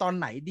ะไปตอน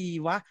ไหนดี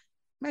วะ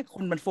แม่ค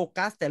นมันโฟ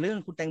กัสแต่เรื่อง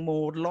คุณแตงโม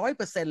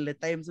100%เลย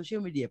เต็มโซเชีย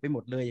ลมีเดียไปหม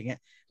ดเลยอย่างเงี้ย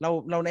เ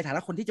ราในฐานะ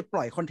คนที่จะป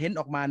ล่อยคอนเทนต์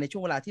ออกมาในช่ว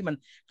งเวลาที่มัน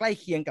ใกล้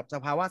เคียงกับส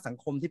ภาวะสัง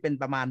คมที่เป็น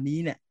ประมาณนี้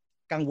เนี่ย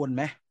กังวลไ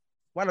หม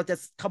ว่าเราจะ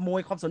ขโม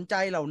ยความสนใจ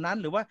เหล่านั้น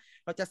หรือว่า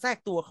เราจะแทรก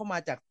ตัวเข้ามา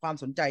จากความ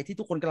สนใจที่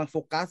ทุกคนกำลังโฟ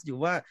กัสอยู่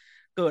ว่า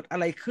เกิดอะ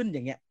ไรขึ้นอ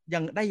ย่างเงี้ยยั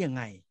งได้ยังไ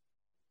ง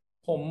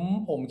ผม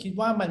ผมคิด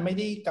ว่ามันไม่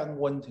ได้กัง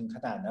วลถึงข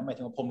นาดนั้นหมาย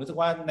ถึงว่าผมรู้สึก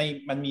ว่า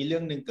มันมีเรื่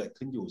องหนึ่งเกิด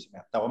ขึ้นอยู่ใช่ไหม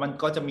ครับแต่ว่ามัน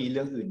ก็จะมีเ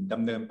รื่องอื่นด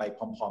ำเนินไปพ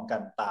ร้อมๆกั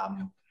นตาม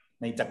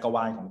ในจักรว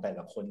าลของแต่ล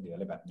ะคนหรืออะ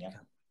ไรแบบนี้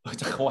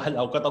จักรวาลเ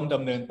ราก็ต้องด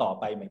ำเนินต่อ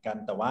ไปเหมือนกัน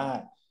แต่ว่า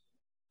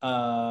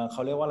เข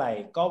าเรียกว่าอะไร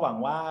ก็หวัง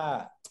ว่า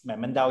แหม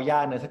มันเดายา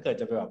กเนอะถ้าเกิด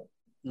จะแบบ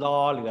รอ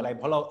หรืออะไรเ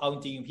พราะเราเอาจ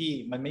ริงพี่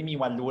มันไม่มี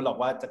วันรู้หรอก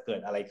ว่าจะเกิด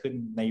อะไรขึ้น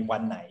ในวั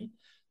นไหน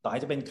ต่อให้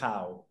จะเป็นข่า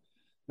ว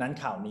นั้น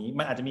ข่าวนี้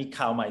มันอาจจะมี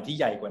ข่าวใหม่ที่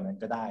ใหญ่กว่านั้น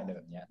ก็ได้เลยแ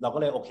บบนี้เราก็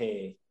เลยโอเค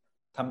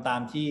ทำตา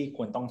มที่ค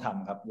วรต้องท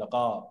ำครับแล้ว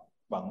ก็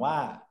หวังว่า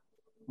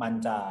มัน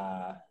จะ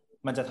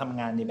มันจะทำ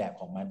งานในแบบ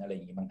ของมันอะไรอ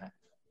ย่างนี้บ้างฮะ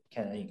แค่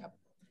นั้นเองครับ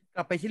ก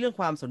ลับไปที่เรื่อง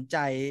ความสนใจ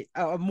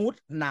มูด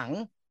หนัง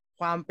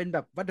ความเป็นแบ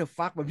บ what the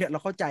fuck แบบเนี้ยเรา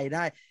เข้าใจไ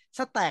ด้ส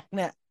แต็กเ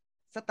นี่ย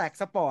สแต็ก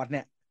สปอร์ตเ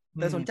นี่ยเ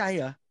ธอสนใจเ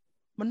หรอ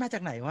มันมาจา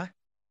กไหนวะ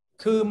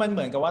คือมันเห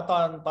มือนกับว่า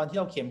ตอนที่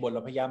เราเขียนบทเร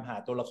าพยายามหา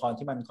ตัวละคร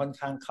ที่มันค่อน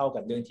ข้างเข้า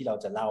กับเรื่องที่เรา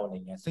จะเล่าอะไร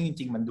เงี้ยซึ่งจ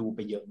ริงๆมันดูไป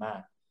เยอะมาก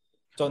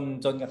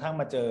จนกระทั่ง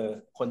มาเจอ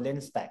คนเล่น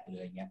สแต็กหรือ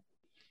อะไรเงี้ย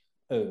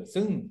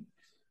ซึ่ง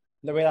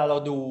เวลาเรา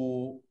ดู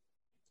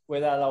เว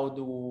ลาเรา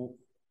ดู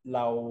เร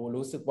า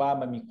รู้สึกว่า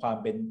มันมีความ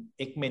เป็น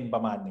X-Men ปร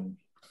ะมาณหนึ่ง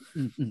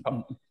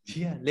เ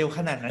ชี่ยเร็วข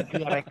นาดนั้นคื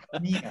ออะไรครับ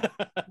เนี่ย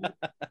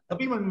แล้ว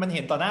พี่มันเ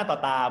ห็นต่อหน้าต่อ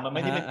ตามันไ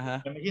ม่ได้เป็น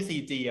มันไม่ใช่ซี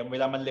จีเว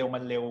ลามันเร็ว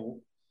เ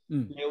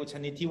ร็วช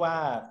นิดที่ว่า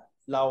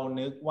เรา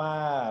นึกว่า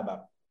แบบ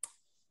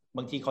บ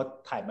างทีเขา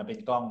ถ่ายมาเป็น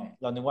กล้องไง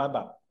เรานึกว่าแบ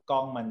บกล้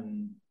องมัน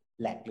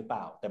แหลกหรือเป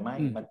ล่าแต่ไม่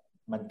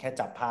มันแค่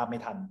จับภาพไม่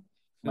ทัน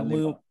มัน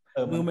มือ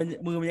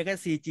มันยังแค่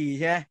ซีจี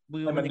ใช่ไหม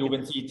มันดูเป็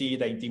นซีจี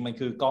แต่จริงๆมัน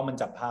คือกล้องมัน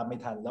จับภาพไม่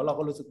ทันแล้วเรา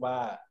ก็รู้สึกว่า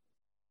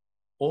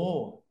โอ้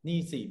นี่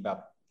สิแบบ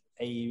ไ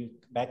อ้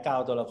แบ็กกราว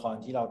ด์ตัวละคร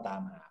ที่เราตา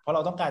มหาเพราะเร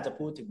าต้องการจะ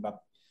พูดถึงแบบ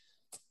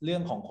เรื่อ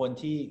งของคน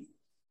ที่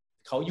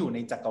เขาอยู่ใน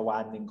จักรวา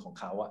ลหนึ่งของ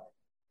เขาอะ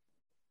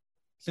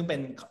ซึ่งเป็น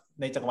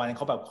ในจักรวาลเ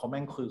ขาแบบเขาแ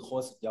ม่งคือโค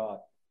ตรสุดยอด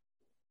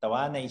แต่ว่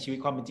าในชีวิต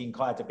ความเป็นจริงเข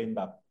าอาจจะเป็นแ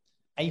บบ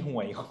ไอ้ห่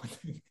วยคน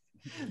นึง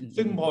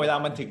ซึ่งพอเวลา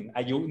มันถึงอ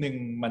ายุหนึ่ง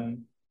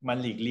มัน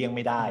หลีกเลี่ยงไ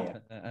ม่ได้อะ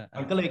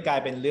มันก็เลยกลาย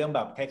เป็นเรื่องแบ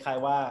บคล้าย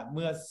ๆว่าเ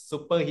มื่อซู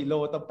เปอร์ฮีโร่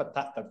ต้องปะท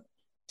ะกับ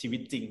ชีวิ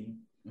ตจริง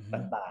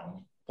ต่าง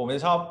ๆผมจ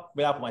ะชอบเ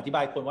วลาผมอธิบ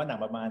ายคนว่าหนัง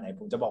ประมาณไหน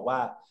ผมจะบอกว่า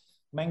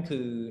แม่งคื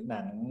อห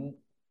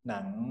นั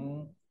ง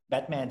แบ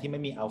ทแมนที่ไ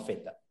ม่มีอัลเฟ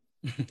ตอะ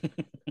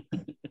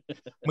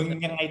มึง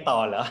ยังไงต่อ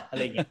เหรออะไ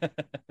รเงี้ย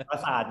ประ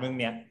สาทมึง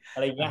เนี่ยอะ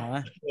ไรเงี้ย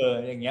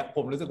อย่างเงี้ยผ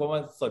มรู้สึกว่ามั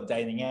นสนใจ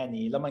ในแง่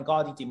นี้แล้วมันก็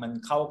จริงๆมัน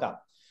เข้ากับ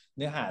เ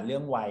นื้อหาเรื่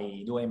องวัย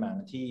ด้วยมั้ง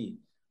ที่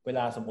เวล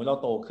าสมมุติเรา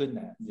โตขึ้น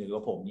นะหรือว่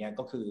าผมเนี่ย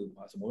ก็คือ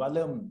สมมุติว่าเ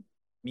ริ่ม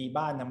มี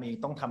บ้านทำเอง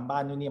ต้องทำบ้า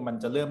นนู่นนี่มัน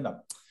จะเริ่มแบบ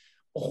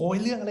โอ้โห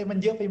เรื่องอะไรมัน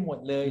เยอะไปหมด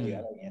เลยหรืออ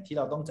ะไรเงี้ยที่เ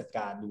ราต้องจัดก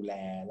ารดูแล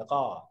แล้วก็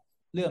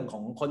เรื่องขอ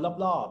งคน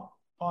รอบ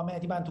ๆพ่อแม่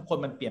ที่บ้านทุกคน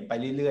มันเปลี่ยนไป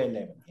เรื่อยๆเล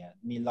ยแบบเนี้ย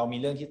เรามี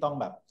เรื่องที่ต้อง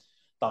แบบ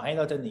ต่อให้เ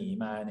ราจะหนี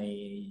มาใน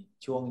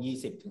ช่วง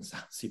20 ถึง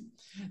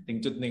 30ถึง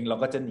จุดหนึ่งเรา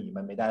ก็จะหนี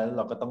มันไม่ได้แล้วเ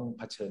ราก็ต้องเ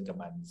ผชิญกับ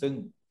มันซึ่ง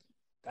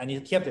อันนี้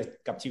เทียบ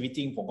กับชีวิตจ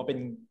ริงผมก็เป็น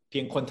เพี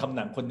ยงคนทำห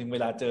นังคนหนึ่งเว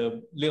ลาเจอ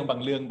เรื่องบา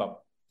งเรื่องแบบ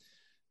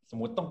สม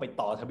มติต้องไป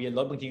ต่อทะเบียนร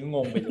ถบางทีก็ง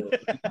งไปเลย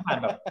อ่าน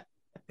แบบ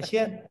เ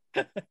ช่น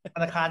ธ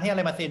นาคารให้อะไ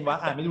รมาเซ็นวะ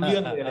อ่านไม่รู้เรื่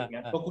องเลยอะไรเ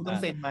งี้ยว่าคุณต้อง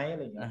เซ็นไหมอะไ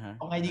รเงี้ยเ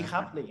อาไงดีครั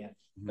บอะไรเงี้ย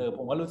ผ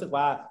มก็รู้สึก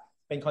ว่า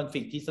เป็นคอนฟลิ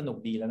กต์ที่สนุก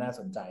ดีและน่า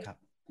สนใจ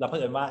เราเผ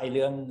อิญว่าไอ้เ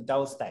รื่องเจ้า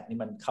สแต็กนี่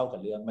มันเข้ากับ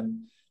เรื่องมัน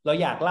เรา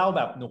อยากเล่าแ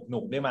บบหนุ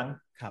กๆด้วยมั้ง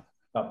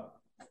แบบ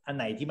อันไ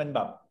หนที่มันแบ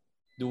บ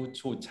ดู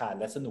ฉูดฉาด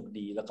และสนุก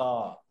ดีแล้วก็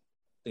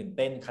ตื่นเ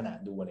ต้นขนาด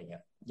ดูอะไรเงี้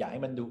ยอยากใ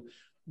ห้มันดู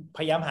พ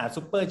ยายามหา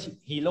ซูเปอร์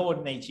ฮีโร่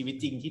ในชีวิต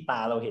จริงที่ตา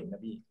เราเห็นน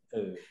ะพี่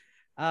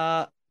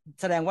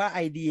แสดงว่าไ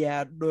อเดีย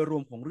โดยรว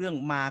มของเรื่อง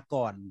มา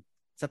ก่อน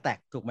สแต็ก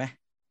ถูกไหม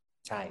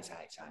ใช่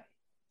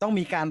ต้อง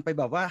มีการไป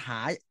แบบว่าหา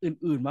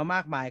อื่นๆมาม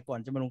ากมายก่อน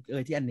จะมาลง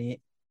ที่อันนี้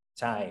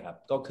ใช่ครับ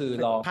ก็คือ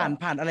รอ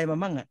ผ่านอะไรมา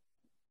มั่งอ่ะ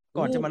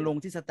ก่อนจะมาลง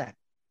ที่สแต็ก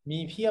มี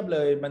เพียบเล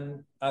ยมัน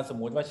สม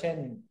มุติว่าเช่น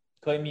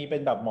เคยมีเป็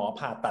นแบบหมอ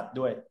ผ่าตัด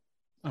ด้วย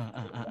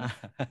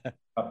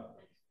แบบ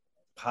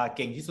ผ่าเ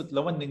ก่งที่สุดแล้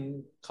ววันหนึ่ง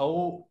เขา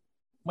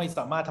ไม่ส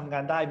ามารถทำงา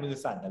นได้มือ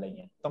สั่นอะไร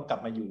เงี้ยต้องกลั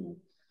บมาอยู่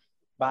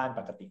บ้าน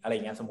ปกติอะไรเ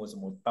งี้ยสมม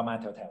ติประมาณ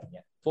แถวๆเ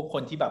นี้ยพวกค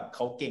นที่แบบเข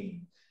าเก่ง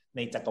ใน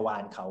จักรวา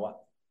ลเขาอะ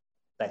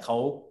แต่เขา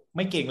ไ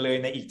ม่เก่งเลย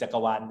ในอีกจักร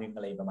วาลหนึ่งอ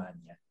ะไรประมาณ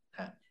เนี้ย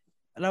ฮะ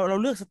เรา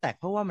เลือกสแต็ก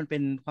เพราะว่ามันเป็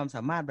นความส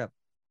ามารถแบบ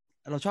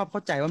เราชอบเข้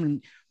าใจว่า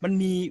มัน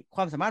มีค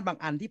วามสามารถบาง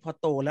อันที่พอ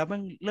โตแล้วมั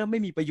นเริ่มไ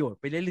ม่มีประโยชน์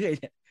ไปเรื่อยๆ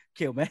เนี่ยเ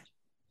ขียวไหม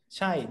ใ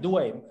ช่ด้ว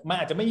ยมัน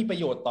อาจจะไม่มีประ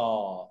โยชน์ต่อ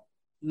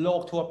โล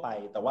กทั่วไป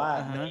แต่ว่า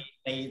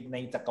ใน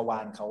จักรวา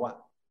ลเขาอะ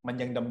มัน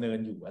ยังดำเนิน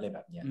อยู่อะไรแบ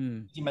บเนี้ย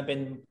ที่มันเ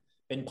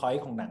ป็นพอย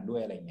ต์ของหนังด้ว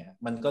ยอะไรเงี้ย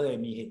มันก็เลย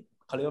มี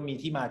เขาเรียกว่ามี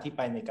ที่มาที่ไ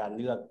ปในการ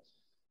เลื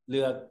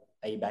อก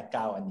ไอ้แบ็กก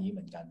ราวด์อันนี้เห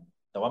มือนกัน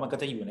แต่ว่ามันก็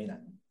จะอยู่ในหนั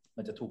ง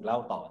มันจะถูกเล่า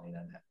ต่อใน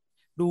นั้นฮะ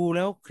ดูแ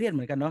ล้วเครียดเห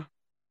มือนกันเนาะ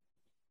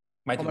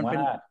หมายถึงว่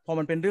าพอ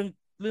มันเป็นเรื่อง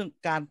เรื่อง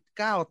การ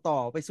ก้าวต่อ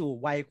ไปสู่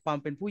วัยความ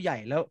เป็นผู้ใหญ่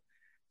แล้ว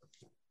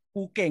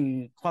กูเก่ง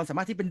ความสาม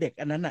ารถที่เป็นเด็ก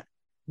อันนั้นน่ะ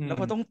แล้ว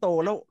พอต้องโต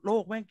แล้วโล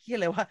กแม่งเครียด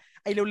เลยว่า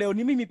ไอ้เร็วๆ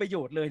นี้ไม่มีประโย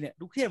ชน์เลยเนี่ย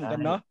ดูเครียดเหมือนกั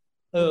นเนาะ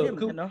ดูเครียดเหมื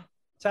อนกันเนาะ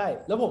ใช่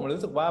แล้วผม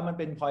รู้สึกว่ามัน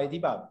เป็น point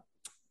ที่แบบ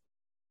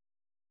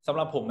สำห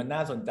รับผมมันน่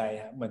าสนใจ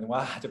ฮะเหมือนว่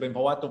าจะเป็นเพร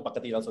าะว่าตัวปก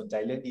ติเราสนใจ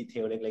เรื่องดีเท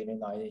ลเล็กๆ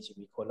น้อยๆในชี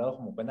วิตคนแล้ว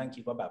ผมก็นั่ง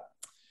คิดว่าแบบ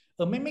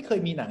ไม่เคย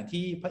มีหนัง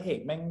ที่พระเอก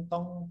แม่งต้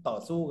องต่อ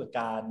สู้กับ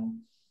การ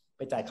ไ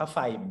ปจ่ายค่าไฟ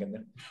เหมือนกันน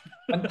ะ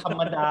มันธรร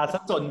มดาซะ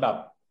จนแบบ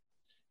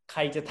ใค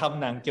รจะท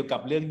ำหนังเกี่ยวกั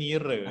บเรื่องนี้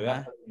หรืออ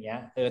ะไรอย่างเงี้ย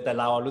แต่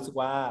เรารู้สึก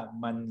ว่า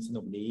มันส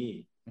นุกดี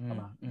ประ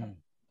มาณ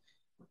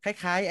ค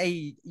ล้ายๆไอ้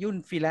ยุ่น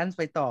ฟรีแลนซ์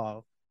ไปต่อ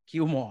คิ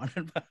วหมอ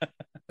นั่นป่ะ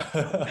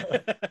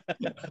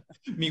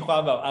มีควา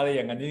มแบบอะไรอ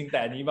ย่างนั้นนิดนึงแ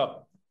ต่อันนี้แบบ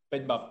เป็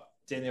นแบบ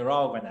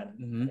general กว่านั้น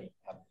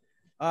ครับ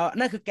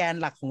นั่นคือแกน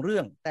หลักของเรื่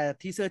องแต่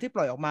ทีเซอร์ที่ป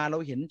ล่อยออกมาเรา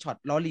เห็นช็อต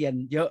ล้อเลียน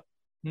เยอะ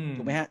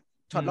ถูกไหมฮะ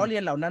ช็อตล้อเลี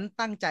ยนเหล่านั้น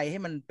ตั้งใจให้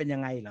มันเป็นยั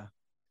งไงเหรอ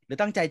หรือ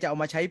ตั้งใจจะเอา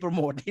มาใช้โปรโ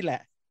มทนี่แหล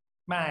ะ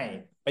ไม่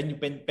เ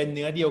ป็นเ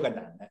นื้อเดียวกันห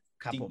นังนะ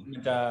จริงมั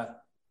นจะ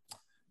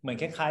เหมือน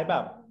คล้ายๆแบ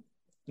บ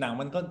หนัง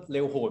มันก็เ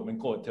ร็วโหดมัน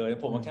โกรธเธอ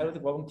ผมแค่รู้สึ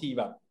กว่าบางที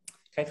แบบ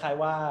คล้าย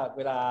ๆว่าเ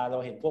วลาเรา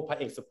เห็นพวกพระ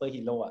เอกซูเปอร์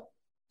ฮีโร่อะ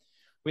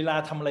เวลา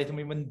ทำอะไรทำไม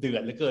มันเดือ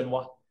ดเหลือเกินว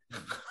ะ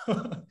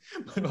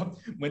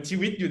เหมือนชี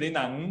วิตอยู่ในห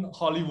นัง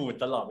ฮอลลีวูด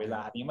ตลอดเวล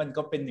านี้มัน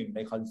ก็เป็นหนึ่งใน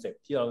คอนเซ็ป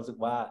ต์ที่เรารู้สึก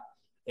ว่า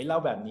เล่า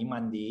แบบนี้มั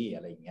นดีอ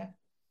ะไรอย่างเงี้ย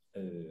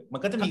มัน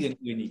ก็จะมี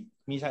อื่นๆอีก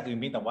มีฉากอื่น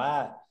เพียงแต่ว่า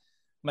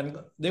มัน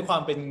ด้วยควา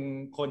มเป็น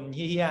คนเ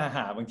ฮี้ยห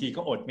าบางที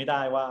ก็อดไม่ไ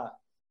ด้ว่า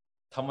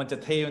ทำมันจะ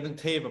เท่มันต้อง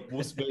เท่แบบบู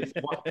สเบส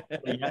วะ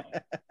อะไรเงี้ย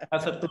ถ้า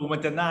ศัตรูมั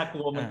นจะน่าก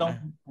ลัวมัน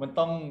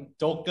ต้อง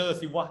โจ๊กเกอร์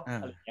สิวะ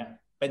อะไรเงี้ย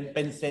เ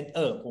ป็นเซน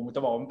ผมจ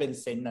ะบอกว่ามันเป็น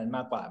เซนนั้นม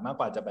ากก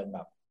ว่าจะเป็นแบ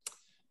บ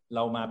เร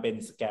ามาเป็น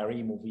scary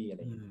movie อะไร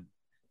อย่างเงี้ย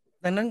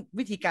ดังนั้น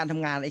วิธีการท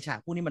ำงานไอ้ฉาก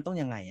พวกนี้มันต้อง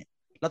ยังไง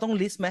เราต้อง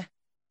ลิสต์ไหม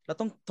เรา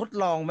ต้องทด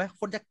ลองไหม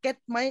คนจะเก็ต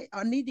ไหม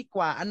อันนี้ดีก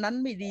ว่าอันนั้น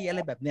ไม่ดีอะไร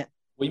แบบเนี้ย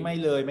ไม่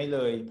เล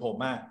ยผม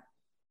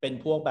เป็น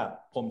พวกแบบ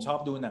ผมชอบ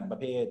ดูหนังประ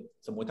เภท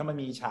สมมุติถ้ามัน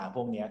มีฉากพ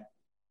วกเนี้ย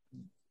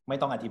ไม่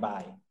ต้องอธิบา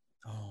ย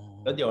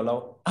แล้วเดี๋ยวเรา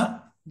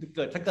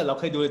ถ้าเกิดเรา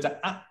เคยดูจะ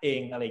เอ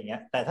งอะไรเงี้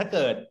ยแต่ถ้าเ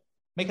กิด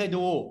ไม่เคย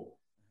ดู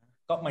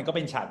ก็มันก็เ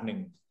ป็นฉากหนึ่ง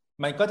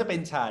มันก็จะเป็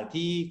นฉาก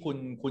ที่คุณ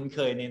คุ้นเค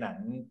ยในหนัง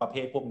ประเภ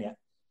ทพวกเนี้ย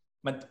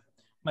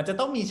มันจะ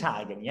ต้องมีฉา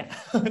กอย่างเงี้ย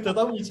จะ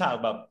ต้องมีฉาก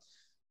แบบ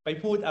ไป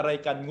พูดอะไร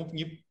กันงุบ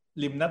งิบ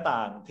ริมหน้าต่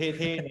างเ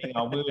ท่ๆในเง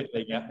ามืดอะไร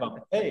เงี้ยแบบ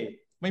เฮ้ย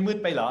ไม่มืด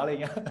ไปเหรออะไร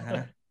เงี้ย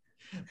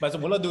มาสม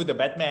มติเราดู The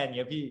Batman เ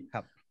งี้ยพี่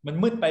มัน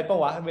มืดไปปะ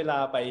วะเวลา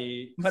ไป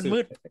มันมื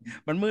ด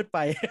ไป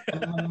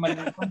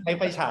มันใช้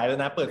ไฟฉายแล้ว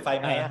นะเปิดไฟ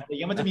ไหมอะไรเ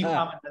งี้ยมันจะมีคว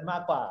ามนั้นมา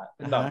กกว่าเ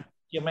ป็นแบบ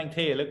เที่ยแม่งเ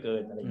ท่เหลือเกิ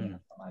นอะไรเงี้ย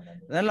ประมาณนั้น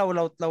แล้วเ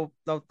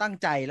ราตั้ง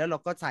ใจแล้วเรา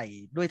ก็ใส่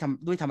ด้ว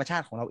ยธรรมชา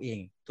ติของเราเอง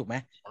ถูกไหม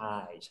ใช่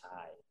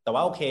แต่ว่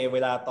าโอเคเว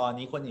ลาตอน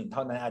นี้คนอื่นเท่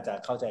านั้นอาจจะ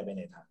เข้าใจไปใ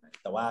นทางนั้น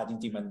แต่ว่าจ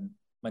ริงๆ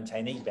มันใช้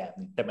ในอีกแบบ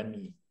นึงแต่มัน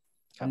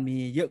มี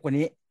เยอะกว่า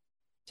นี้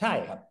ใช่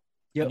ครับ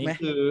เยอะไหม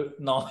คือ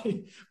น้อย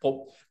ผม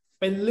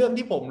เป็นเรื่อง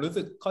ที่ผมรู้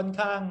สึกค่อน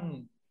ข้าง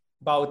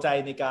เบาใจ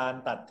ในการ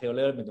ตัดเทเล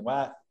อร์เหมือนถึงว่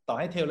าต่อใ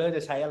ห้เทเลอร์จ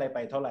ะใช้อะไรไป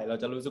เท่าไหร่เรา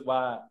จะรู้สึกว่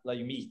าเรา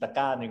ยังมีอีกตะก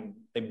ร้าหนึ่ง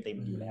เต็ม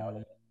อยู่แล้วเล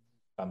ย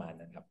ประมาณ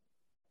นั้นครับ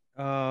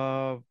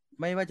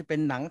ไม่ว่าจะเป็น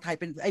หนังไทย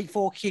เป็นไอ้โฟ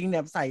คิงเนี่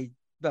ยใส่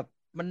แบบ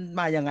มัน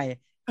มายังไง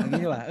อย่าง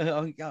นี้ดีกว่าเอ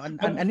า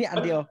อันนี้อัน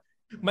เดียว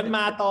มันม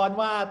าต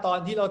อน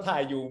ที่เราถ่า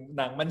ยอยู่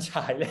หนังมันฉ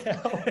ายแล้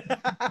ว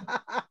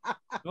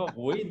ก็โ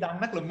อ้ยดัง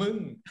นักหรือมึง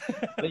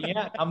อะไรเงี้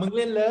ยเอามึงเ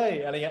ล่นเลย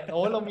อะไรเงี้ยโ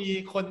อ้เรา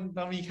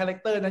มีคาแรค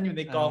เตอร์นั้นอยู่ใ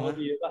นกองพอ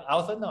ดีก็เอา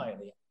ซะหน่อยอะไ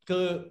รคื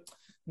อ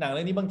หนังเ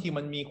รื่องนี้บางที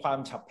มันมีความ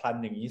ฉับพลัน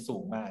อย่างนี้สู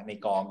งมากใน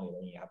กองหรืออะไร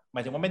เงี้ยครับหมา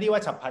ยถึงว่าไม่ได้ว่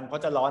าฉับพลันเพรา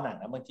ะจะล้อหนัง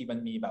นะบางทีมัน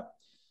มีแบบ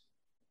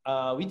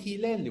วิธี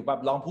เล่นหรือแบ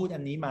บลองพูดอั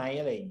นนี้ไหม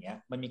อะไรอย่างเงี้ย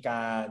มันมีก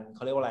ารเข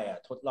าเรียกว่าอะไร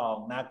ทดลอง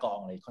หน้ากอง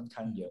อะไรค่อนข้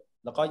างเยอะ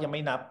แล้วก็ยังไ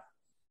ม่นับ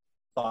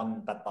ตอน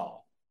ตัดต่อ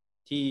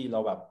ที่เรา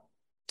แบบ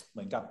เห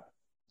มือ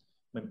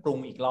นปรุง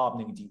อีกรอบห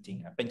นึ่งจริง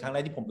ๆเป็นครั้งแร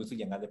กที่ผมรู้สึก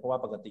อย่างนั้นเลยเพราะว่า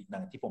ปกติหนั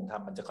งที่ผมท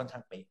ำมันจะค่อนข้า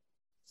งเป๊ะ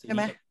ใช่ไ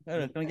หม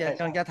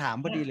กำลังจะถาม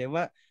พอดีเลย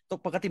ว่า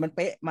ปกติมันเ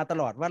ป๊ะมาต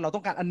ลอดว่าเราต้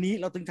องการอันนี้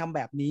เราจึงทำแ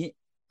บบนี้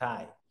ใช่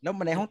แล้ว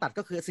ในห้องตัด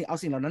ก็คือเอา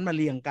สิ่งเหล่านั้นมา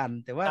เรียงกัน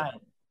แต่ว่า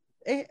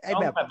ไอ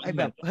แ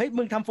บบเฮ้ย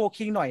มึงทำโฟ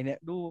คิงหน่อยเนี่ย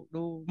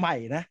ดูใหม่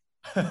นะ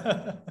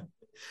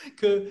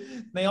คือ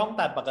ในห้อง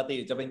ตัดปกติ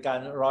จะเป็นการ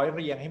ร้อยเ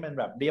รียงให้มัน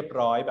แบบเรียบ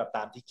ร้อยแบบต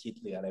ามที่คิด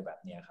หรืออะไรแบบ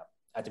นี้ครับ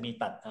อาจจะมี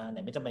ตัดไหน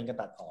ไม่จำเป็นก็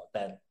ตัดออก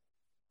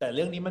แต่เ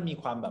รื่องนี้มันมี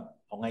ความแบบ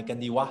เอาไงกัน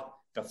ดีวะ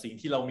กับสิ่ง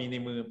ที่เรามีใน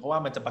มือเพราะว่า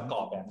มันจะประก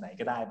อบแบบไหน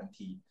ก็ได้บาง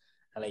ที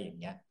อะไรอย่าง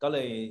เงี้ยก็เล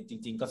ยจ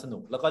ริงๆก็สนุ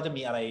กแล้วก็จะ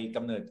มีอะไรก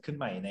ำเนิดขึ้น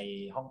ใหม่ใน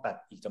ห้องตัด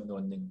อีกจำนว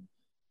นหนึ่ง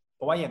เพ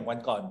ราะว่าอย่างวัน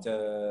ก่อนเจ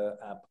อ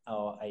เอา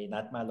ไอ้นั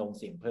ดมาลง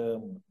เสียงเพิ่ม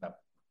แบบ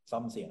ซ่อ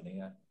มเสียงอะไร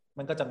เงี้ย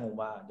มันก็จะงง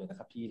ว่าเดี๋ยวนะ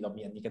ครับพี่เรา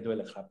มีอันนี้กันด้วยเ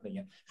หรอครับอะไรเ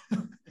งี้ย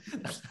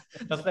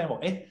นักแสดงบอก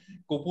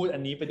กูพูดอั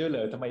นนี้ไปด้วยเหร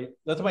อทำไม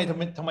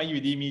อ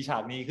ยู่ดีมีฉา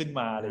กนี้ขึ้น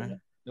มาอะไรเงี้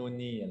ยนู่น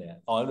นี่อะไร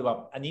หรือแบบ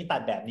อันนี้ตั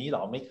ดแบบนี้หร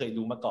อไม่เคย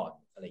รู้มาก่อน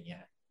อะไรเงี้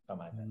ยประ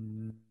มาณนั้น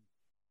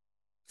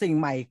สิ่ง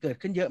ใหม่เกิด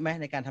ขึ้นเยอะไหม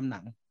ในการทำหนั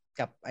ง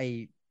กับไอ้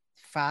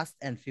Fast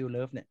and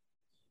Furious เนี่ย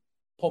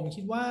ผม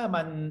คิดว่า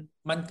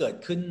มันเกิด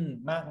ขึ้น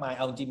มากมายเ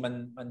อาจริง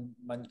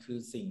มันคือ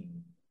สิ่ง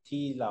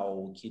ที่เรา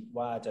คิด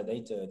ว่าจะได้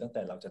เจอตั้งแ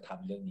ต่เราจะท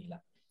ำเรื่องนี้ล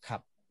ะครั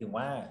บ ถึง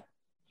ว่า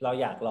เรา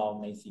อยากลอง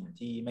ในสิ่ง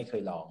ที่ไม่เค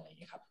ยลองอะไรอย่าง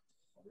เงี้ยครับ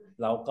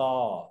แล้วก็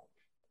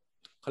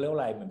เขาเรียกว่าอ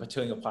ะไรเหมือนเผ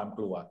ชิญกับความก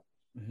ลัว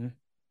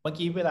เมื่อ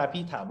กี้เวลา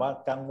พี่ถามว่า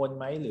กังวล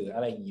ไหมหรืออ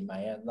ะไรอย่างนี้ไหม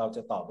เราจ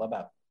ะตอบว่าแบ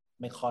บ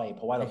ไม่ค่อยเพ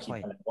ราะว่าเราคิด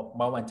มาแล้ว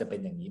ว่ามันจะเป็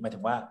นอย่างนี้หมายถึ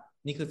งว่า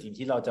นี่คือสิ่ง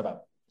ที่เราจะแบบ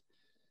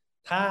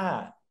ถ้า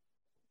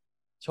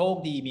โชค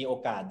ดีมีโอ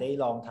กาสได้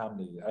ลองทำ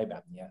หรืออะไรแบ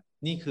บนี้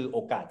นี่คือโอ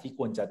กาสที่ค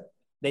วรจะ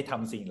ได้ท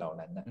ำสิ่งเหล่า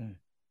นั้นนะ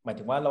หมาย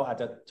ถึงว่าเราอาจ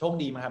จะโชค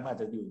ดีมาครับอาจ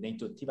จะอยู่ใน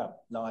จุดที่แบบ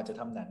เราอาจจะ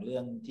ทำหนังเรื่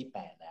องที่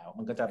8แล้ว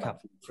มันก็จะแบบ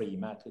ฟรี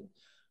มากขึ้น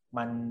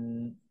มัน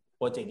โ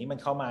ปรเจกต์นี้มัน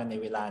เข้ามาใน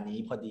เวลานี้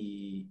พอดี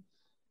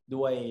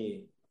ด้วย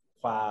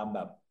ความแบ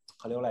บเ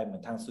ขาเรียกว่าอะไรเหมือ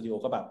นทางสตูดิโอ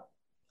ก็แบบ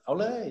เอา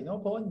เลยโน้ต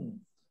พล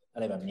อะ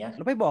ไรแบบนี้เ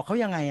ราไปบอกเขา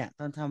ยังไงอ่ะ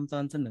ตอ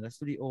นเสนอส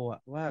ตูดิโออ่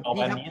ะว่าออก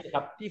แบบนี้ค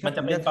รับมันจ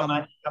ะเป็นประมา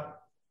ณครับ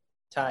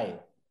ใช่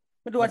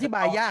มันดูอธิบ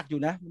ายยากอ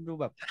ยู่นะมันดู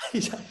แบบ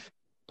ใช่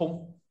ผม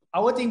เอ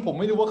าว่าจริงผม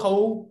ไม่รู้ว่าเขา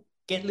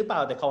เก็ตหรือเปล่า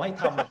แต่เขาให้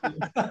ทำ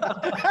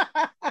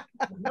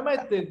ไม่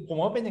ผม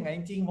ว่าเป็นอย่างนั้น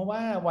จริงๆเพราะว่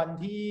าวัน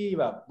ที่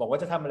แบบบอกว่า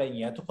จะทำอะไรอย่าง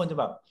เงี้ยทุกคนจะ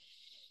แบบ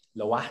ห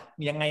รอวะ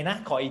ยังไงนะ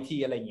ขออีกที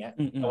อะไรอย่างเงี้ย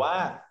แต่ว่า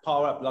พอ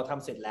แบบเราท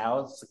ำเสร็จแล้ว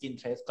สกินเ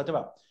ทรสก็จะแบ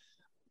บ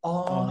อ๋อ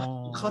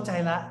เข้าใจ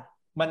ละ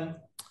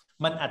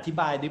มันอธิ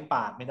บายด้วยป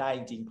ากไม่ได้จ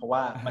ริงๆเพราะว่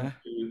ามัน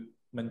คือ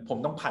มันผม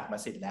ต้องผัดมา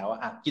เสร็จแล้ว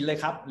อ่ะกินเลย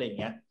ครับอะไรอย่าง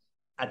เงี้ย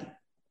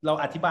เรา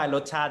อธิบายร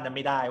สชาตินั้นไ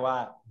ม่ได้ว่า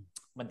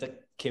มันจะ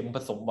เค็มผ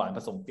สมหวานผ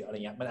สมเปรี้ยวอะไร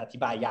เงี้ยมันอธิ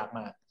บายยาก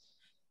มาก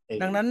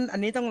ดังนั้นอั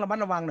นนี้ต้องระมัด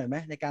ระวังหน่อยไหม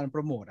ในการโป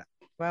รโมทอ่ะ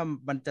ว่า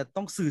มันจะ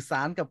ต้องสื่อส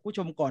ารกับผู้ช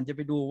มก่อนจะไ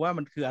ปดูว่า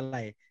มันคืออะไร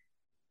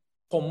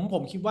ผ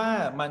มคิดว่า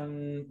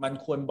มัน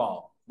ควรบอก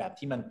แบบ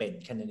ที่มันเป็น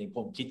แค่นั้นเองผ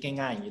มคิดง่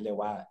ายๆอย่างนี้เลย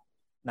ว่า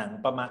หนัง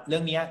ประมาณเรื่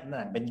องนี้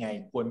หนังเป็นไง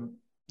ควร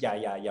อ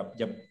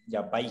ย่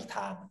าไปอีกท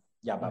าง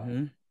อย่าแบบ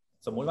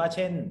สมมุติว่าเ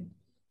ช่น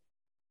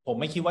ผม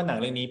ไม่คิดว่าหนัง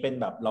เรื่องนี้เป็น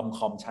แบบลอมค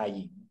อมชายห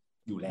ญิง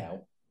อยู่แล้ว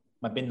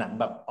มันเป็นหนัง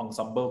แบบองซ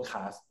อมเบิลค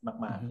าส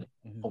มาก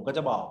ๆผมก็จ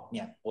ะบอกเ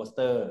นี่ยโปสเต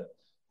อร์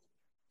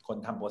คน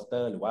ทำโปสเตอ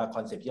ร์หรือว่าค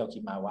อนเซ็ปต์ที่เราคิ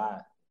ดมาว่า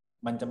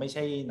มันจะไม่ใ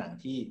ช่หนัง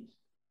ที่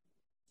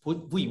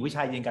ผู้หญิงผู้ช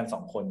ายยืนกัน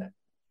2 คนน่ะ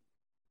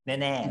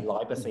แน่ๆ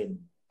100%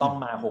ต้อง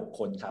มา6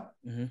 คนครับ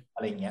อะ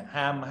ไรเงี้ย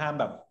ห้าม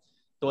แบบ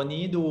ตัว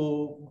นี้ดู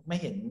ไม่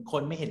เห็นค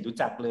นไม่เห็นรู้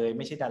จักเลยไ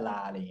ม่ใช่ดารา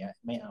อะไรเงี้ย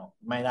ไม่เอา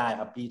ไม่ได้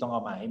ครับพี่ต้องเอ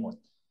ามาให้หมด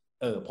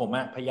ผม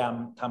พยายาม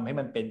ทำให้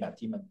มันเป็นแบบ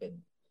ที่มันเป็น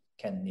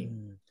แค่นี้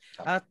ค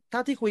รับถ้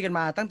าที่คุยกันม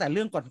าตั้งแต่เ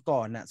รื่องก่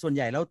อนๆน่ะส่วนใ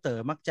หญ่แล้วเต๋อ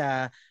มักจะ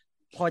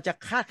พอจะ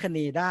คาดคะเน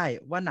ได้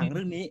ว่าหนังเ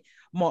รื่องนี้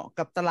เหมาะ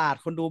กับตลาด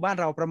คนดูบ้าน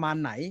เราประมาณ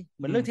ไหนเ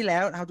หมือนเรื่องที่แล้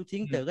ว How to ทิ้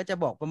งเต๋อก็จะ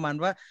บอกประมาณ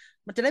ว่า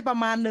มันจะได้ประ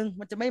มาณนึง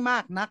มันจะไม่มา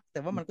กนักแต่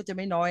ว่ามันก็จะไ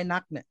ม่น้อยนั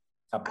กเนี่ย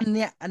อันเ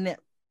นี้ย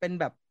เป็น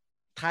แบบ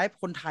ไทป์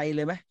คนไทยเล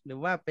ยไหมหรือ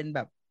ว่าเป็นแบ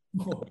บ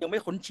ยังไม่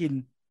คุ้นชิน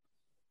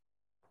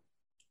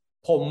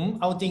ผม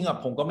เอาจริงอ่ะ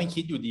ผมก็ไม่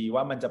คิดอยู่ดี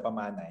ว่ามันจะประ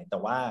มาณไหนแต่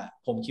ว่า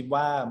ผมคิด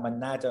ว่ามัน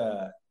น่า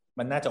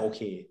จะโอเ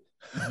ค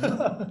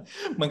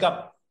เหมือนกับ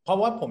เพราะ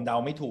ว่าผมเดา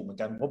ไม่ถูกเหมือน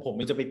กันเพราะผมไ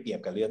ม่จะไปเปรียบ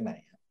กับเรื่องไหน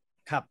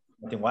ครับ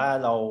ถึงว่า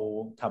เรา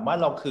ถามว่า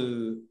เราคือ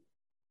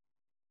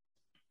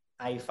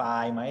ไอไฟ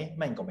ไหม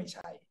แม่งก็ไม่ใ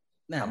ช่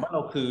ถามว่าเร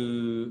าคือ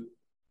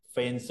เฟ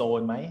รนด์โซ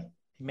นไหม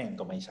แม่ง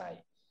ก็ไม่ใช่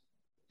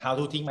How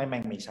to ทิ้งไหมแม่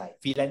งไม่ใช่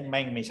ฟรีแลนซ์แ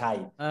ม่งไม่ใช่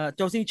โ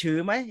จซิงฉือ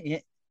ไหมอย่างเ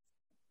งี้ย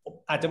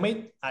อาจจะไม่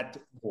อาจ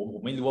ผ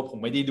มไม่รู้ว่าผม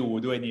ไม่ได้ดู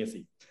ด้วยเนี่ยสิ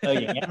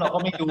อย่างเงี้ยเราก็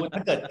ไม่รู้ถ้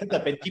าเกิ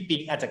ดเป็นพี่ปิ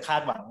งอาจจะคา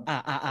ดหวัง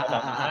แบ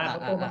บเข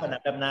าโตมาขนาด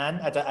แบบนั้น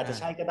อาจจะ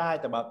ใช่ก็ได้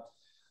แต่แบบ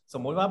ส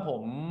มมุติว่า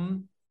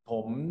ผ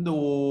มดู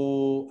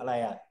อะไร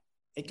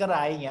เอ็กซ์ไร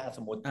เงี้ยส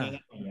มมติ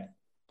ง่ายๆอย่างเงี้ย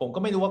ผมก็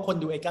ไม่รู้ว่าคน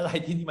ดูเอ็กซ์ไร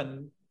ที่นี่มัน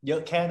เยอ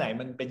ะแค่ไหน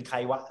มันเป็นใคร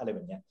วะอะไรแบ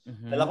บเนี้ย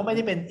แต่เราก็ไม่ไ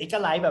ด้เป็นเอ็ก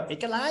ซ์ไรแบบเอ็ก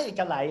ซ์ไ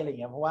รอะไรเ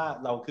งี้ยเพราะว่า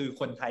เราคือ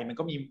คนไทยมัน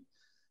ก็มี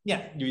เนี่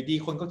ยอยู่ดี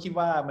คนก็คิด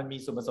ว่ามันมี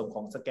ส่วนผสมข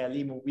อง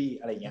scary movie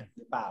อะไรเงี้ยห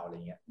รือเปล่าอะไร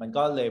เงี้ยมัน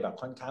ก็เลยแบบ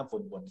ค่อนข้างป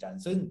นกัน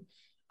ซึ่ง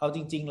เอาจ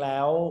ริงๆแล้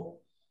ว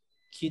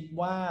คิด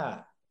ว่า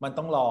มัน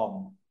ต้องลอง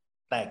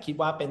แต่คิด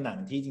ว่าเป็นหนัง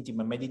ที่จริงๆ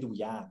มันไม่ได้ดู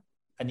ยาก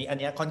อัน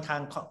นี้ค่อน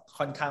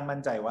ข้างมั่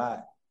นใจว่า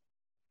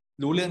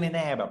รู้เรื่องแ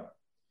น่ๆแบบ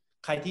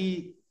ใครที่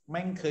แ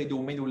ม่งเคยดู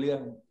ไม่รู้เรื่อ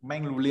งแม่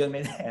งรู้เรื่องแ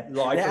น่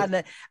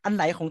ๆอันไ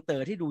หนของเต๋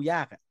อที่ดูย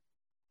ากอ่ะ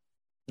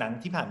หนัง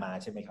ที่ผ่านมา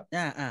ใช่ไหมครับ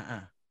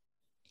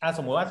ส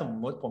มมติ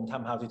ผมท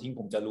ำ How to ทิ้ง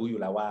ผมจะรู้อยู่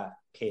แล้วว่า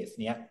เพจ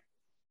เนี้ย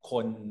ค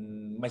น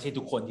ไม่ใช่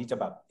ทุกคนที่จะ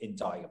แบบ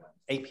enjoy กับมัน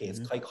ไอ้เพจ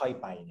ค่อย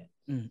ๆไปเนี่ย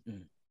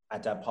อา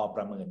จจะพอป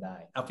ระเมินได้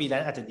ฟรีแล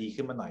นซ์อาจจะดี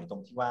ขึ้นมาหน่อยตร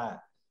งที่ว่า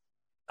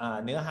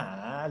เนื้อหา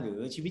หรือ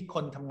ชีวิตค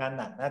นทำงาน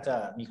หนักน่าจะ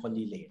มีคน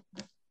รีเลท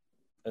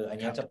อัน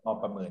นี้จะพอ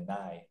ประเมินไ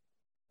ด้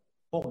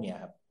พวกเนี้ย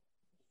ครับ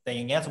แต่อ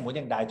ย่างเงี้ยสมมุติอ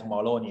ย่าง Die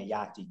Tomorrow เนี่ยย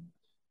ากจริง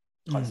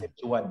คอนเซ็ป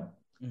ชวล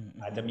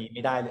อาจจะมีไ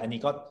ม่ได้เลยอัน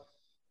นี้ก็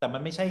แต่มั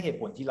นไม่ใช่เหตุ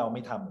ผลที่เราไ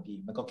ม่ทำพี่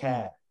มันก็แค่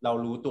เรา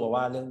รู้ตัว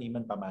ว่าเรื่องนี้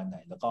มันประมาณไหน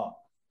แล้วก็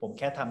ผมแ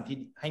ค่ทำที่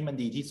ให้มัน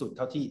ดีที่สุดเ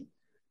ท่าที่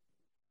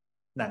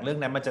หนังเรื่อง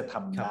นั้นมันจะท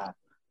ำได้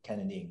แค่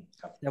นั้นเอง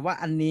ครับแต่ว่า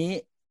อันนี้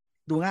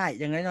ดูง่าย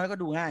อย่างน้อยๆก็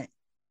ดูง่าย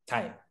ใ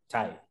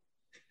ช่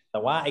แต่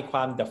ว่าไอ้คว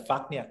าม the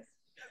fuck เนี่ย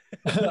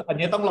อัน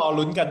นี้ต้องรอ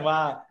ลุ้นกันว่า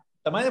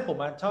แต่ไม่ผม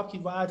ชอบคิ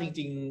ดว่าจ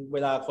ริงๆเว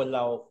ลาคนเร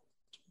า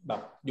แบ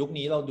บยุค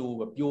นี้เราดู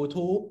แบบ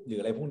YouTube หรือ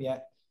อะไรพวกนี้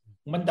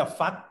มันthe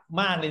fuck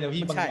มากเลยนะ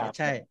พี่บางอย่าง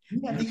ใช่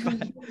นี่คือ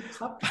ค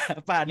รับ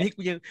ป่านนี้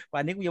กู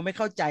ยังไม่เ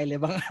ข้าใจเลย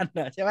บางอัน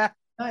นะใช่ไหม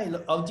ช่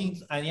เอาจริง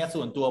อันนี้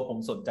ส่วนตัวผม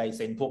สนใจเ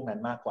ซนส์พวกนั้น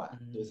มากกว่า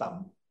โดยซ้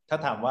ำถ้า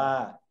ถามว่า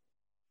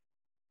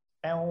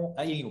แอล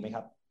ยังอยู่ไหมค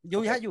รับอ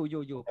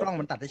ยู่กล้อง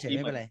มันตัดเฉยไ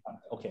ม่เป็นไร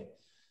โอเค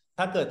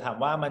ถ้าเกิดถาม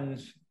ว่ามัน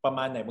ประม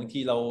าณไหนบางที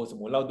เราสม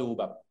มุติเราดู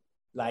แบบ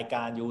รายก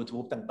าร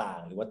YouTube ต่าง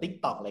ๆหรือว่า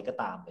TikTok อะไรก็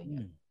ตามอะไรเ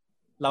งี้ย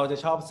เราจะ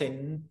ชอบเซน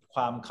ส์คว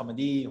ามคอมเม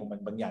ดี้ของมั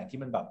นบางอย่างที่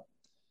มันแบบ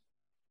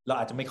เรา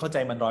อาจจะไม่เข้าใจ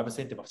มัน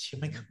 100% แต่แบบเชื่อ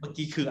ไหมเมื่อ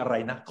กี้คืออะไร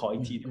นะขออี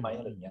กทีได้ไหม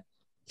อะไรเงี้ย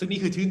ซึ่งนี่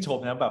คือชื่นชม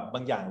นะแบบบ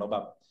างอย่างเราแบ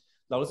บ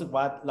เรารู้สึก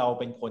ว่าเรา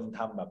เป็นคนท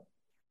ำแบบ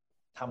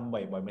ทำบ่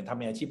อยๆเหมือนทำ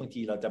ในอาชีพบาง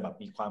ทีเราจะแบบ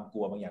มีความก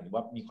ลัวบางอย่างหรือว่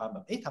ามีความแบ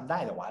บทำได้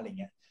เหรอวะอะไร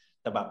เงี้ย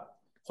แต่แบบ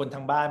คนท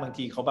างบ้านบาง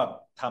ทีเขาแบบ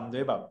ทำด้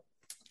วยแบบ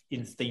อิ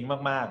นสติ้ง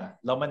มากๆอ่ะ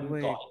แล้วมัน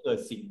ก่อให้เกิด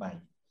สิ่งใหม่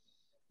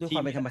ด้วยคว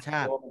ามเป็นธรรมชา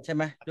ติใช่ไ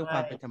หมด้วยคว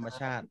ามเป็นธรรม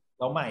ชาติ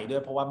แล้วใหม่ด้ว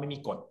ยเพราะว่าไม่มี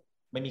กฎ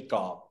ไม่มีกร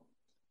อบ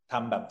ท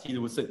ำแบบที่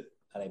รู้สึก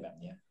อะไรแบบ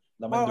เนี้ย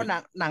เพราะ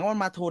หนังมัน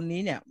มาโทน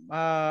นี้เนี่ย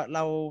เร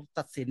า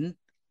ตัดสิน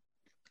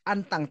อัน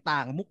ต่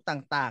างๆมุก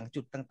ต่างๆ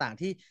จุดต่าง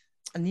ๆที่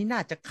อันนี้น่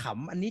าจะข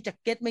ำอันนี้จะ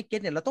เก็ตไม่เก็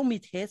ตเนี่ยเราต้องมี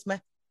เทสไหม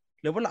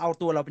หรือว่าเราเอา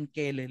ตัวเราเป็นเก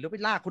ณฑ์เลยหรือไป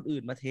ลากคนอื่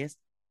นมาเทส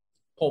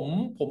ผ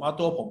มเอา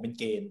ตัวผมเป็น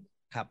เกณฑ์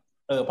ครับ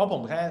เพราะผ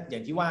มแค่อย่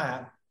างที่ว่า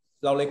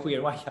เราเลยคุยกั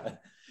นว่า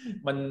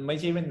มันไม่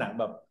ใช่เป็นหนัง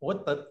แบบโอ้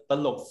ต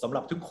ลกสำห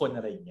รับทุกคนอ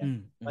ะไรอย่างเงี้ย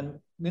มัน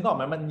นึกออกไห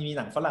มมันมีห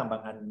นังฝรั่งบา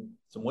งอัน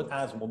สมมติ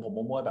ผม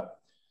มั่วๆแบบ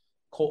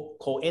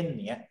โคเอนอ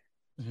ย่างเงี้ย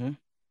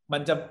มั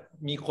นจะ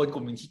มีคนก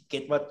ลุ่มหนึ่งที่เก็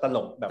ตว่าตล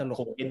กแบบโค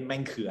เอนแม่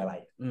งคืออะไร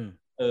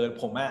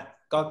ผม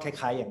ก็ค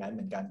ล้ายๆอย่างนั้นเห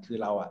มือนกันคือ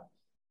เรา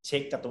เช็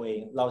คกับตัวเอง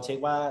เราเช็ค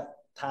ว่า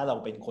ถ้าเรา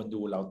เป็นคน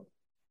ดูเรา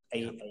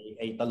ไ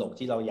อตลก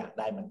ที่เราอยาก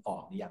ได้มันออ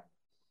กหรือยัง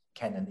แ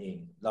ค่นั้นเอง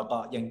แล้วก็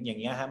อย่าง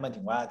เงี้ยฮะมัน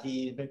ถึงว่าที่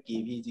เมื่อกี้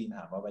พี่จีนถ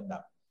ามว่าเป็นแบ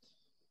บ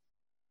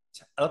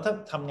แล้วถ้า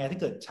ทำไงถ้า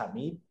เกิดฉาก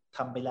นี้ท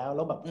ำไปแล้ว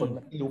แบบคน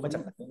ไม่รู้มาจา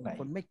กเรื่องไหน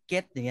คนไม่เก็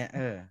ตอย่างเงี้ย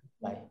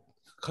ไร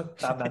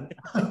ตามนั้น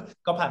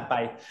ก็ผ่านไป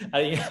อะไ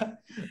รเงี้ย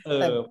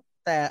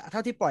แต่เท่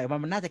าที่ปล่อย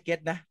มันน่าจะเก็ต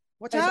นะ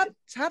ว่า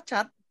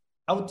ชัด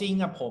เอาจริง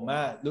ผม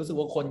รู้สึก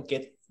ว่าคนเก็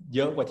ตเย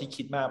อะกว่าที่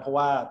คิดมากเพราะ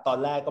ว่าตอน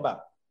แรกก็แบบ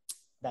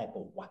ได้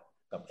ปุ๊บวะ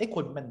แบบค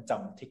นมันจ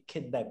ำทิกเก็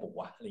ตได้ปุ๊บ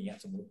วะอะไรเงี้ย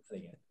สมมติอะไร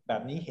เงี้ยแบ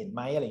บนี้เห็นไห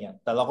มอะไรเงี้ย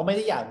แต่เราก็ไม่ไ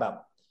ด้อยากแบบ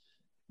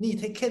นี่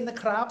เทคเคนนะ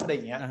ครับอะไร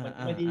เงี้ยมัน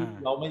ไม่ได้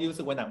เราไม่ได้รู้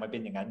สึกว่าหนังมันเป็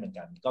นอย่างนั้นเหมือน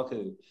กันก็คื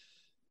อ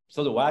ส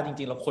รุปว่าจ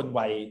ริงๆเราคน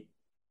วัย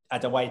อา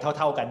จจะวัยเ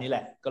ท่าๆกันนี่แห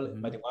ละก็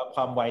หมายถึงว่าค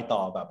วามไวต่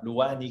อแบบรู้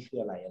ว่าอันนี้คือ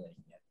อะไรอย่า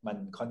งเงี้ยมัน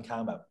ค่อนข้า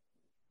งแบบ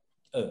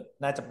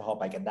น่าจะพอ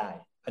ไปกันได้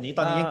อันนี้ต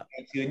อนนี้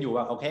ยังชื้นอยู่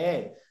ว่าโอเค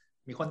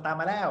มีคนตาม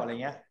มาแล้วอะไร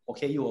เงี้ยโอเ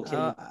คอยู่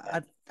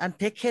อัน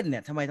เทคเคนเนี่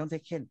ยทำไมต้องเท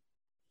คเคน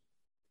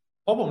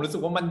เพราะผมรู้สึ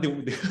กว่ามันดุ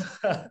เดือ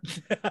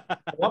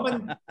ดว่ามัน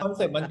คอนเ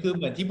ซ็ปต์มันคือเ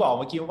หมือนที่บอกเ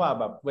มื่อกี้ว่า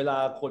แบบเวลา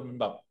คน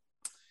แบบ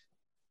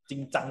จริ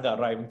งจังกับอ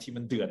ะไรบางที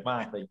มันเดือดมา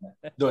กอะไรเงี้ย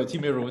โดยที่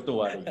ไม่รู้ตัว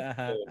อะไรเงี้ย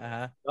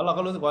แล้วเรา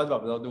ก็รู้สึกว่าแบ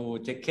บเราดู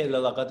เจ็คเก็ตแล้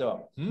วเราก็จะแบบ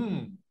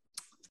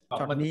ช็อ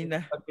ตนี้น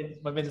ะมั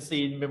นเป็นซี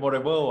นเมมโมเร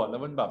เบิลแล้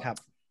วมันแบบ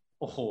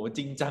โอ้โหจ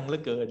ริงจังเหลื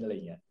อเกินอะไร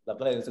เงี้ยเรา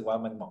ก็เลยรู้สึกว่า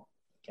มันเหมาะ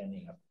แค่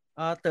นี้ครับ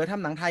เต๋อท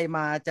ำหนังไทยม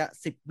าจะ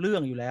10 เรื่อ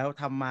งอยู่แล้ว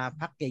ทำมา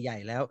พักใหญ่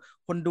ๆแล้ว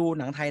คนดู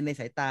หนังไทยใน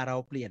สายตาเรา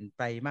เปลี่ยนไ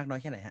ปมากน้อย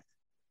แค่ไหนฮะ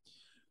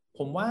ผ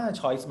มว่า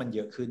ช้อยส์มันเย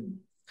อะขึ้น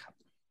ครับ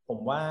ผม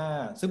ว่า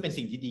ซึ่งเป็น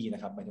สิ่งที่ดีน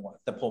ะครับหมายถึงว่า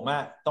แต่ผม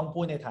ต้องพู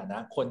ดในฐานะ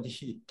คน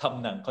ที่ท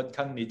ำหนังค่อน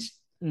ข้างนิช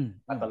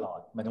มาตลอด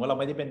หมายถึงว่าเรา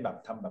ไม่ได้เป็นแบบ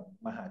ทำแบบ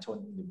มหาชน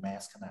หรือแม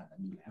สขนาดนั้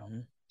นอยู่แล้ว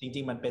จ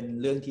ริงๆมันเป็น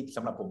เรื่องที่ส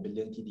ำหรับผมเป็นเ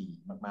รื่องที่ดี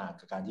มากๆ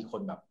กับการที่ค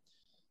นแบบ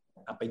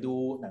ไปดู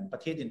หนังปร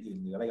ะเทศอื่น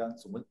ๆหรืออะไรก็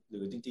สมมติหรื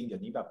อจริงๆเดี๋ย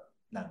วนี้แบบ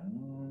หนัง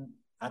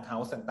อาร์ตเฮา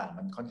ส์ต่างๆ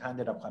มันค่อนข้างไ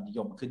ด้รับความนิย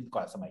มขึ้นก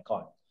ว่าสมัยก่อ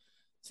น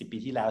10 ปี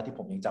ที่แล้วที่ผ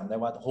มยังจำได้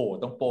ว่าโห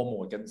ต้องโปรโม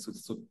ทกัน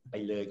สุดๆไป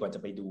เลยกว่าจะ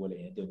ไปดูอะไร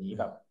เดี๋ยวนี้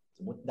แบบส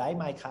มมติได้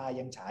ไมค์คา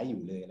ยังฉายอ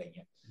ยู่เลยอะไรเ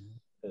งี้ย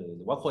ห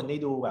รือว่าคนได้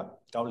ดูแบบ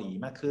เกาหลี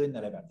มากขึ้นอ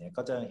ะไรแบบนี้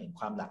ก็จะเห็น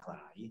ความหลากหล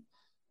าย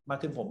มาก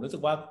ขึ้นผมรู้สึ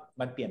กว่า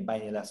มันเปลี่ยนไป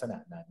ในลักษณะ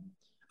นั้น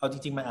เอาจ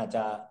ริงๆมันอาจจ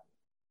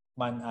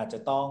ะ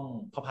ต้อง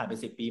พอผ่านไป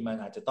10 ปีมัน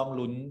อาจจะต้อง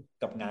ลุ้น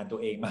กับงานตัว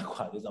เองมากก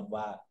ว่าด้วยซ้ำ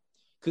ว่า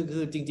คื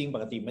อจริงๆป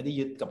กติไม่ได้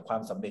ยึดกับควา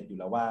มสำเร็จอยู่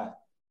แล้วว่า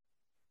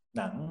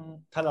หนัง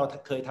ถ้าเรา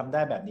เคยทำไ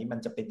ด้แบบนี้มัน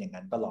จะเป็นอย่าง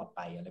นั้นตลอดไป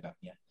อะไรแบบ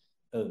เนี้ย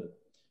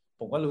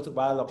ผมก็รู้สึก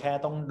ว่าเราแค่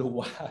ต้องดู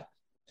ว่า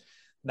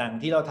หนัง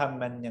ที่เราท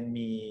ำมันยัง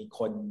มี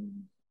คน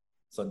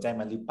สนใจ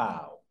มันหรือเปล่า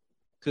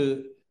คือ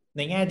ใ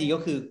นแง่ดีก็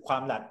คือค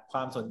ว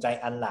ามสนใจ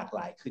อันหลากห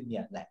ลายขึ้นเ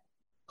นี่ยแหละ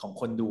ของ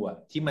คนดู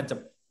ที่มันจะ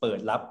เปิด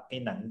รับไอ้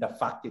หนังแบบ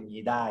ฟักอย่าง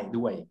นี้ได้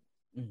ด้วย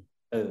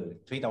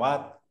เพียงแต่ว่า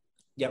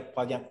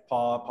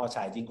พอฉ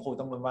ายจริงคง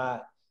ต้องรู้ว่า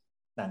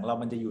หนังเรา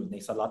มันจะอยู่ใน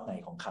สล็อตไหน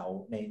ของเขา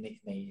ใ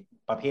น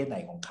ประเภทไหน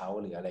ของเขา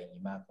หรืออะไรอย่าง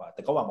นี้มากกว่าแ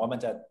ต่ก็หวังว่ามัน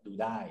จะดู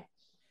ได้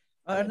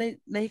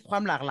ในควา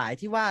มหลากหลาย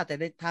ที่ว่าแต่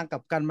ในทางกลั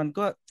บกันมัน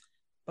ก็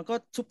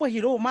ซูเปอร์ฮี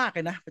โร่มากเล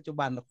ยนะปัจจุ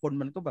บันคน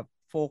มันก็แบบ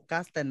โฟกั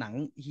สแต่หนัง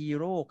ฮี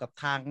โร่กับ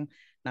ทาง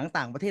หนัง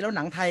ต่างประเทศแล้วห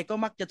นังไทยก็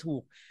มักจะถู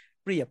ก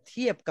เปรียบเ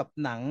ทียบกับ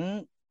หนัง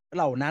เ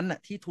หล่านั้นน่ะ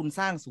ที่ทุน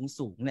สร้าง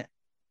สูงเนี่ย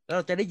แล้วเร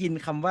าจะได้ยิน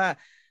คำว่า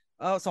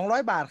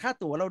200 บาทค่า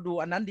ตั๋วเราดู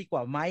อันนั้นดีกว่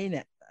าไหมเ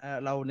นี่ย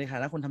เราในฐา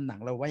นะคนทำหนัง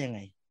เราว่ายังไง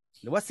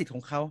หรือว่าสิทธิ์ข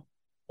องเขา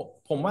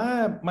ผมว่า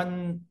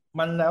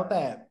มันแล้วแ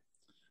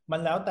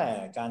ต่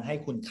การให้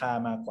คุณค่า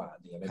มากกว่า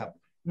หรืออะไรแบบ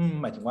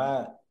หมายถึง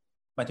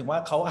ว่า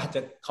เขาอาจ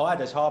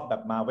จะชอบแบ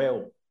บมาเวล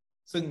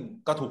ซึ่ง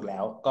ก็ถูกแล้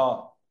วก็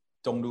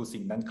จงดู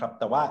สิ่งนั้นครับ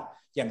แต่ว่า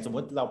อย่างสมม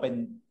ติเราเป็น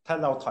ถ้า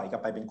เราถอยกลั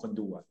บไปเป็นคน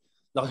ดู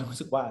เรารู้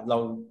สึกว่าเ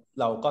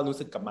ราก็รู้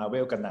สึกกับมาเว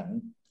ลกับหนัง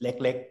เ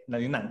ล็กๆห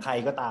รือหนังไทย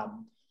ก็ตาม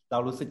เรา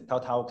รู้สึก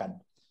เท่ากัน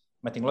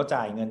หมายถึงเรา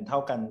จ่ายเงินเท่า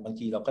กันบาง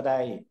ทีเราก็ได้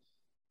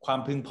ความ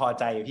พึงพอ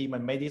ใจที่มั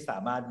นไม่ได้สา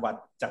มารถวัด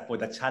จากโปร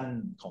ดักชัน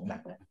ของหนั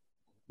ง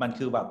มัน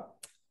คือแบบ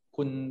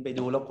คุณไป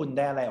ดูแล้วคุณไ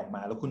ด้อะไรออกม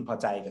าแล้วคุณพอ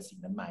ใจกับสิ่ง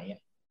นั้นไหม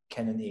แ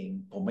ค่นั้นเอง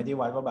ผมไม่ได้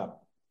วัดว่าแบบ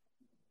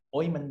โ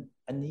อ้ยมัน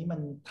อันนี้มัน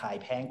ถ่าย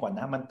แพงกว่าน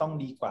ะมันต้อง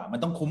ดีกว่ามัน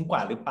ต้องคุ้มกว่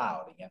าหรือเปล่า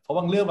อะไรเงี้ยเพราะ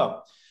บางเรื่องแบบ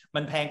มั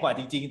นแพงกว่า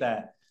จริงๆแต่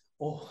โ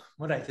อ้เ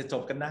มื่อไหร่จะจ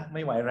บกันนะไ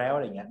ม่ไหวแล้วอ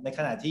ะไรเงี้ยในข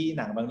ณะที่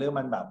หนังบางเรื่อง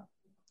มันแบบ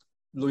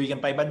ลุยกัน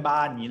ไปบ้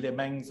านๆอย่างนี้เลยแ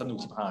ม่งสนุก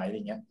ชิบหายอะไร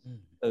เงี้ย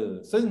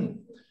ซึ่ง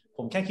ผ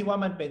มแค่คิดว่า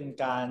มันเป็น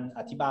การ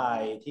อธิบาย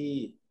ที่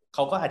เข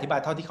าก็อธิบาย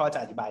เท่าที่เขาจ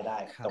ะอธิบายได้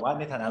แต่ว่าใ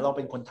นฐานะเราเ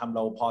ป็นคนทำเร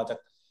าพอจะ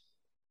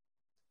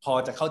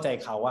เข้าใจ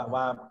เขา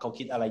ว่าเขา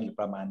คิดอะไรอยู่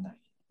ประมาณไหน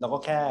เราก็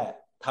แค่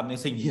ทำใน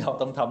สิ่งที่เรา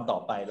ต้องทำต่อ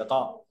ไปแล้วก็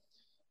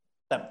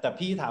แต่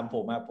พี่ถามผ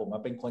ม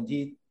เป็นคน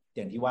ที่อ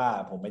ย่างที่ว่า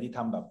ผมไม่ได้ท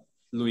ำแบบ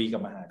ลุยกั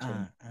บมหาชน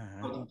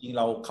จริงๆเ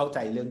ราเข้าใจ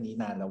เรื่องนี้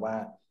นานแล้วว่า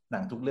หนั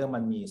งทุกเรื่อง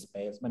มันมีสเป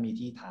ซมันมี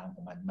ที่ทางข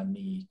องมัน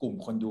มีกลุ่ม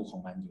คนดูขอ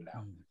งมันอยู่แล้ว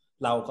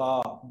เราก็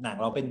หนัง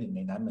เราเป็นหนึ่งใ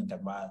นนั้นเหมือนกั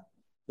นว่า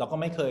เราก็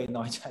ไม่เคย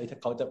น้อยใจถ้า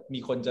เขาจะมี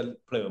คนจะ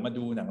เผลอมา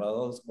ดูหนังเรา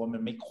ว่ามั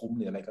นไม่คุ้ม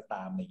หรืออะไรก็ต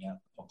ามอะไรเงี้ย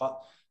ผม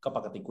ก็ป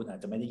กติคุณอาจ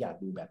จะไม่ได้อยาก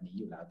ดูแบบนี้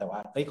อยู่แล้วแต่ว่า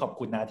เฮ้ยขอบ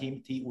คุณนะ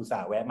ที่อุตส่า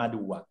ห์แวะมา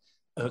ดู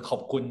ขอ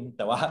บคุณแ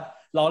ต่ว่า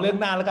รอเรื่อง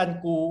หน้าแล้วกัน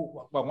กู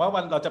หวังว่าวั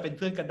นเราจะเป็นเ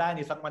พื่อนกันได้ใน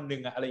สักวันหนึ่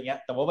งอะไรเงี้ย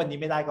แต่ว่าวันนี้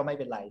ไม่ได้ก็ไม่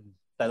เป็นไร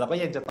แต่เราก็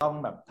ยังจะต้อง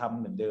แบบทำ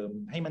เหมือนเดิม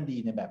ให้มันดี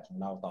ในแบบของ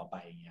เราต่อไป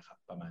อย่างเงี้ยครับ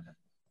ประมาณนั้น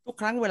ทุก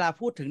ครั้งเวลา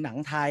พูดถึงหนัง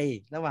ไทย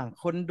ระหว่าง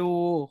คนดู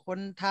คน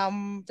ท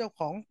ำเจ้าข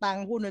องตัง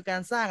ค์ผู้ในกา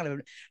รสร้างอะไร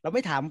เราไ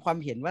ม่ถามความ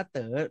เห็นว่าเ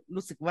ต๋อ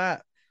รู้สึกว่า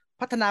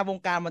พัฒนาวง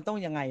การมันต้อง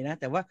ยังไงนะ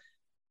แต่ว่า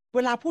เว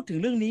ลาพูดถึง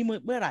เรื่องนี้เ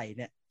มื่อไหร่เ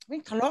นี่ยไม่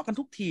ทะเลาะกัน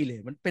ทุกทีเลย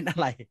มันเป็นอะ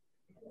ไร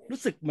รู้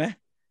สึกไหม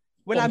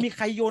เวลามีใค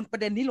รโยนปร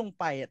ะเด็นนี้ลง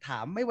ไปถา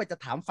มไม่ว่าจะ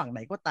ถามฝั่งไหน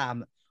ก็ตาม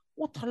โ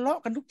อ้ทะเลาะ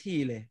กันทุกที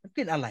เลยมันเ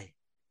ป็นอะไร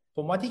ผ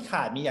มว่าที่ข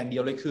าดมีอย่างเดี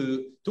ยวเลยคือ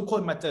ทุกค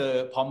นมาเจอ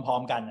พร้อ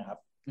มๆกันนะครับ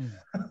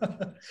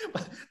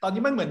ตอน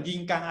นี้มันเหมือนยิ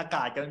งกลางอาก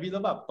าศกันพี่แล้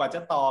วแบบกว่าจ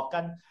ะตอบกั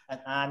น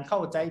อ่านเข้า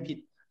ใจผิด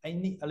ไอ้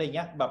นี่อะไรเ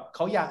งี้ยแบบเข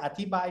าอยากอ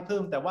ธิบายเพิ่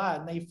มแต่ว่า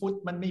ในฟุต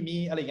มันไม่มี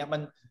อะไรเงี้ยมั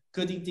น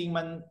คือจริงๆ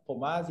มันผม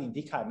ว่าสิ่ง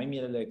ที่ขาดไม่มี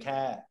อะไรเลยแค่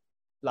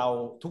เรา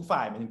ทุกฝ่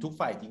ายมันถึงทุก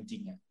ฝ่ายจริ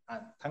ง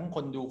ๆทั้งค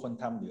นดูคน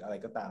ทำหรืออะไร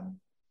ก็ตาม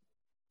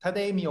ถ้าไ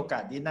ด้มีโอกา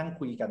สที่นั่ง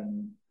คุยกัน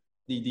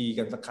ดีๆ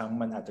กันสักครั้ง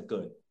มันอาจจะเ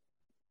กิด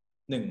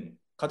หนึ่ง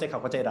เข้าใจเขา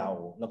เข้าใจเรา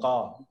แล้วก็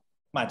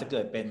อาจจะเ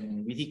กิดเป็น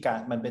วิธีการ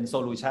มันเป็นโซ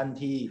ลูชัน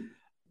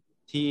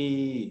ที่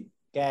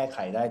แก้ไข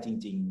ได้จ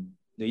ริง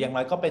ๆหรืออย่างไร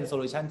ก็เป็นโซ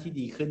ลูชันที่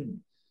ดีขึ้น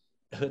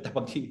แต่บ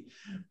า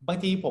ง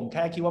ทีผมแ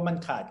ค่คิดว่ามัน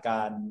แค่ขา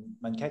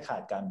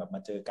ดการแบบม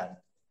าเจอกัน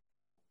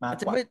มาก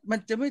กว่ามัน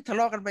จะไม่ทะเ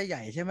ลาะกันไปให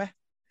ญ่ใช่ไหม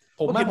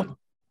ผม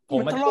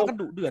ทะเลาะกัน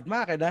ดุเดือดม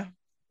ากเลยนะ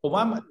ผม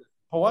ว่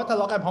าทะเ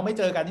ลาะกันเพราะไม่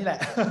เจอกันนี่แหละ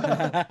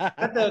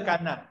ถ้าเจอกัน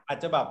น่ะอาจ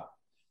จะแบบ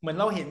เหมือน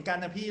เราเห็นกัน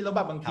นะพี่แล้วแ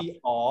บบบางที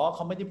เข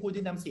าไม่ได้พูดด้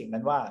วยน้ำเสียง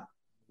นั้นว่า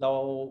เรา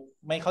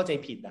ไม่เข้าใจ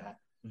ผิดนะฮะ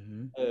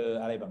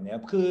อะไรแบบนี้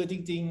คือจ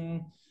ริง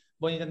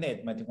ๆบนอินเทอร์เน็ต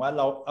หมายถึงว่าเ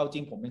ราเอาจ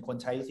ริงผมเป็นคน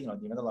ใช้สิ่งเหล่า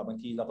นี้มาตลอดบาง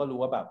ทีเราก็รู้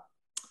ว่าแบบ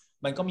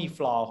มันก็มีฟ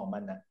ลอร์ของมั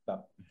นนะแบ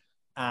บ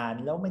อ่าน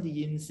แล้วไม่ได้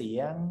ยินเสี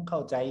ยงเข้า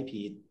ใจ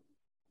ผิด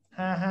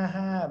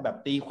555แบบ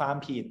ตีความ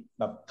ผิด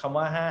แบบคำ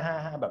ว่า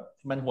555แบบ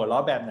มันหัวล้อ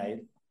แบบไหน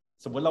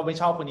สมมติเราไม่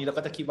ชอบคนนี้เรา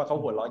ก็จะคิดว่าเขา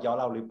หัวเราะย้อ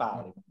เราหรือเปล่า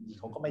อะไรแบบนี้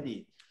เขาก็ไม่ได้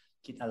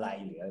คิดอะไร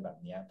หรืออะไรแบบ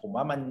นี้ผม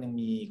ว่ามันยัง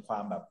มีควา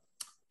มแบบ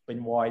เป็น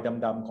วอย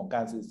ดำๆของก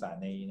ารสื่อสาร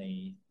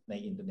ใน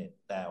อินเทอร์เน็ต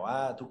แต่ว่า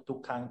ทุก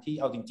ครั้งที่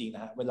เอาจริงๆน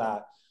ะฮะเวลา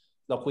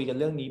เราคุยกัน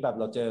เรื่องนี้แบบ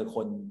เราเจอค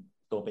น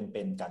ตัวเ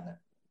ป็นๆกันนะ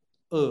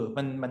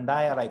มันได้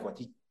อะไรกว่า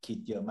ที่คิด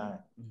เยอะมาก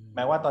แ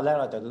ม้ว่าตอนแรก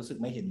เราจะรู้สึก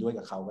ไม่เห็นด้วย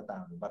กับเขาก็ตา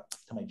มหรือแบบ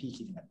ทำไมพี่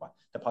คิดอย่างนั้นวะ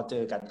แต่พอเจ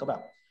อกันก็แบ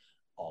บ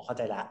เข้าใ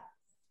จละ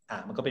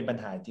มันก็เป็นปัญ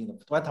หาจริง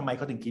ว่าทำไมเ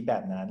ขาถึงคิดแบ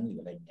บนั้นหรือ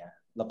อะไรอย่างเงี้ย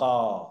แล้วก็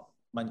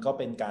มันก็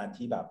เป็นการ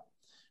ที่แบบ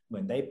เหมื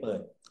อนได้เปิด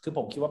คือผ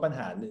มคิดว่าปัญห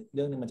าเ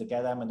รื่องนึงมันจะแก้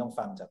ได้มันต้อง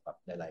ฟังจากแบบ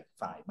หลายๆ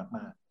ฝ่ายม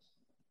าก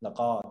ๆแล้ว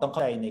ก็ต้องเข้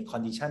าใจในคอ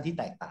นดิชันที่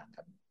แตกต่าง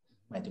กัน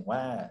หมายถึงว่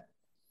า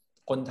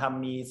คนท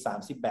ำมี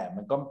30แบบ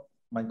มัน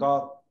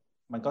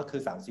ก็คื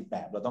อ30แบ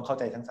บเราต้องเข้า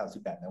ใจทั้ง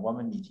30แบบนะว่า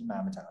มันมีที่ม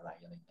าจากอะไร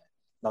อะไรเงี้ย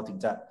เราถึง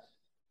จะ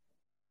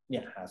เนี่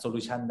ยหาโซ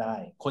ลูชันได้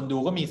คนดู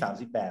ก็มี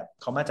30แบบ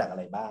เขามาจากอะ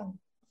ไรบ้าง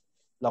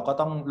เราก็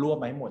ต้องรวบ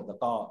มาให้หมดแล้ว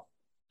ก็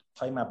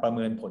ค่อยมาประเ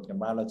มินผลกัน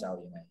ว่าเราจะเอา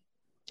ยังไง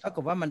ก็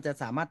กับว่ามันจะ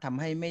สามารถทำ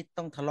ให้ไม่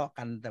ต้องทะเลาะ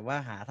กันแต่ว่า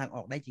หาทางอ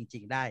อกได้จริ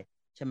งๆได้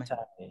ใช่ไหม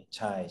ใ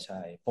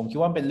ช่ผมคิด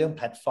ว่าเป็นเรื่องแ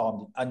พลตฟอร์ม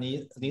อัน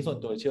นี้ส่วน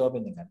ตัวเชื่อว่าเป็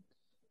นอย่างนั้น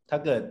ถ้า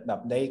เกิดแบ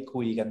บได้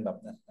คุยกันแบบ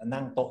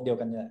นั่งโต๊ะเดียว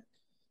กันเนี่ย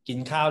กิน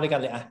ข้าวด้วยกัน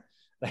เลย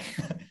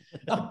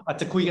อาจ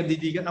จะคุยกัน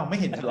ดีๆก็ไม่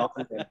เห็นทะเลาะกั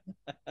นเลย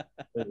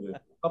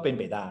ก็เป็น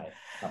ไปได้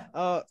ครับ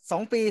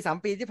2 ปี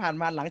 3 ปีที่ผ่าน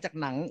มาหลังจาก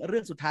หนังเรื่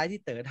องสุดท้ายที่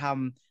เต๋อท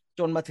ำ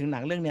จนมาถึงหนั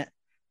งเรื่องเนี้ย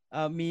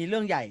มีเรื่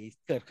องใหญ่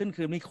เกิดขึ้น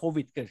คือมีโค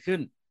วิดเกิดขึ้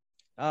น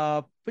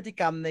พฤติ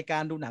กรรมในกา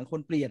รดูหนังค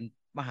นเปลี่ยน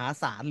มหา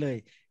ศาลเลย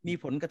มี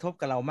ผลกระทบ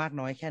กับเรามาก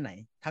น้อยแค่ไหน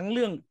ทั้งเ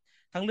รื่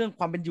อง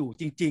ความเป็นอยู่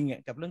จริง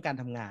ๆกับเรื่องการ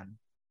ทำงาน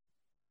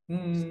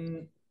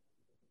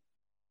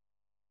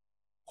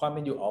ความเ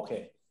ป็นอยู่โอเค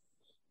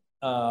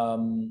เอ่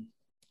อ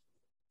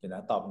เดี๋ยวน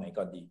ะตอบไหน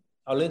ก่อนดี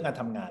เอาเรื่องการ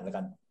ทำงานแล้ว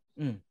กัน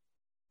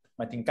ห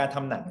มายถึงการท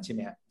ำหนังใช่ไห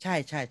มฮะใช่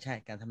ใช่ใช่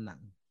การทำหนัง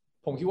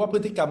ผมคิดว่าพฤ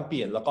ติกรรมเป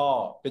ลี่ยนแล้วก็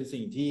เป็น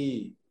สิ่งที่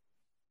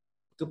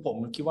คือผม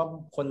คิดว่า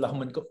คนเรา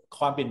มันก็ค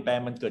วามเปลี่ยนแปลง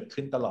มันเกิด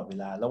ขึ้นตลอดเว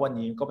ลาแล้ววัน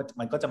นี้ก็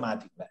มันก็จะมา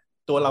ถึงแหละ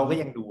ตัวเราก็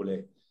ยังดูเลย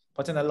เพร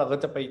าะฉะนั้นเรา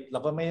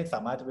ก็ไม่สา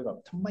มารถจะไปแบบ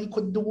ทำไมค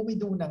นดูไม่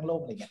ดูหนังโล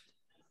กอะไรเงี้ย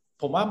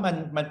ผมว่า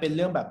มันเป็นเ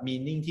รื่องแบบมี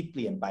นิ่งที่เป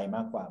ลี่ยนไปม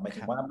ากกว่าหมายถึ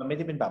งว่ามันไม่ไ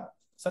ด้เป็นแบบ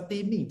สตรี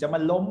มมิ่งจะมา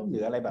ล้มหรื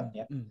ออะไรแบบเ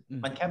นี้ย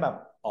มันแค่แบบ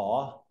อ๋อ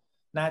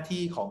หน้า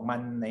ที่ของมั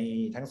นใน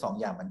ทั้งสอง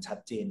อย่างมันชัด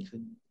เจนขึ้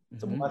น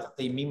สมมติว่าสต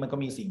รีมมิ่งมันก็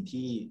มีสิ่ง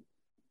ที่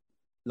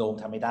โรง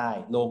ทำไม่ได้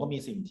โรงก็มี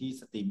สิ่งที่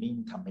สตรีมมิ่ง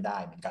ทำไม่ได้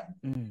เหมือนกัน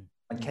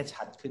มันแค่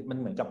ชัดขึ้นมัน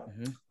เหมือนกับ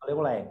เขาเรียก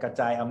ว่าอะไรกระ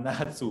จายอำนา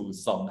จสู่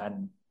สองอัน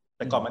แ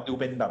ต่ก่อนมันดู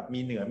เป็นแบบมี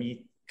เหนือมี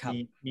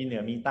เหนื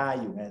อมีใต้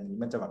อยู่ไงนี้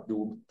มันจะแบบดู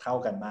เท่า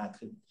กันมาก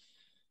ขึ้น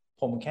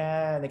ผมแค่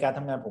ในการท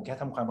ำงานผมแค่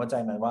ทำความเข้าใจ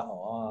มันว่าอ๋อ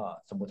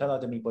สมมุติถ้าเรา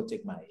จะมีโปรเจก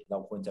ต์ใหม่เรา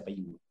ควรจะไปอ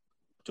ยู่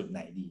จุดไหน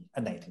ดีอั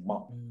นไหนถึงเหมา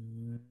ะ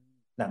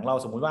หนังเรา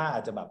สมมุติว่าอ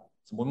าจจะแบบ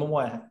สมมุติมั่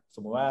วๆฮะส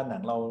มมุติว่าหนั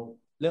งเรา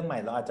เรื่องใหม่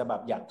เราอาจจะแบ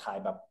บอยากถ่าย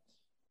แบบ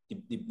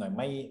ดิบๆหน่อยไ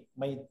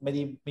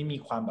ม่มี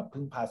ความแบบ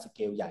พึ่งพาสเก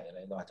ลใหญ่อะไร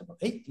เราอาจจะแบบ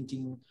เอ๊ะจริ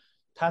ง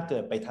ๆถ้าเกิ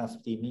ดไปทางส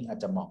ตรีมมิ่งอาจ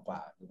จะเหมาะกว่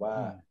าหรือว่า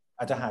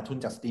อาจจะหาทุน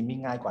จากสตรีมมิ่ง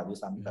ง่ายกว่าด้วย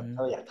ซ้ำแบบถ้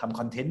าเราอยากทำ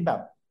คอนเทนต์แบ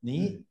บ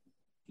นี้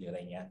หรืออะไร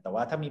เงี้ยแต่ว่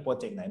าถ้ามีโปร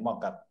เจกต์ไหนเหมาะ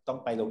กับต้อง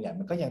ไปโรงใหญ่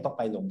มันก็ยังต้องไ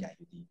ปโรงใหญ่อ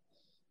ยู่ดี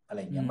อะไร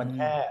เงี้ยมันแ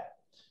ค่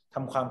ท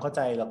ำความเข้าใ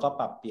จแล้วก็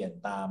ปรับเปลี่ยน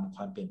ตามค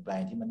วามเปลี่ยนแปล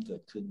งที่มันเกิ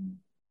ดขึ้น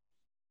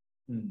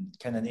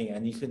แค่นั้นเองอั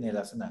นนี้คือใน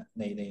ลักษณะ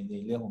ใน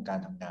เรื่องของการ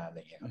ทำงานอะไร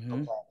เงี้ยครับก็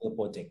แค่เลือกโ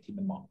ปรเจกต์ที่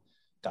มันเหมาะ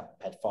กับ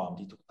แพลตฟอร์ม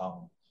ที่ถูกต้อง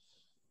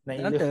ใน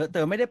นั้นเ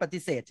ต๋อไม่ได้ปฏิ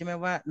เสธใช่ไหม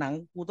ว่าหนัง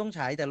กูต้องฉ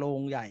ายแต่โร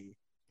งใหญ่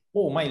โ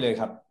อ้ไม่เลย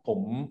ครับผม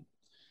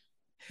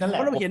นั่นแหละเ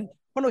พราะเราเ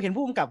ห็น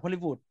ผู้กำกับฮอลลี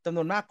วูดจำน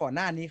วนมากก่อนห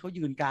น้านี้เขา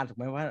ยืนการถูกไ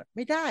หมว่าไ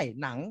ม่ได้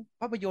หนัง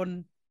ภาพยนตร์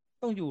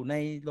ต้องอยู่ใน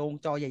โรง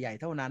จอใหญ่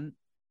ๆเท่านั้น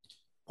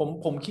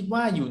ผมคิดว่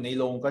าอยู่ใน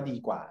โรงก็ดี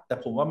กว่าแต่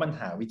ผมว่ามัน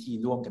หาวิธี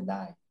ร่วมกันไ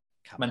ด้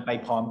มันไป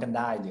พร้อมกันไ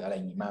ด้หรืออะไรอ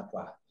ย่างนี้มากก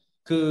ว่า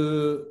คือ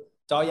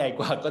จอใหญ่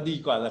กว่าก็ดี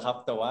กว่าแหละครับ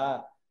แต่ว่า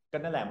ก็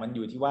นั่นแหละมันอ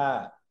ยู่ที่ว่า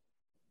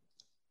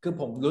คือ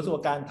ผมรู้สึกว่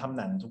าการทำ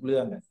หนังทุกเรื่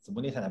องเนี่ยสมม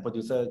ติในฐานะโปร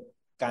ดิวเซอร์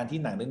การที่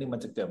หนังเรื่องนึงมั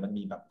นจะเกิดมัน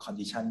มีแบบคอน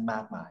ดิชันม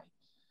ากมาย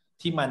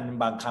ที่มัน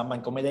บางครั้งมัน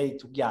ก็ไม่ได้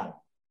ทุกอย่าง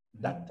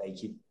ดั่งใจ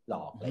คิดหร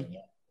อกอะไรเ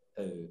งี้ย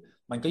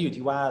มันก็อยู่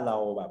ที่ว่าเรา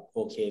แบบโอ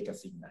เคกับ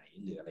สิ่งไหน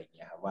หรืออะไรเ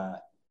งี้ยครับว่า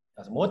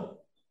สมมติ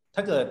ถ้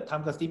าเกิดท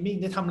ำกับสตรีมมิ่ง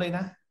ได้ทำเลยน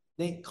ะไ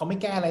ด้เขาไม่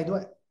แก้อะไรด้ว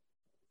ย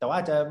แต่ว่า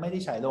จะไม่ได้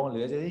ฉายลงหรื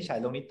อจะได้ฉาย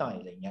ลงนิดหน่อย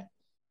อะไรเงี้ย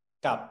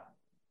กับ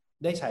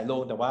ได้ฉายล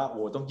งแต่ว่าโ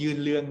อ้ต้องยื่น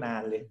เรื่องนา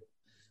นเลย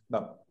แบ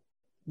บ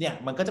เนี่ย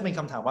มันก็จะเป็นค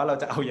ำถามว่าเรา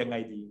จะเอายังไง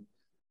ดี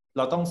เ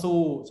ราต้องสู้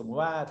สมมุติ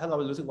ว่าถ้าเรา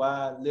รู้สึกว่า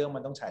เรื่องมั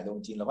นต้องฉายลง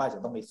จริงเราก็อาจจ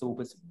ะต้องไปสู้เ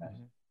พื่อสิ่งนั้น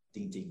จ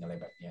ริงๆอะไร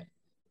แบบเนี้ย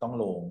ต้อง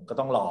ลงก็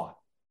ต้องรอ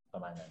ปร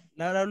ะมาณนั้นแ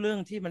ล้วเรื่อง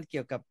ที่มันเ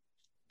กี่ยวกับ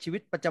ชีวิ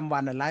ตประจำวั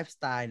นไลฟ์ส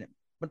ไตล์เนี่ย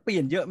มันเปลี่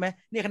ยนเยอะไหม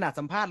นี่ขนาด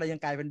สัมภาษณ์เรายัง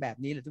กลายเป็นแบบ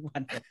นี้เลยทุกวั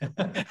น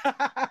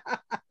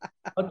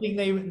เอาจริง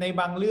ใน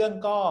บางเรื่อง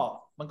ก็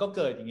มันก็เ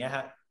กิดอย่างเงี้ยฮ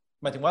ะ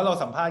หมายถึงว่าเรา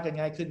สัมภาษณ์กัน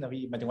ง่ายขึ้นนะ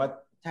พี่หมายถึงว่า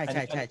ใ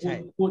ช่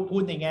พู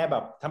ดในแง่แบ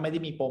บถ้าไม่ได้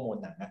มีโปรโมท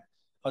หนังอะ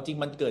เอาจริง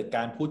มันเกิดก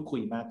ารพูดคุ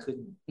ยมากขึ้น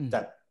จ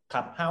ากค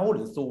ลับเฮาส์ห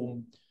รือซูม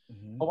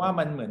เพราะว่า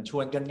มันเหมือนช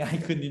วนกันง่าย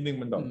ขึ้นนิดนึง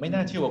มันแบบไม่น่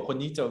าเชื่อว่าคน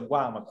นี้จะ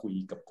ว่างมาคุย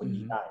กับคน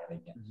นี้ได้อะไร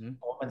เงี้ยเ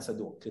พราะว่ามันสะ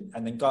ดวกขึ้นอั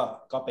นนั้น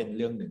ก็เป็นเ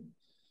รื่องหนึ่ง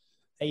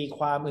ไอ้ค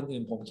วาม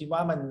อื่นๆผมคิดว่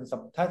ามัน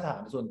ถ้าถา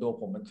มส่วนตัว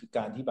ผมมันคือก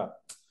ารที่แบบ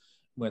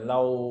เหมือนเร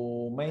า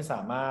ไม่ส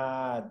ามา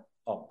รถ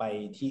ออกไป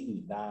ที่อื่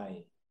นได้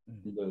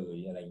เลย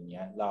อะไรเ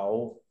งี้ยแล้ว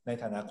ใน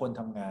ฐานะคน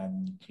ทำงาน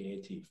ครีเอ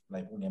ทีฟอะไร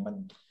พวกนี้มัน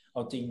เอ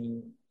าจริง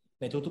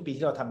ในทุกๆปี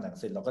ที่เราทำหนัง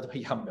เสร็จเราก็จะพ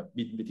ยายามแบบ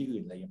บินไปที่อื่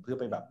นอะไรอย่างเพื่อ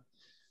ไปแบบ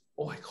โ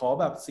อ้ยขอ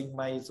แบบสิ่งใ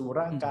หม่สู่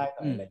ร่างกายห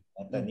น่อยอะไร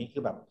แต่นี่คื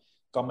อแบบ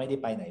ก็ไม่ได้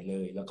ไปไหนเล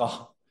ยแล้ว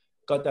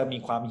ก็จะมี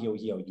ความเหี่ย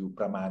วอยู่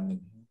ประมาณหนึ่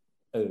ง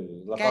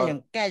แล้วก็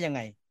แก้ยังไ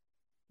ง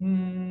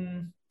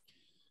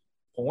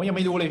ผมก็ยังไ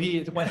ม่รู้เลยพี่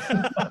ทุกวัน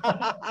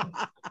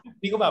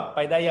นี่ก็แบบไป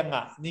ได้ยัง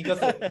อ่ะนี่ก็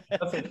เส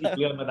ร็จอีก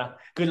เรื่องแล้วนะ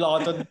คือรอ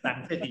จนหนัง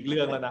เสร็จอีกเ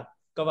รื่องแล้วนะ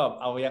ก็แบบ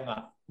เอายังอ่ะ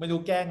ไม่รู้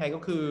แก้ไงก็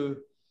คือ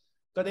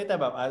ก็ได้แต่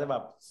แบบอาจจะแบ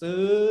บซื้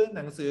อห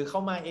นังสือเข้า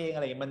มาเองอะ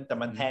ไรมันแต่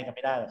มันแทนกันไ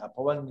ม่ได้หรอกครับเพร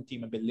าะว่าบางที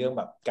มันเป็นเรื่องแ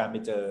บบการไป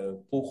เจอ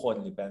ผู้คน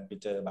หรือการไป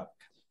เจอแบบ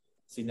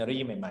ซีนารี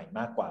ใหม่ๆ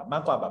มากกว่า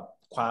แบบ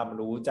ความ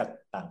รู้จาก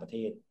ต่างประเท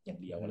ศอย่าง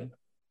เดียวอะไร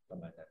ประ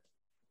มาณนั้น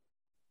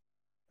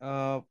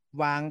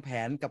วางแผ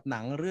นกับหนั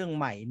งเรื่อง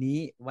ใหม่นี้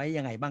ไว้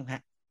ยังไงบ้างฮ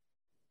ะ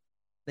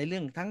ในเรื่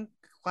องทั้ง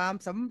ความ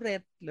สำเร็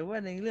จหรือว่า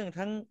ในเรื่อง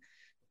ทั้ง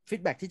ฟี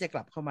ดแบ็กที่จะก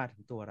ลับเข้ามาถึ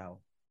งตัวเรา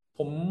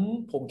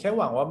ผมแค่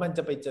หวังว่ามันจ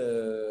ะไปเจอ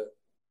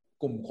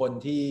กลุ่มคน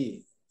ที่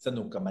ส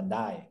นุกกับมันไ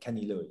ด้แค่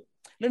นี้เลย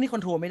เรื่องนี้คอ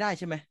นโทรลไม่ได้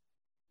ใช่ไหม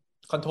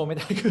คอนโทรลไม่ไ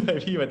ด้คืออะไร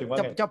พี่หมายถึงว่า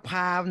จะพ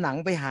าหนัง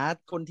ไปหา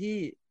คนที่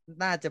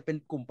น่าจะเป็น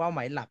กลุ่มเป้าหม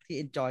ายหลักที่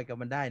เอนจอยกับ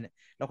มันได้เนี่ย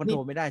เราคอนโทร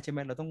ลไม่ได้ใช่ไหม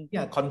เราต้องเ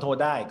นี่ยคอนโทรล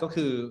ได้ก็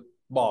คือ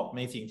บอกใ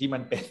นสิ่งที่มั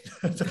นเป็น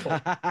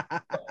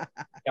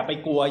อย่าไป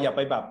กลัวอย่าไ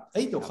ปแบบเ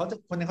อ้ยเดี๋ยว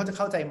คนนึงเขาจะเ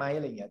ข้าใจไหมอ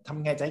ะไรเงี้ยท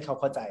ำไงจะให้เขา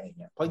เข้าใจอะไร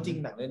เงี้ยเพราะจริง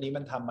ๆหนังเรื่องนี้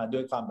มันทำมาด้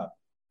วยความแบบ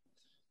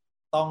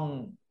ต้อง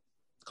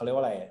เขาเรียก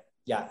ว่าอะไร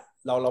อย่า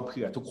เราเ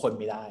ผื่อทุกคน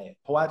ไม่ได้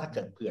เพราะว่าถ้าเ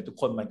กิดเผื่อทุก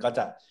คนมั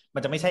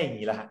นจะไม่ใช่อย่าง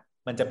นี้แล้วฮะ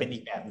มันจะเป็นอี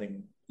กแบบหนึ่ง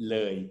เล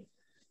ย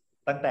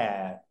ตั้งแต่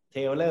เทร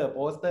ลเลอร์โป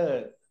สเตอร์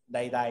ใ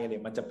ดๆเลย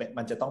มั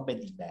นจะต้องเป็น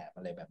อีกแบบอ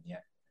ะไรแบบเนี้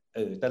ย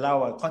แต่เรา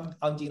อ่ะ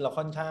เอาจริงเรา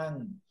ค่อนข้าง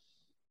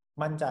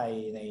มั่นใจ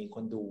ในค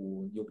นดู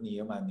ยุคนี้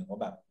ประมาณหนึ่งว่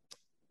าแบบ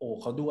โอ้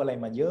เขาดูอะไร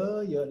มาเยอ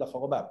ะแล้วเขา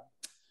ก็แบบ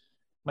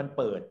มันเ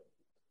ปิด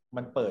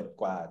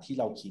กว่าที่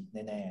เราคิด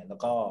แน่ๆแล้ว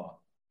ก็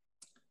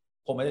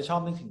ผมมันจะชอ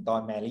บนึกถึงตอ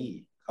นแมรี่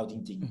เอาจ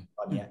ริงๆต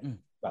อนเนี้ย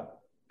แบบ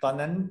ตอน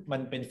นั้นมั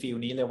นเป็นฟีล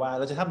นี้เลยว่า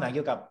เราจะทำหนังเ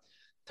กี่ยวกับ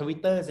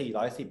Twitter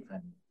 410 อั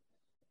น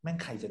แม่ง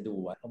ใครจะดู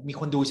อ่ะมี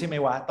คนดูใช่ไหม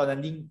วะตอน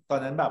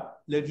นั้นแบบ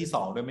เรื่องที่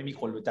2ด้วยไม่มี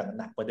คนรู้จัก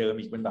หนักกว่าเดิม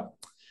อีกมันแบบ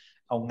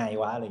เอาไง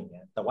วะอะไรอย่างเ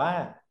งี้ยแต่ว่า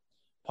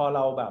พอเร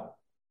าแบบ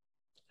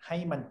ให้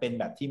มันเป็น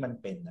แบบที่มัน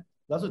เป็นอะ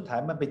แล้วสุดท้าย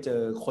มันไปเจ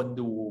อคน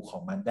ดูขอ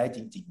งมันได้จ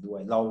ริงๆด้ว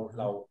ยเรา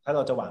ถ้าเร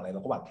าจะหวังอะไรเร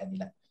าก็หวังแค่นี้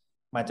แหละ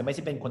มันจะไม่ใ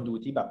ช่เป็นคนดู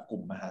ที่แบบกลุ่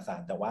มมหาศา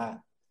ลแต่ว่า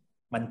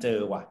มันเจอ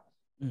ว่ะ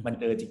มัน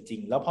เจอจริง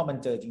ๆแล้วพอมัน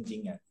เจอจริ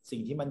งๆอ่ะสิ่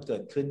งที่มันเกิ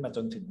ดขึ้นมาจ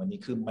นถึงวันนี้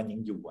คือมันยั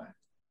งอยู่อ่ะ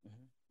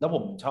แล้วผ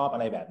มชอบอะ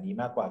ไรแบบนี้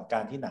มากกว่ากา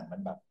รที่หนังมั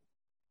นแบบ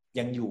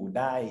ยังอยู่ไ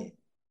ด้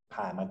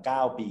ผ่านมา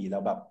9 ปีแล้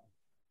วแบบ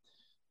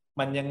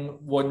มันยัง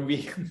วนเวี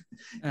ยน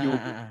อยู่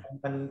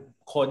มัน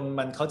คน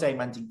มันเข้าใจ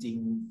มันจริง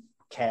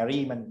ๆแค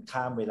รี่มัน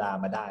ข้ามเวลา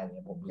มาได้เ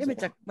นี่ยผมรู้สึกมั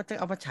นจะ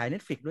เอามาฉาย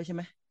Netflix ด้วยใช่ไห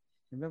ม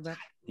เห็นแบบ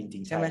จริ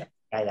งๆใช่ไหม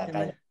ใกล้แล้ว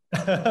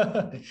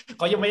เ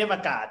ขายังไม่ได้ปร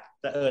ะกาศ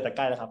แต่ใ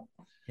กล้แล้วครับ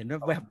เห็นแ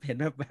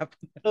บบ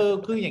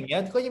คืออย่างเงี้ย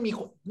ก็ยังมี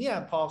เนี่ย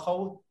พอเขา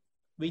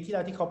วีคที่แ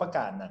ล้วที่เขาประก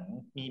าศ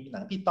มีหนั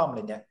งพี่ต้อมอะไ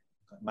รเนี้ย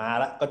มา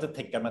ละก็จะเท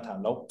คกันมาถาม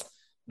แล้ว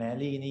แม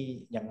รี่นี่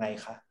ยังไง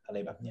คะอะไร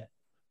แบบเนี้ย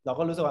เรา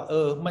ก็รู้สึกว่า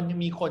มัน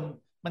มีคน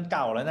มันเ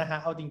ก่าแล้วนะฮะ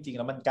เอาจริงๆแ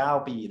ล้วมัน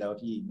9 ปีแล้ว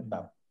พี่มันแบ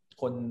บ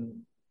คน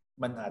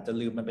มันอาจจะ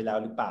ลืมมันไปแล้ว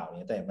หรือเปล่าเ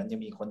นี่ยแต่มันยัง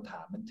มีคนถ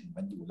ามมันถึง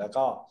มันอยู่แล้ว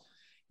ก็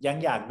ยัง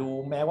อยากดู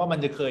แม้ว่ามัน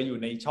จะเคยอยู่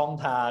ในช่อง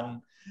ทาง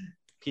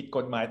ผิดก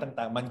ฎหมาย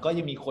ต่างๆมันก็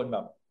ยังมีคนแบ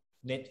บ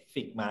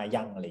Netflix มา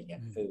ยังอะไรเงี้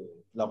ย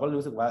เราก็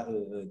รู้สึกว่า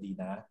ดี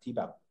นะที่แ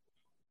บบ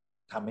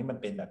ทำให้มัน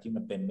เป็นแบบที่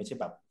มันเป็นไม่ใช่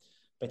แบบ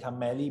ไปทำ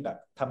แมรี่แบบ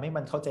ทำให้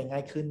มันเข้าใจง่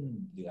ายขึ้น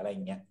หรืออะไร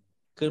เงี้ย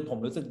คือผม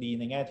รู้สึกดี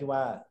ในแง่ที่ว่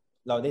า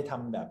เราได้ท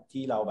ำแบบ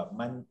ที่เราแบบ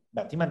มันแบ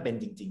บที่มันเป็น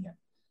จริงๆอ่ะ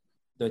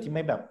โดยที่ไ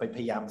ม่แบบไปพ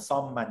ยายามซ่อ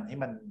มมันให้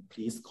มัน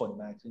please คน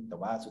มากขึ้นแต่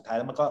ว่าสุดท้ายแ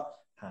ล้วมันก็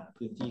หา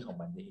พื้นที่ของ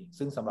มันเอง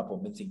ซึ่งสำหรับผม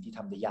เป็นสิ่งที่ท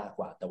ำได้ยาก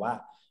กว่าแต่ว่า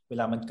เว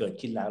ลามันเกิด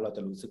ขึ้นแล้วเราจ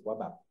ะรู้สึกว่า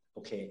แบบโอ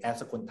เคแอ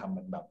สคนทำ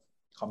มันแบบ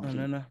คอมพลี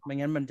ทนะไม่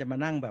งั้นมันจะมา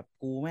นั่งแบบ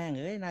กูแม่ง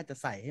น่าจะ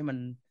ใส่ให้มัน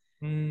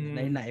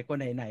ไหนก็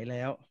ไหนแ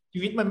ล้วชี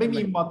วิตมันไม่มี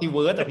มัลติเ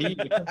วิร์สแต่พี่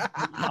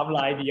ทำล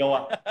ายเดียวอ่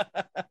ะ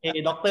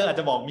ด็อกเตอร์อาจ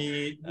จะบอกมี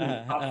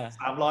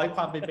300ค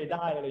วามเป็นไปไ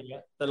ด้อะไรเงี้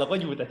ยแต่เราก็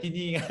อยู่แต่ที่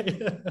นี่ไง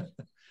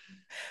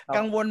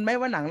กังวลไหม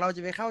ว่าหนังเราจ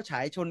ะไปเข้าฉา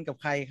ยชนกับ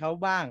ใครเขา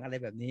บ้างอะไร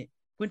แบบนี้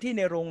พื้นที่ใ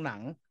นโรงหนั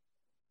ง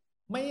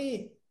ไม่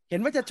เห็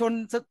นว่าจะช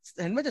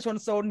น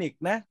โซนิก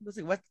นะรู้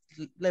สึกว่า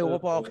เร็ว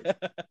พอ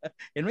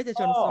เห็นว่าจะ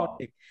ชนโซ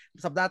นิก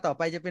สัปดาห์ต่อไ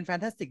ปจะเป็นแฟน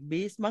ตาสติก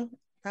บีสต์มั้ง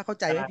ถ้าเข้า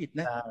ใจไม่ผิด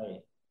นะใช่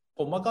ผ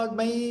มว่าก็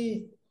ไ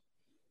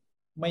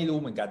ม่รู้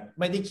เหมือนกัน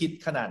ไม่ได้คิด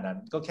ขนาดนั้น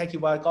ก็แค่คิด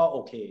ว่าก็โอ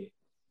เค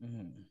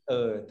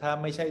ถ้า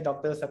ไม่ใช่ด็อก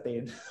เตอร์สเต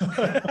น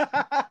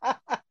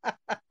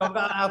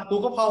กู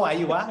ก็พอไหว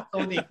อยู่วะโซ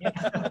นิกเนี่ย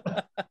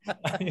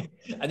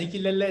อันนี้คิ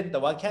ดเล่นๆแต่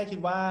ว่าแค่คิด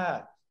ว่า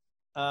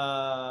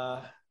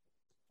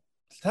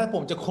ถ้าผ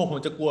มจะ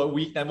กลัว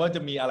วีคนั้นว่าจ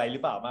ะมีอะไรหรื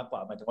อเปล่ามากกว่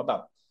าหมายถึงว่าแบ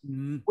บ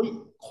อุ้ย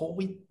โค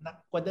วิดหนัก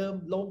กว่าเดิม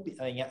โลกปิดอ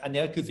ะไรเงี้ยอัน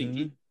นี้คือสิ่ง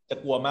ที่จะ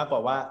กลัวมากกว่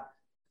าว่า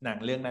หนัง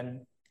เรื่องนั้น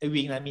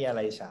วีคนั้นมีอะไ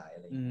รฉายอะ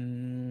ไร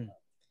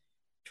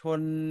ช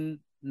น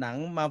หนัง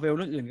มาเวลเ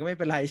รื่องอื่นก็ไม่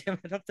เป็นไรใช่ไหม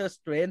ด็อกเตอร์ส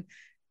เตรนจ์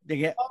อย่า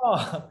งเงี้ย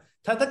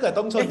ถ้าเกิด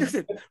ต้องชน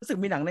รู้สึก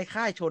มีหนังใน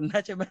ค่ายชนน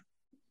ะใช่ไหม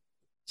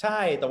ใช่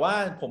แต่ว่า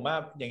ผมว่า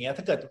อย่างเงี้ย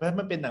ถ้าเกิด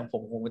มันเป็นหนังผ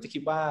มก็จะคิ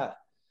ดว่า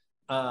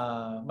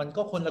มัน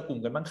ก็คนละกลุ่ม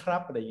กันบ้างครั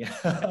บอะไรเงี้ย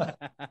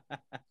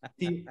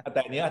ที่แ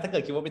ต่อันนี้ถ้าเกิ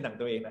ดคิดว่าเป็นหนัง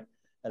ตัวเองนะ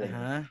อะไรเ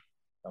งี้ย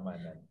ประมาณ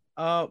นั้น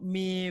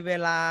มีเว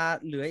ลา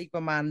เหลืออีกป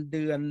ระมาณเ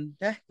ดือน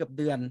นะเกือบ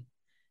เดือน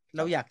เ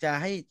ราอยากจะ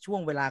ให้ช่ว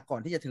งเวลาก่อ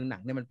นที่จะถึงหนั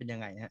งเนี่ยมันเป็นยั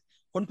งไงฮะ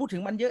คนพูดถึ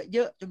งมันเย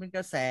อะๆจนเป็นก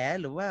ระแส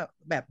หรือว่า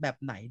แบบ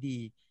ไหนดี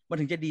มัน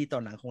ถึงจะดีต่อ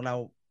หนังของเรา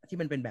ที่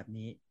มันเป็นแบบ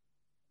นี้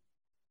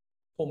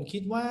ผมคิ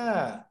ดว่า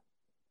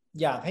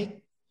อยากให้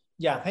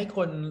อยากให้ค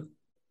น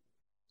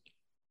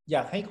อย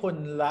ากให้คน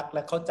รักแล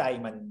ะเข้าใจ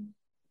มัน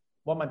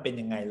ว่ามันเป็น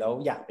ยังไงแล้ว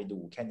อยากไปดู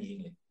แค่นี้เอ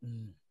งเลย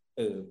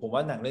ผมว่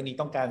าหนังเรื่องนี้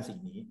ต้องการสิ่ง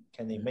นี้แ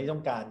ค่นี้ไม่ต้อ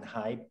งการไฮ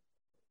ป์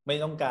ไม่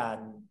ต้องการ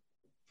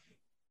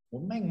ผ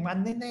มแม่งมัน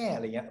แน่ๆอะ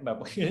ไรเงี้ยแบบ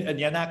อัน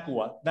นี้น่ากลั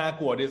ว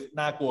ดิ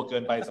น่ากลัวเกิ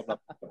นไปสำหรับ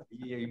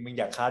ที่มึง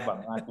อยากคาดหวัง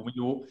มากกูไม่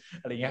รู้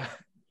อะไรเงี้ย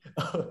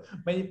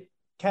ไม่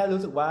แค่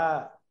รู้สึกว่า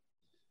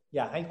อ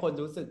ยากให้คน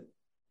รู้สึก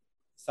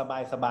ส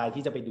บาย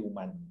ที่จะไปดู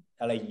มัน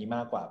อะไรอย่างนี้ม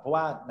ากกว่าเพราะ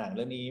ว่าหนังเ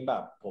รื่องนี้แบ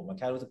บผมมัน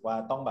แค่รู้สึกว่า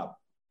ต้องแบบ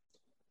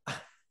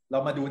เรา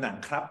มาดูหนัง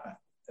ครับ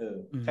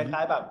คล้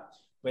ายๆแบบ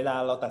เวลา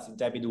เราตัดสิน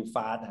ใจไปดูฟ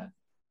าสต์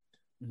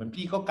เหมือน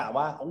พี่ก็กะ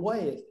ว่าโอ้ย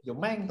เดี๋ยว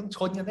แม่งต้องช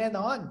นกันแน่น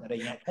อนอะไร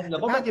เงี้ยเรา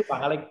ก็ไม่ได้หวั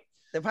งอะไร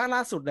แต่ภาคล่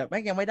าสุดแบบแม่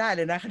งยังไม่ได้เ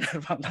ลยนะขนาด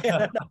ฝั่งแค่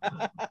นั้น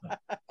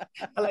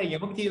อะไรอย่างเงี้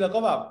ยบางทีเราก็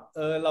แบบ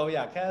เราอย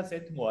ากแค่เซ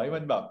ตหัวให้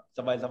มันแบบ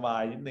สบา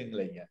ยๆนิดนึงอะไ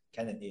รเงี้ยแ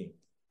ค่นั้นเอง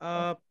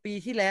ปี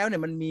ที่แล้วเนี่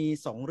ยมันมี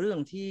2เรื่อง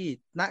ที่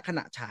ณขณ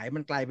ะฉายมั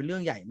นกลายเป็นเรื่อ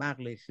งใหญ่มาก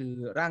เลยคือ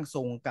ร่างท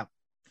รงกับ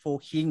โฟ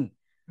คิง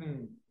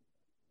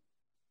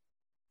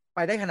ไป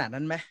ได้ขนาด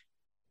นั้นไหม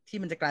ที่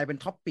มันจะกลายเป็น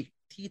ท็อปปิก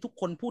ที่ทุก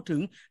คนพูดถึ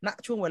งณ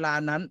ช่วงเวลา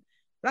นั้น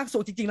ร่างทร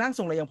งจริงๆร่างท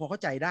รงเรายังพอเข้า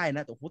ใจได้น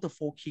ะแต่โอ้โหแต่โฟ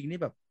คิงนี่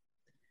แบบ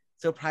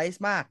เซอร์ไพร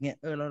ส์มากเนี่ย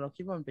เรา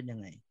คิดว่ามันเป็นยัง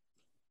ไง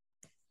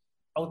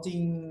เอาจริง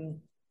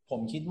ผ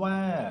มคิดว่า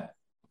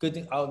คือจ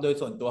ริงเอาโดย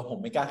ส่วนตัวผม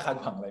ไม่กล้าคาด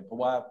หวังเลยเพราะ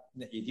ว่าเ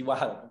นี่ยอีที่ว่า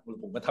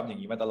ผมก็ทำอย่า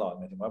งนี้มาตลอด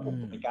หมายถึงว่าผม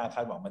ไม่กล้าค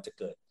าดหวังมันจะ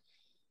เกิด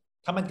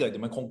ถ้ามันเกิดเดี๋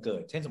ยวมันคงเกิ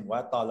ดเช่นสมมติว่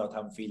าตอนเราท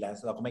ำฟรีแลน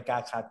ซ์เราก็ไม่กล้า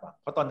คาดหวัง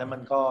เพราะตอนนั้นมั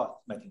นก็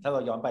หมายถึงถ้าเร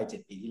าย้อนไป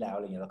7 ปีที่แล้วอ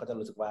ะไรเงี้ยเราก็จะ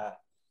รู้สึกว่า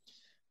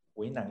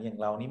อุ้ยหนังอย่าง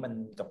เรานี่มัน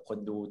กับคน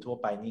ดูทั่ว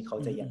ไปนี่เขา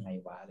จะยังไง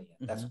วะอะไรเงี้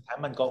ยแต่สุดท้าย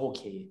มันก็โอเ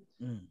ค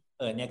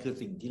เนี่ยคือ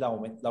สิ่งที่เร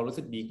ารู้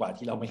สึกดีกว่า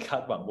ที่เราไม่คา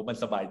ดหวังว่ามัน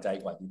สบายใจ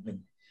กว่านิดนึง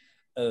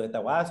แต่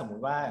ว่าสมมุ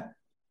ติว่า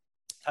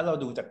ถ้าเรา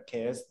ดูจากเค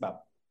สแบบ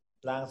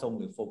ร่างทรง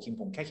หรือโฟคิง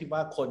ผมแค่คิดว่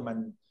าคนมัน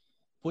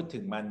พูดถึ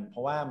งมันเพร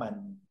าะว่ามัน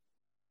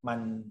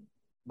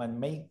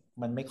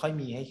ไม่ค่อย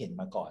มีให้เห็น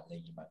มาก่อนอะไรอ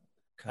ย่างเงี้ยมัน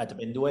อาจจะเ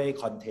ป็นด้วย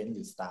คอนเทนต์ห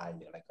รือสไตล์ห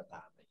รืออะไรก็ต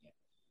ามอะไรเงี้ย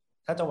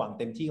ถ้าจะหวัง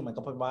เต็มที่มัน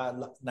ก็เพราะว่า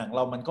หนังเร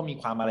ามันก็มี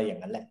ความอะไรอย่า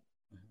งนั้นแหละ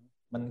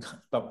มัน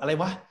แบบอะไร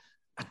วะ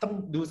ต้อง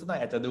ดูสักหน่อย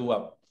อาจจะดูแบ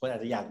บคนอา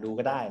จจะอยากดู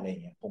ก็ได้อะไร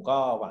เงี้ยผมก็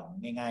หวัง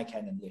ง่ายๆแค่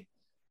นั้นเลย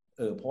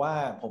เพราะว่า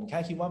ผมแค่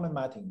คิดว่ามัน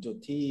มาถึงจุด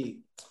ที่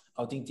เอ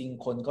าจริง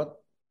ๆคนก็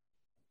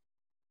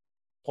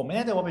ผมไม่แ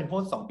น่ใจว่าเป็นเพรา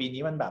ะ2 ปี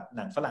นี้มันแบบห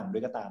นังฝรั่งด้ว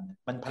ยก็ตาม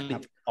มันผลิ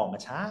ตออกมา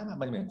ช้ามาก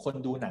มันเหมือนคน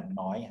ดูหนัง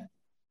น้อยอ่ะ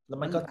แล้ว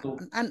มันก็ดู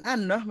อั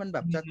นเนาะมันแบ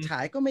บจะฉา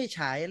ยก็ไม่ฉ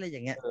ายอะไรอย่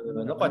างเงี้ย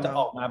แล้วกว่าจะ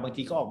ออกมาบาง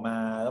ทีก็ออกมา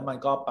แล้วมัน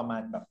ก็ประมา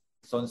ณแบบ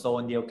โซ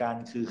นเดียวกัน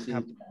คือ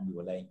อยู่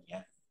อะไรอย่างเงี้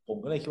ยผม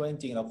ก็เลยคิดว่าจ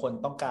ริงๆแล้วคน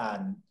ต้องการ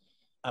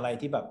อะไร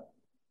ที่แบบ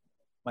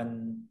มัน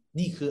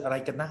นี่คืออะไร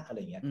กันนะอะไร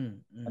เงี้ย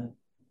มัน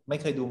ไม่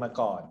เคยดูมา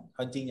ก่อน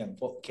จริงๆอย่าง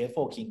เคสโฟ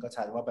คิงก็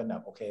ชัดว่าเป็นแบ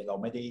บโอเคเรา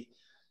ไม่ได้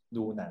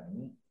ดูหนัง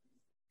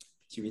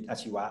ชีวิตอา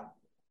ชีวะ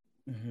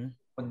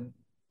มัน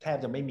แทบ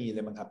จะไม่มีเล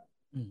ยมั้งครับ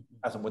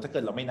สมมติถ้าเ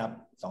กิดเราไม่นับ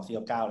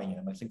2499อะไรเงี้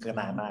ยมันซึ่งก็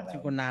นานมากแล้ว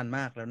ซึ่งก็นานม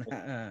ากแล้วนะ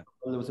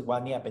ก็รู้สึกว่า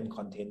เนี่ยเป็นค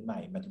อนเทนต์ใหม่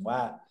หมายถึงว่า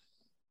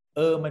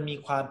มันมี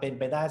ความเป็น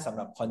ไปได้สำห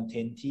รับคอนเท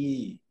นต์ที่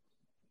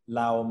เ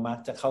รามัก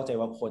จะเข้าใจ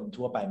ว่าคน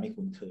ทั่วไปไม่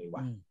คุ้นเคย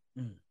ว่ะ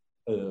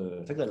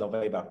ถ้าเกิดเราไป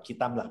แบบคิด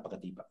ตามหลักปก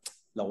ติแบบ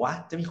เราว่า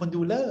จะมีคน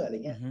ดูเลออะไร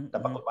เงี้ยแต่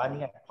ปรากฏว่านี่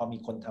ไงพอมี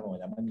คนทำออกมา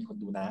แล้วมันมีคน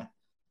ดูนะ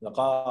แล้ว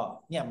ก็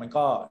เนี่ยมัน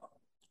ก็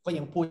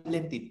ยังพูดเ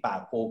ล่นติดปาก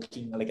โฟ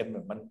คิงอะไรกันแบ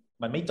บ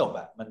มันไม่จบ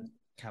อ่ะ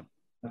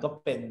มันก็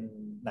เป็น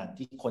หนัง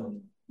ที่คน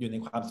อยู่ใน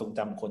ความทรงจ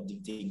ำคนจ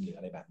ริงๆหรืออ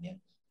ะไรแบบเนี้ย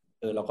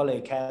เราก็เลย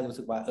แค่รู้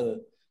สึกว่า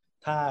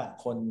ถ้า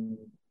คน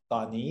ต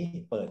อนนี้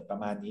เปิดประ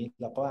มาณนี้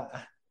เราก็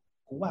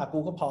ว่ากู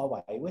ก็พอไหว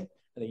เว้ย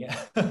อะไรเงี้ย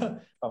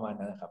ประมาณ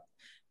นั้นนะครับ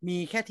มี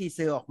แค่ทีเซ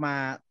อร์ออกมา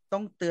ต้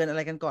องเตือนอะไ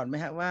รกันก่อนไหม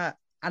ฮะว่า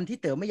อันที่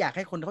เต๋อไม่อยากใ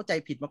ห้คนเข้าใจ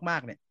ผิดมา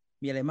กๆเนี่ย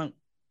มีอะไรมั่ง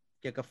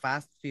เกี่ยวกับ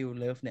Fast Furious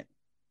Love เนี่ย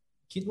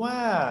คิดว่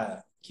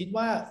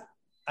า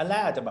อันแร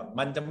กอาจจะแบบ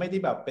มันจะไม่ได้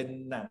แบบเป็น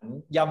หนัง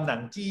ยำหนั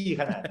งจี้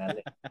ขนาดนั้นเล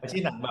ยไม่ใช่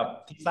หนังแบบ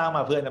ที่สร้างม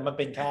าเพื่อนนะมัน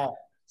เป็นแค่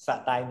ส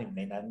ไตล์หนึ่งใ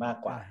นนั้นมาก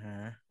กว่า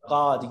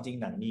ก็จริง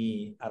ๆหนังมี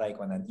อะไรก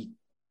ว่านั้นอีก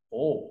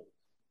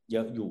เย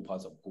อะอยู่พอ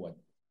สมควร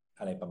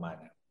อะไรประมาณ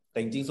นั้นแต่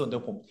จริงๆส่วนตั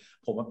ว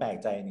ผมมาแปลก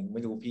ใจหนึ่งไ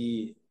ม่รู้พี่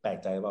แปลก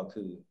ใจเปล่า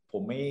คือผ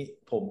ม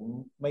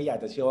ไม่อยาก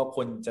จะเชื่อว่าค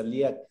นจะเ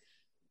รียก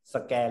ส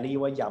แกรี่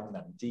ว่ายำห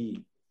นังจี้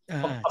เ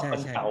พราะมั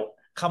นเก่า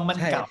คำมัน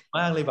เก่าม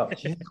ากเลยแบบ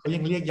เขายั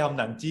งเรียกยำ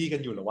หนังจี้กั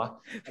นอยู่เหรอวะ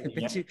เ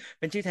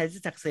ป็นชื่อไทย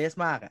ที่ success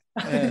มากอ่ะ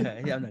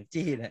ยำหนัง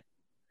จี้เนี่ย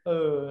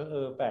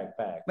แปลก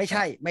ไม่ใ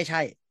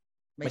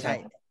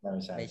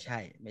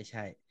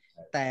ช่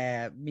แต่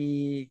มี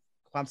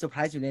ความเซอร์ไพร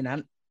ส์อยู่ในนั้น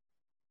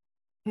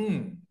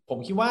ผม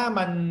คิดว่า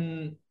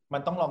มั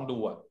นต้องลองดู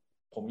อ่ะ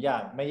ผม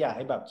ไม่อยากใ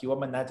ห้แบบคิดว่า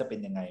มันน่าจะเป็น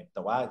ยังไงแ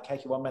ต่ว่าแค่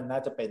คิดว่ามันน่า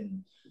จะเป็น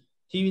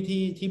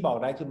ที่บอก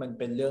ได้คือมัน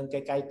เป็นเรื่องใก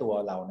ล้ๆตัว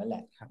เรานั่นแหล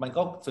ะมัน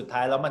ก็สุดท้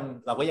ายแล้ว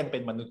เราก็ยังเป็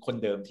นมนุษย์คน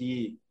เดิมที่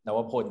นว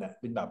พลน่ะ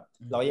เป็นแบบ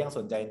เรายังส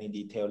นใจใน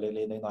ดีเทลเ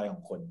ล็กๆน้อยๆขอ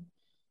งคน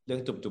เรื่อ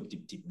งจุบ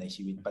จิบใน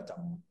ชีวิตประ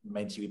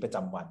จ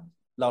ำวัน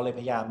เราเลยพ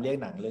ยายามเรียก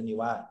หนังเรื่องนี้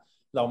ว่า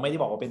เราไม่ได้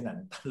บอกว่าเป็นหนัง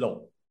ตลก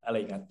อะไร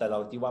กันแต่เรา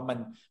คิดว่ามัน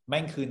แ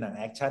ม่งคือหนัง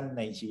แอคชั่นใ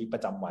นชีวิตปร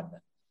ะจำวันน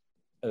ะ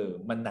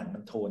มันหนังมั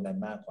นโทนนั้น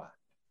มากกว่า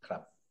ครั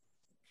บ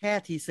แค่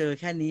ทีเซอร์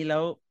แค่นี้แล้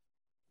ว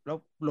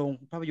ลง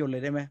ภาพยนตร์เล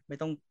ยได้ไหมไม่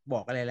ต้องบ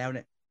อกอะไรแล้วเ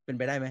นี่ยเป็น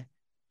ไปได้ไหม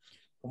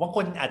ผมว่าค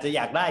นอาจจะอ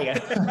ยากได้กัน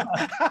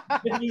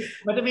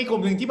มันจะมีกลุ่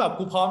มหนึ่งที่แบบ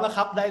กูพร้อมแล้วค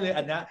รับได้เลย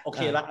อันนี้โอเค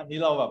ละอันนี้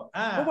เราแบบ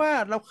เพราะว่า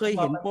เราเคย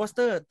เห็นโปสเต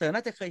อร์แต่น่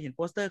าจะเคยเห็นโ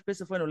ปสเตอร์คริส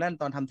โตเฟอร์โนแลน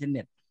ตอนทำเทนเ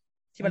น็ต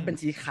ที่มันเป็น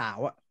สีขาว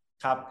อ่ะ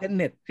ครับเทน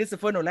เน็ตคริสโต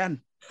เฟอร์โนแลน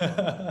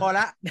พอล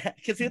ะเนี่ย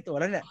แค่ซื้อตั๋ว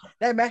แล้วเนี่ย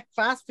ได้ไหม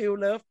Fast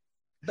Furious Love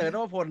เต๋อน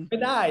วพลไม่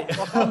ได้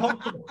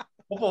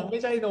ผมไม่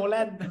ใช่โนแล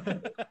น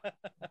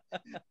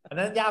อัน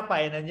นั้นยากไป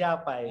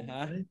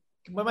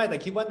ไม่แต่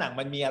คิดว่าหนัง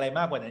มันมีอะไรม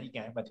ากกว่านั้นอีกไ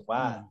งหมายถึง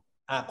ว่า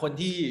คน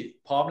ที่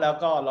พร้อมแล้ว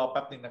ก็รอแ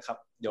ป๊บหนึ่งนะครับ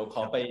เดี๋ยวข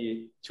อไป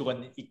ชวน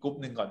อีกกลุ่ม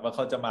หนึ่งก่อนว่าเข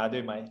าจะมาด้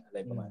วยไหมอะไร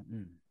ประมาณ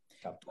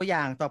ครับตัวอ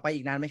ย่างต่อไป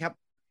อีกนานไหมครับ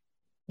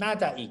น่า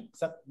จะอีก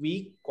สักวี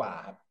คกว่า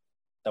ครับ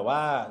แต่ว่า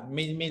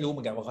ไม่รู้เห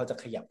มือนกันว่าเขาจะ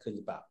ขยับขึ้นห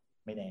รือเปล่า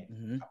ไม่แน่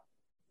ครับ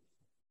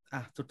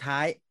สุดท้า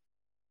ย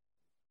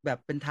แบบ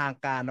เป็นทาง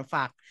การนะ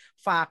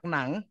ฝากห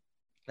นัง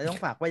แล้วต้อง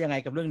ฝากว่ายังไง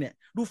กับเรื่องเนี้ย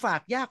ดูฝา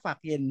กยากฝาก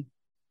เย็น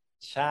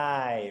ใช่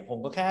ผม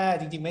ก็แค่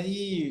จริงๆไม่ได้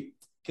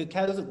คือแ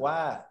ค่รู้สึกว่า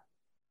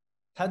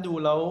ถ้าดู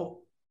แล้ว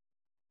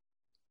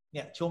เ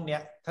นี่ยช่วงเนี้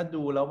ยถ้า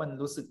ดูแล้วมัน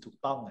รู้สึกถูก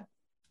ต้องอ่ะ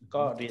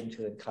ก็เรียนเ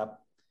ชิญครับ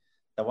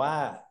แต่ว่า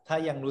ถ้า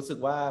ยังรู้สึก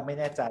ว่าไม่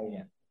แน่ใจเ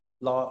นี่ย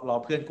รอ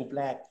เพื่อนกลุ่ม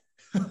แรก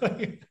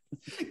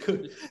คือ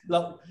เรา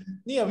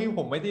เนี่ยพี่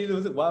ผมไม่ได้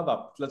รู้สึกว่าแบ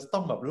บเราจะต้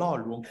องแบบล่อ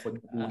ลวงคน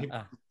ดูที่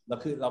เรา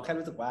คือเราแค่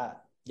รู้สึกว่า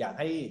อยาก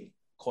ให้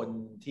คน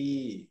ที่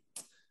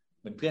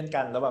เหมือนเพื่อน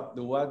กันแล้วแบบ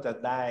ดูว่าจะ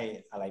ได้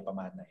อะไรประ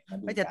มาณไหนมา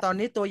ดูแต่ตอน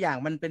นี้ตัวอย่าง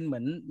มันเป็นเหมื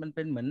อ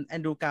นแอ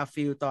นดรูว์การ์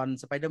ฟิลด์ตอน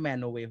สไปเดอร์แมน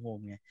โนเวย์โฮม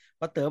ไง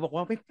พอเต๋อบอกว่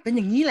าเป็นอ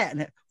ย่างนี้แหละเ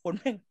นี่ยคน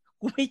แม่ง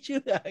กูไม่เ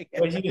ชื่อ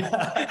ไม่เชื่อ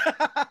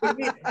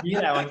นี่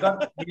แหละ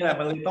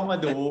มันเลยต้องมา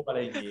ดูอะไร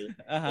อย่างนี้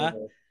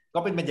ก็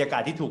เป็นบรรยากา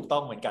ศที่ถูกต้อ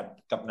งเหมือนกัน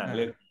กับหนังเ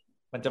รื่อง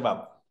มันจะแบบ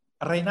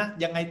อะไรนะ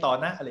ยังไงต่อ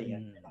นะอะไรเงี้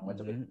ยมัน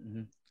จะเป็น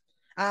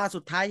สุ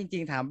ดท้ายจริ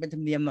งๆถามเป็นธร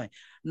รมเนียมหน่อย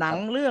หนัง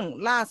เรื่อง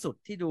ล่าสุด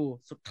ที่ดู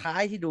สุดท้า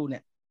ยที่ดูเนี่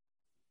ย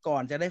ก่อ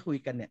นจะได้คุย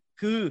กันเนี่ย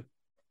คือ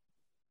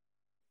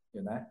เ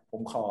ดี๋ยวนะผ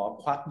มขอ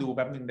ควักดูแ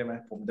ป๊บนึงได้ไหม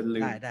ผมจะ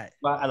ลืม ได้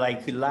ว่าอะไร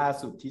คือล่า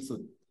สุดที่สุ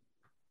ด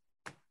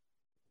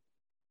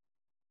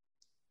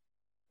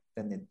แ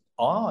ต่เน็ต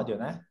เดี๋ยว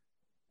นะ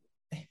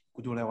กู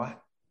ดูอะไรวะ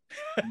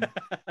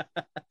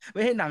ไ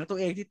ม่ให้หนังตัว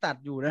เองที่ตัด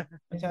อยู่นะ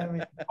ไม่ใช่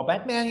แบ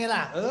ทแมนไง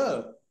ล่ะ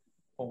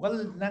ผมก็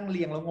นั่งเ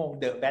รียงแล้วงง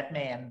เดอะแบทแม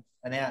น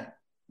อันเนี้ย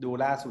ดู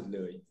ล่าสุดเล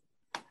ย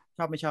ช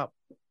อบไม่ชอบ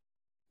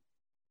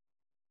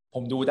ผ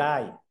มดูได้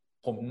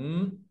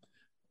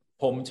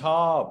ผมช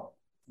อบ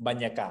บร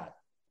รยากาศ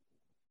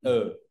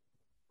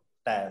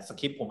แต่ส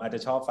คริปต์ผมอาจจะ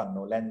ชอบฝั่งโน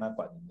แลนมากก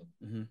ว่านิดนึง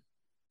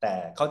แต่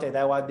เข้าใจไ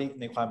ด้ว่า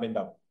ในความเป็นแบ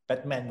บแบ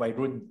ทแมนวัย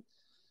รุ่น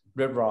เ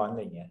รียบร้อนอะไ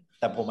รเงี้ย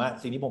แต่ผม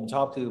สิ่งที่ผมช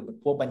อบคือ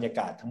พวกบรรยา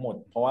กาศทั้งหมด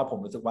เพราะว่าผม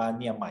รู้สึกว่า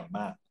เนี่ยใหม่ม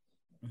าก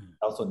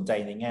เราสนใจ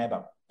ในแง่แบ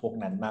บพวก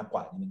นั้นมากกว่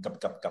านิดนึง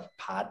กับ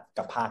พาร์ท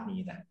กับภาคนี้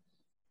นะ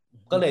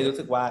ก็เลยรู้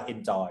สึกว่า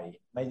enjoy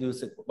ไม่รู้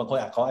สึกบางคน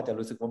เขาอาจจะ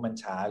รู้สึกว่ามัน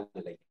ช้าหรือ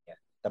อะไรอย่างเงี้ย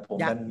แต่ผม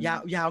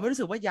ยาวไม่รู้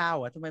สึกว่ายาว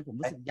อ่ะทำไมผม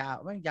รู้สึกยาว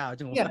ไม่ยาว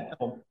จังเนี่ย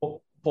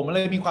ผมเล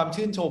ยมีความ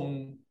ชื่นชม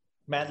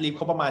แมดลิฟเ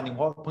ขาประมาณนึงเพ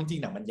ราะจริ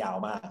งๆหนังมันยาว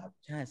มากครับ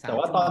ใช่แต่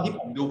ว่าตอนที่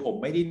ผมดูผม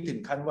ไม่ได้ถึง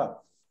ขั้นว่า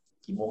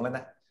กี่โมงแล้วน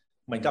ะ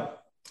เหมือนกับ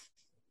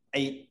ไ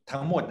อ้ทั้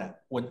งหมดน่ะ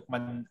มั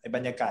นไอ้บร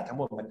รยากาศทั้ง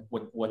หมดมัน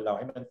วนเราใ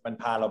ห้มัน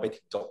พาเราไป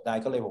ถึงจบได้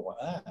ก็เลยบอกว่า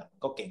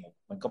ก็เก่ง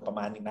มันก็ประม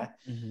าณนึงนะ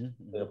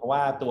เพราะว่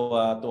า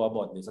ตัวบ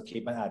ทหรือสคริ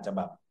ปต์มันอาจจะแ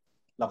บบ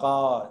แล้วก็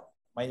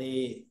ไม่ได้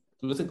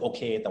รู้สึกโอเ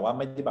คแต่ว่าไ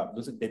ม่ได้แบบ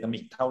รู้สึกไดนามิ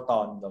กเท่าตอ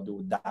นเราดู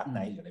ดาร์กไน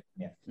ท์หรืออะไรพวก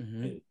เนี้ย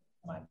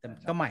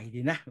ก็ใหม่ดี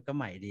นะก็ใ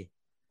หม่ดี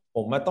ผ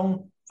มมาต้อง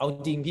เอา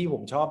จริงพี่ผ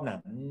มชอบหนั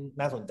ง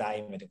น่าสนใจ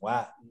หมายถึงว่า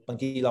บาง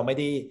ทีเราไม่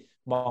ได้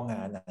มองหา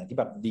หนังที่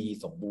แบบดี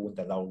สมบูรณ์แ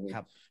ต่เร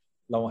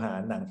าหา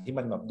หนังที่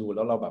มันแบบดูแ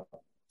ล้วเราแบบ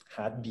ฮ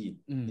าร์ดบีท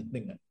นิดนึ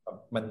งอ่ะ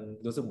มัน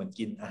รู้สึกเหมือน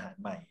กินอาหาร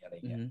ใหม่อะไร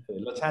เงี้ย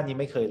รสชาตินี้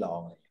ไม่เคยลอ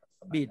งเลย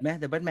บีทไหม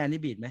แต่แบทแมน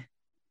นี่บีทไหม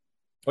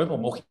ผ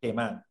มโอเค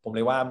มากผมเล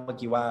ยว่าเมื่อ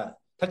กี้ว่า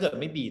ถ้าเกิด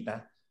ไม่บีทนะ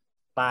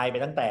ตายไป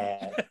ตั้งแต่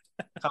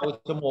เข้า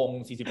ชั่วโมง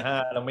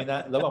45แล้วไม่นะ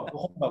แล้วแบบโอ้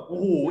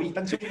โหอีก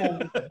ตั้งชั่วโมง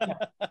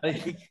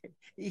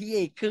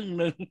อีกครึ่ง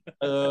นึง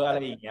อะไร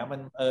อย่างเงี้ยมั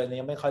นเนี่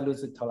ยไม่ค่อยรู้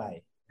สึกเท่าไหร่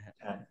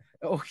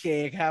โอเค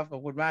ครับขอ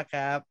บคุณมากค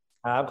รับ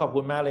ครับขอบ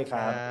คุณมากเลยค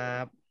รับ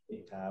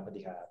ครับสวัส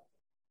ดีครับ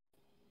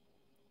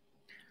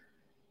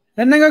แล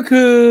ะนั่นก็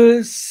คือ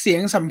เสีย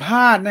งสัมภ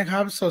าษณ์นะครั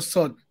บส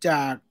ดๆจ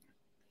าก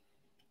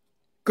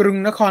กรุง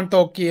นครโต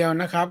เกียว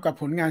นะครับกับ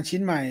ผลงานชิ้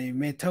นใหม่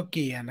Metal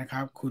Gear นะค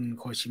รับคุณ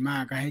โคชิมะ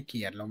ก็ให้เ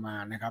กียรติเรามา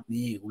นะครับ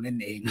นี่กูเล่น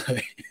เองเล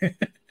ย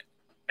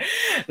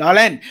ล้อเ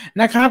ล่น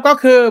นะครับก็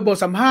คือบท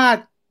สัมภาษ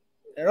ณ์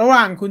ระห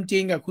ว่างคุณจี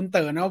นกับคุณเ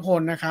ต๋อนวพ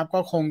ลนะครับก็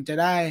คงจะ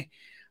ได้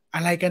อ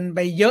ะไรกันไป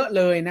เยอะเ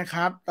ลยนะค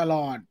รับตล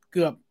อดเ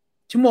กือบ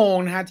ชั่วโมง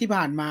นะฮะที่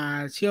ผ่านมา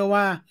เชื่อ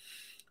ว่า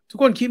ทุก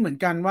คนคิดเหมือน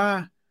กันว่า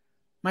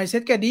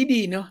mindset แก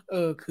ดีเนาะ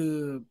คือ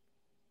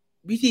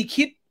วิธี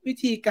คิดวิ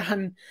ธีการ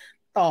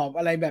ตอบ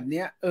อะไรแบบเ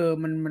นี้ย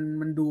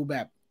มันดูแบ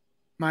บ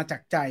มาจา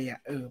กใจอ่ะ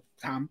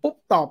ถามปุ๊บ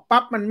ตอบ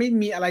ปั๊บมันไม่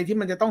มีอะไรที่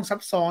มันจะต้องซั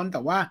บซ้อนแ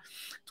ต่ว่า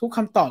ทุกค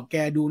ำตอบแก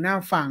ดูน่า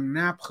ฟัง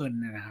น่าเพลิน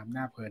นะครับ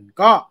น่าเพลิน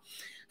ก็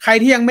ใคร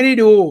ที่ยังไม่ได้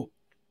ดู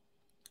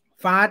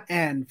Fast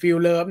and Feel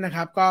Love นะค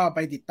รับก็ไป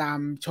ติดตาม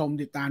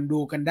ติดตามดู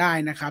กันได้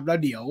นะครับแล้ว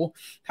เดี๋ยว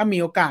ถ้ามี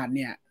โอกาสเ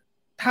นี่ย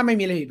ถ้าไม่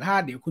มีอะไรผิดพลา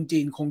ดเดี๋ยวคุณจี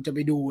นคงจะไป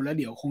ดูแล้ว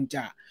เดี๋ยวคงจ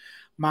ะ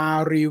มา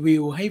รีวิ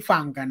วให้ฟั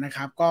งกันนะค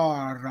รับก็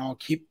รอ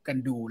คลิปกัน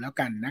ดูแล้ว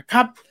กันนะค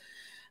รับ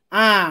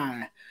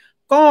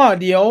ก็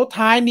เดี๋ยว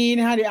ท้ายนี้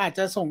นะฮะเดี๋ยวอาจ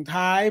จะส่ง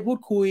ท้ายพูด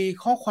คุย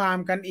ข้อความ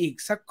กันอีก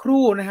สักค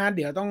รู่นะฮะเ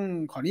ดี๋ยวต้อง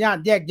ขออนุญาต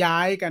แยกย้า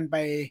ยกันไป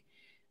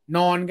น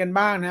อนกัน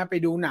บ้างนะไป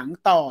ดูหนัง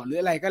ต่อหรือ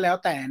อะไรก็แล้ว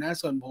แต่นะ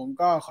ส่วนผม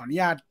ก็ขออนุ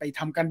ญาตไปท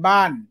ำกันบ้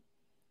าน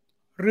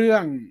เรื่อ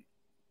ง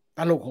ต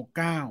ลก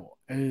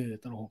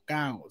69ตลก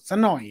69ซะ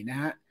หน่อยนะ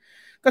ฮะ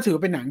ก็ถือ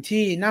เป็นหนัง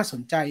ที่น่าส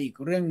นใจอีก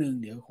เรื่องหนึ่ง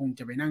เดี๋ยวคงจ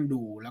ะไปนั่ง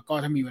ดูแล้วก็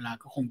ถ้ามีเวลา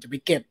ก็คงจะไป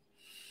เก็บ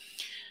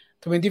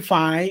25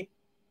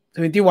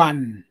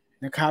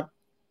 21นะครับ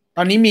ต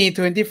อนนี้มี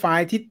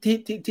25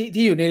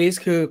ที่อยู่ในลิส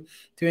ต์คือ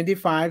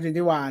25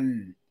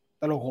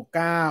 21ตลก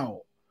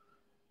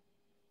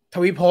69ท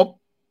วิภพ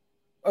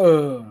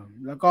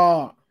แล้วก็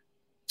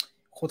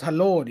โคทาโ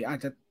ร่เดี๋ยวอา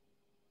จจะ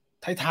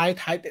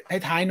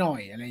ท้ายหน่อ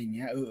ยอะไรอย่างเ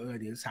งี้ย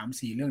เดี๋ยว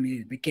3-4เรื่องนี้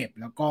ไปเก็บ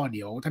แล้วก็เ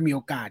ดี๋ยวถ้ามีโอ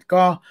กาส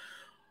ก็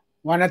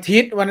วันอาทิ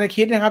ตย์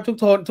นะครับ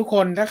ทุกค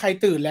นถ้าใคร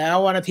ตื่นแล้ว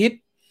วันอาทิตย์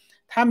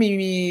ถ้า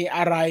มีอ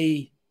ะไร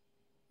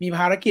มีภ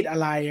ารกิจอะ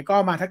ไรก็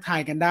มาทักทา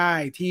ยกันได้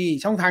ที่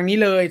ช่องทางนี้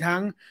เลยทั้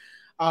ง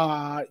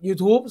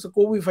YouTube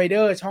Scoop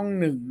Viewfinder ช่อง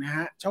1นะฮ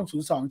ะช่อง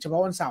02เฉพา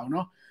ะวันเสาร์เน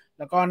าะแ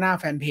ล้วก็หน้า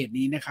แฟนเพจ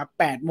นี้นะครับ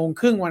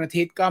8:30วันอา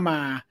ทิตย์ก็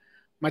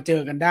มาเจ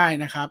อกันได้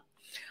นะครับ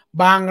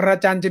บางระ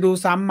จันจะดู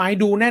ซ้ำไหม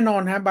ดูแน่นอ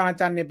นฮะบางระ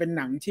จันเนี่ยเป็น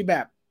หนังที่แบ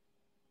บ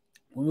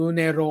ผมดูใ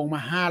นโรงม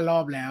า5 รอ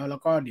บแล้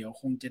วก็เดี๋ยว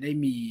คงจะได้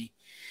มี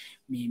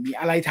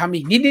อะไรทำ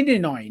อีกนิด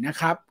หน่อยๆนะ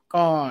ครับ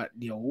ก็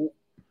เดี๋ยว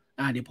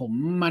ผม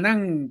มานั่ง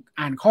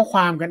อ่านข้อคว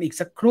ามกันอีก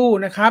สักครู่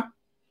นะครับ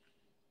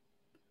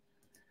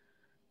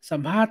สั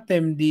มภาษณ์เต็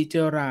มดีเจ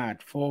อราร์ด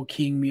โฟร์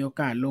คิงมีโอ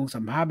กาสลง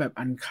สัมภาษณ์แบบ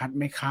อันคัทไ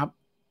หมครับ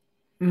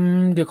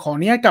เดี๋ยวขอ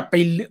เนี้ยกลับไป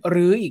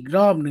รื้ออีกร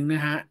อบหนึ่งน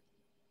ะฮะ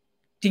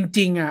จ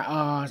ริง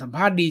ๆสัมภ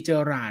าษณ์ดีเจอ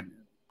ราร์ด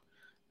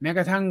แม้ก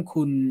ระทั่ง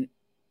คุณ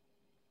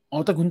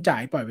แต่คุณจ่า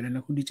ยปล่อยไปแล้วน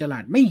ะคุณดีเจอรา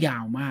ร์ดไม่ยา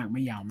วมา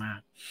ก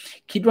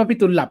คิดว่าพี่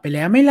ตุลหลับไปแ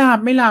ล้วไม่หลับ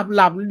แ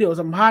ล้วเดี๋ยว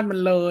สัมภาษณ์มัน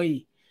เลย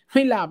ไ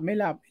ม่หลั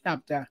บ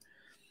จะ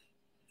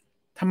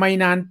ทำไม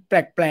นานแ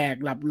ปลก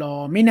หลับรอ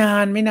ไม่นา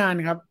น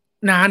ครับ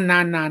นา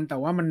นแต่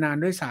ว่ามันนาน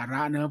ด้วยสาร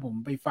ะเนอะผม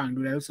ไปฟังดู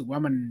แล้วรู้สึกว่า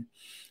มัน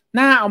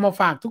น่าเอามา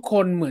ฝากทุกค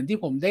นเหมือนที่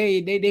ผม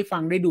ได้ฟั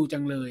งได้ดูจั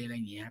งเลยอะไรอ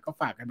ย่างเงี้ยก็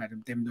ฝากกันแบบ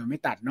เต็มๆโดยไม่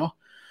ตัดเนาะ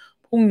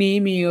พรุ่งนี้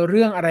มีเ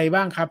รื่องอะไร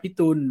บ้างครับพี่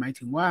ตุลหมาย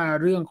ถึงว่า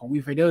เรื่องของ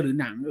Viewfinder หรือ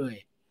หนัง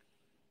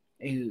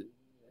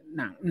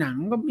หนัง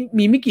ก็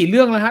มีไม่กี่เ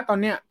รื่องแล้วฮะตอน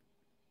เนี้ย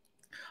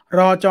ร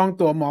อจอง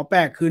ตั๋วหมอแปล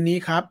กคืนนี้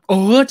ครับ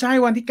ใช่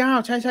วันที่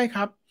9ใช่ค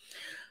รับ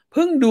เ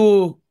พิ่งดู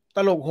ต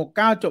ลก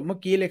69จบเมื่อ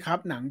กี้เลยครับ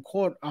หนังโค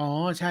ตร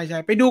ใช่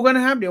ไปดูกันน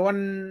ะครับเดี๋ยววัน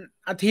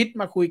อาทิตย์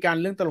มาคุยกัน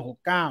เรื่องตลก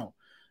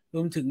69ร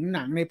วมถึงห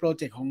นังในโปรเ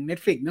จกต์ของ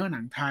Netflix เนอะห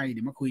นังไทยเ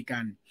ดี๋ยวมาคุยกั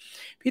น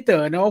พี่เต๋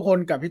อนวพล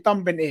กับพี่ต้อม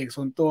เป็นเอก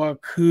ส่วนตัว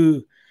คือ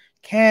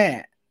แค่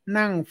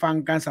นั่งฟัง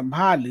การสัมภ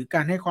าษณ์หรือก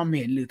ารให้ความเ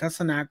ห็นหรือทัศ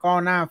นะก็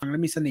น่าฟังและ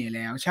มีเสน่ห์แ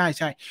ล้วใ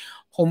ช่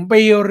ผมไป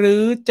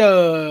รื้อเจอ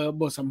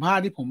บทสัมภาษ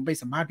ณ์ที่ผมไป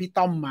สัมภาษณ์พี่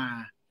ต้อมมา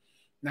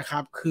นะครั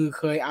บคือเ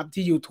คยอัพ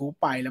ที่ YouTube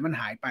ไปแล้วมัน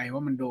หายไปว่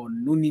ามันโดน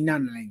นู่นนี่นั่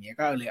นอะไรอย่างเงี้ย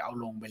ก็เลยเอา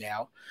ลงไปแล้ว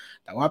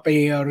แต่ว่าไป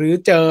รื้อ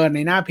เจอใน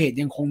หน้าเพจ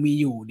ยังคงมี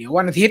อยู่เดี๋ยว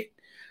วันอาทิตย์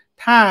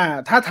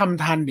ถ้าท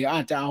ำทันเดี๋ยวอ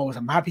าจจะเอา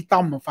สัมภาษณ์พี่ต้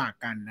อมมาฝาก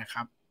กันนะค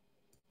รับ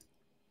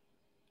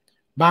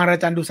บางระ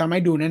จันดูซ้ำไม่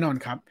ดูแน่นอน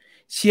ครับ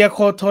เชียร์โค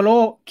โทโ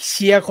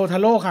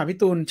ร่ค่ะพี่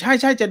ตูนใ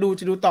ช่จะ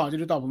ดูต่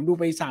อผมดู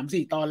ไป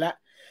 3-4 ตอนแล้ว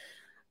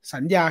สั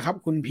ญญาครับ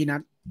คุณพีนั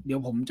ทเดี๋ยว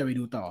ผมจะไป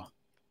ดูต่อ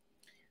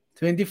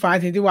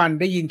25 21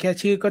ได้ยินแค่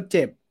ชื่อก็เ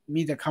จ็บ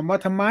มีแต่คำว่า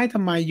ทำ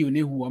ไมอยู่ใน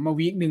หัวมา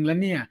วีคหนึ่งแล้ว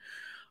เนี่ย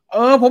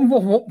ผม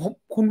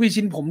คุณวิ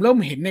ชินผมเริ่ม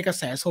เห็นในกระ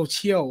แสโซเ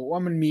ชียลว่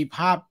ามันมีภ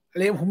าพอะไ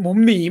รผม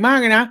หนีมาก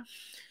เลยนะ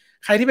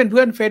ใครที่เป็นเ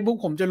พื่อน Facebook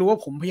ผมจะรู้ว่า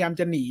ผมพยายาม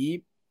จะห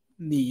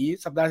นี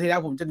สัปดาห์ที่แล้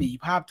วผมจะหนี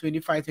ภาพ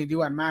25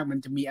 21มากมัน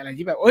จะมีอะไร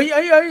ที่แบบเอ้ย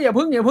อย่า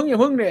พึ่ง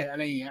เลยอะ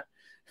ไรอย่างเงี้ย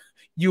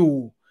อยู่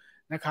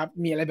นะครับ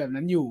มีอะไรแบบ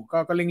นั้นอยู่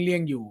ก็เลี่ย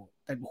งอยู่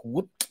แต่โห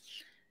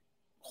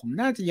ผม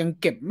น่าจะยัง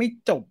เก็บไม่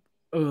จบ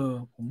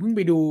ผมเพิ่งไ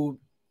ปดู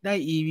ได้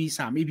EP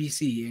 3 EP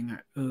 4เอง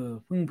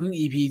เพิ่ง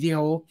EP ที่เข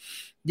า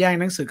แย่ง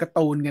หนังสือการ์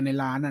ตูนกันใน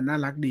ร้านน่า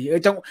รักดี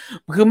จัง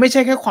คือไม่ใ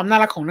ช่แค่ความน่า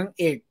รักของนาง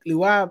เอกหรือ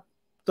ว่า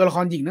ตัวละค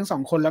รหญิงทั้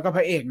ง2 คนแล้วก็พ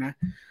ระเอกนะ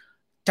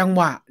จังห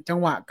ว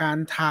ะการ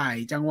ถ่าย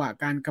จังหวะ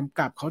การกำ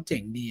กับเขาเจ๋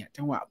งดี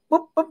จังหวะ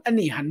ปุ๊บอัน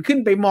นี้หันขึ้น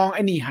ไปมองไ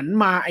อ้นี่หัน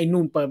มาไอ้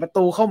นู่นเปิดประ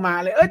ตูเข้ามา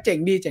เลยเจ๋ง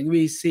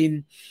ดี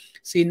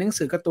ซีนหนัง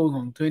สือการ์ตูนข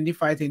อง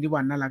25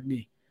 21น่ารัก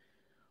ดี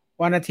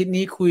วันอาทิตย์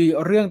นี้คุย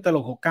เรื่องตล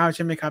ก69ใ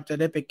ช่ไหมครับจะ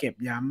ได้ไปเก็บ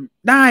ย้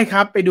ำได้ค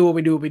รับไปดู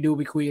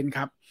ไปคุยกันค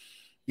รับ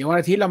เดี๋ยววัน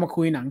อาทิตย์เรามา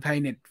คุยหนังไทย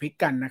Netflix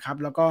กันนะครับ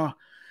แล้วก็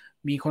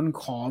มีคน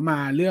ขอมา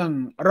เรื่อง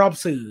รอบ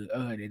สื่อ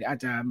เดี๋ยวอาจ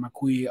จะมา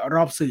คุยร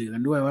อบสื่อกั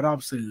นด้วยว่ารอ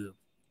บสื่อ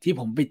ที่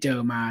ผมไปเจอ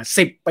มา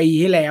10 ปี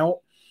ที่แล้ว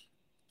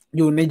อ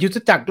ยู่ในยุทธ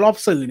จักรรอบ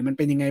สื่อเนี่ยมันเ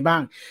ป็นยังไงบ้า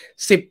ง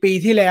10 ปี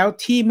ที่แล้ว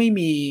ที่ไม่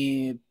มี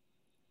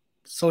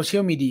โซเชีย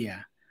ลมีเดีย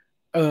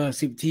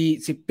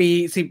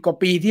10 กว่า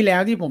ปีที่แล้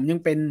วที่ผมยั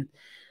งเป็น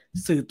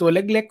สื่อตัวเ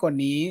ล็กๆกว่า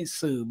นี้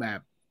สื่อแบบ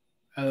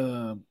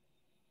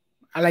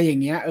อะไรอย่า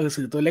งเงี้ย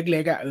สื่อตัวเล็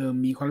ก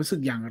ๆมีความรู้สึ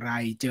กอย่างไร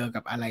เจอ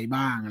กับอะไร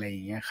บ้างอะไรอย่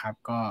างเงี้ยครับ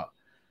ก็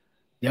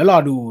เดี๋ยวร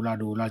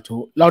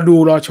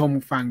อชม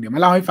ฟังเดี๋ยวมา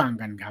เล่าให้ฟัง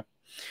กันครับ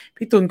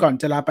พี่ตุลก่อน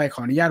จะลาไปข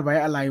ออนุญาตไว้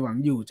อะไรหวัง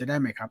อยู่จะได้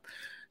ไหมครับ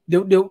เ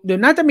ดี๋ยว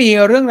น่าจะมี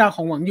เรื่องราวข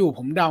องหวังอยู่ผ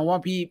มเดาว่า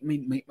พี่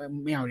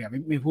ไม่เอาเดี๋ยว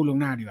ไม่พูดล่วง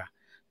หน้าดีกว่า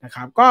นะค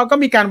รับก็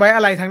มีการไว้อ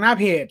ะไรทางหน้า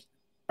เพจ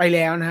ไปแ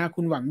ล้วนะฮะ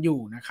คุณหวังอยู่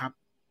นะครับ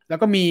แล้ว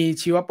ก็มี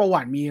ชีวประ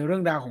วัติมีเรื่อ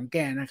งราวของแก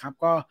นะครับ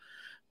ก็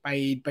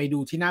ไปดู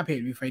ที่หน้าเพจ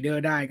Viewfinder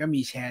ได้ก็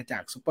มีแชร์จา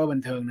กซุปเปอร์บัน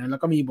เทิงนะแล้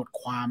วก็มีบท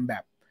ความแบ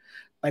บ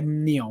เต็ม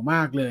เหนียวม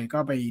ากเลยก็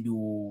ไป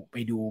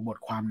ดูบท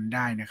ความไ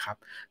ด้นะครับ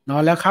นอ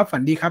นแล้วครับฝั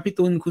นดีครับพี่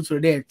ตุลคุณสุร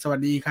เดชสวัส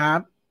ดีครับ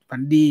ฝั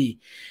นดี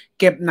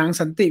เก็บหนัง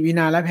สันติวิ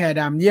นาและแพร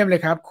ดำเยี่ยมเล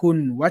ยครับคุณ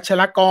วัช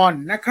รกร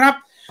นะครับ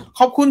ข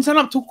อบคุณสำห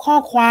รับทุกข้อ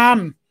ความ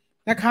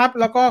นะครับ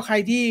แล้วก็ใคร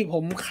ที่ผ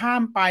มข้า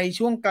มไป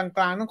ช่วงกลา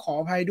งๆต้องขอ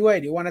อภัยด้วย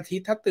เดี๋ยววันอาทิต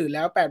ย์ถ้าตื่นแ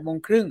ล้ว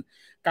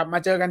8:30กลับมา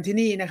เจอกันที่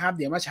นี่นะครับเ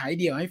ดี๋ยวมาฉาย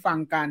เดี่ยวให้ฟัง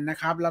กันนะ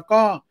ครับแล้ว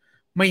ก็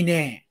ไม่แ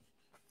น่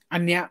อั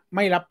นเนี้ยไ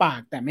ม่รับปา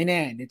กแต่ไม่แ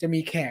น่เดี๋ยวจะมี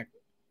แขก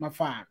มา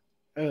ฝาก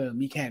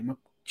มีแขกมา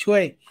ช่ว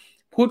ย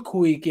พูด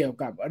คุยเกี่ยว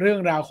กับเรื่อง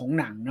ราวของ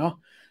หนังเนาะ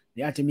เ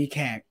ดี๋ยวอาจจะมีแข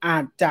กอา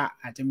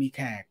จจะมีแ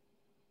ขก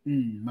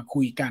มา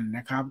คุยกันน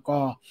ะครับก็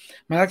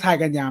มาทักทาย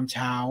กันยามเ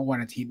ช้าวัน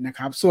อาทิตย์นะค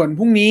รับส่วนพ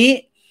รุ่งนี้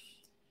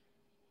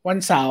วัน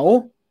เสาร์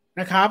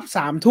นะครับ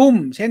3 ทุ่ม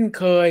เช่น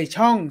เคย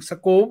ช่อง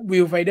Scoop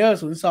Viewfinder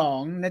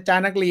 02นะจ๊ะ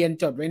นักเรียน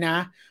จดไว้นะ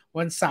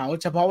วันเสาร์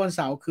เฉพาะวันเ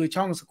สาร์คือ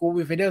ช่อง Scoop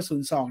Viewfinder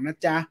 02นะ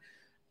จ๊ะ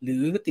หรื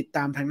อติดต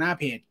ามทางหน้า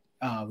เพจ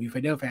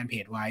Viewfinder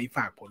Fanpage ไว้ฝ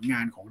ากผลง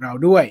านของเรา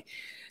ด้วย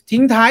ทิ้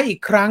งท้ายอีก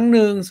ครั้งห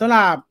นึ่งสำห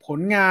รับผ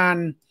ลงาน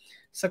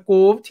ส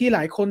กู๊ปที่หล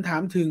ายคนถา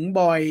มถึง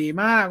บ่อย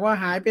มากว่า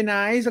หายไปไหน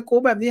สกู๊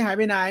ปแบบนี้หายไ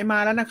ปไหนมา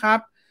แล้วนะครับ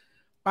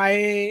ไป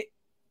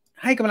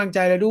ให้กำลังใจ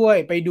เราด้วย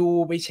ไปดู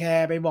ไปแช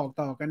ร์ไปบอก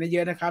ต่อกันได้เย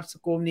อะนะครับส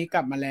กู๊ปนี้ก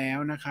ลับมาแล้ว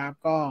นะครับ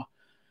ก็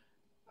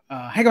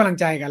ให้กำลัง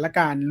ใจกันละ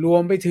กันรว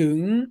มไปถึง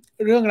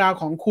เรื่องราว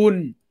ของคุณ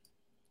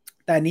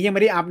แต่นี้ยังไ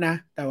ม่ได้อัพนะ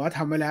แต่ว่าท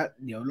ำไว้แล้ว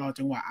เดี๋ยวรอ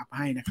จังหวะอัพใ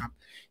ห้นะครับ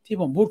ที่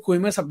ผมพูดคุย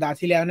เมื่อสัปดาห์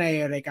ที่แล้วใน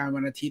รายการ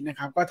วันอาทิตย์นะค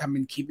รับก็ทำเป็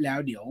นคลิปแล้ว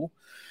เดี๋ยว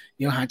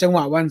หาจังหว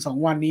ะวัน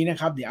2 วันนี้นะ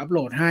ครับเดี๋ยวอัปโหล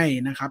ดให้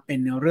นะครับเป็น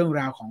เรื่อง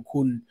ราวของ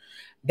คุณ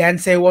แดน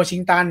เซลวอชิ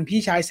งตันพี่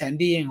ชายแสน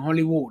ดีแห่งฮอล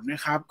ลีวูดนะ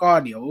ครับก็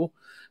เดี๋ยว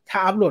ถ้า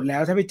อัปโหลดแล้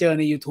วถ้าไปเจอ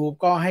ใน YouTube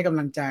ก็ให้กำ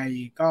ลังใจ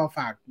ก็ฝ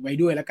ากไว้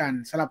ด้วยแล้วกัน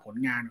สำหรับผล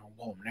งานของ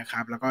ผมนะค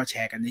รับแล้วก็แช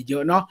ร์กันเยอ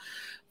ะๆเนาะ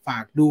ฝา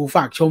กดูฝ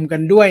ากชมกั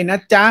นด้วยนะ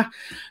จ๊ะ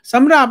ส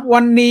ำหรับ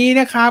วันนี้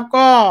นะครับ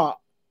ก็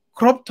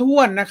ครบถ้ว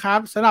นนะครับ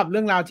สำหรับเ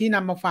รื่องราวที่น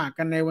ำมาฝาก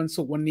กันในวัน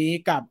ศุกร์วันนี้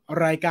กับ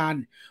รายการ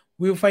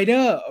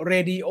Viewfinder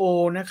Radio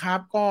นะครับ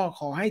ก็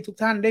ขอให้ทุก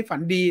ท่านได้ฝั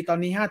นดีตอน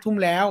นี้5 ทุ่ม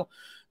แล้ว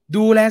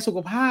ดูแลสุข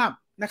ภาพ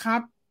นะครั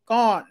บ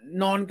ก็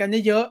นอนกัน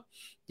เยอะ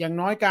ๆอย่าง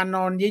น้อยการน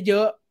อนเย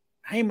อะ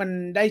ๆให้มัน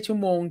ได้ชั่ว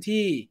โมง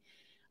ที่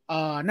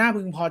น่า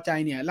พึงพอใจ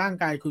เนี่ยร่าง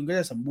กายคุณก็จ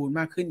ะสมบูรณ์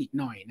มากขึ้นอีก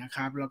หน่อยนะค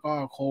รับแล้วก็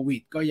โควิ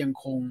ดก็ยัง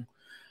คง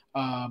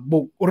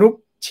บุกรุก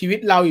ชีวิต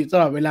เราอยู่ต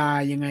ลอดเวลา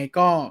ยังไง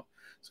ก็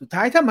สุดท้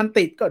ายถ้ามัน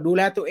ติดก็ดูแ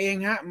ลตัวเอง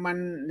ฮะมัน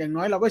อย่าง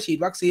น้อยเราก็ฉีด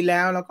วัคซีนแ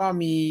ล้วก็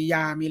มีย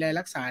ามีอะไร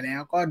รักษาแล้ว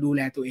ก็ดูแ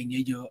ลตัวเอง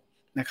เยอะ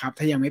ๆนะครับ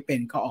ถ้ายังไม่เป็น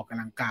ก็ออกก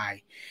ำลังกาย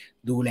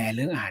ดูแลเ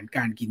รื่องอาหารก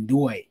ารกิน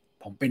ด้วย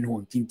ผมเป็นห่ว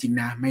งจริง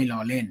ๆนะไม่ล้อ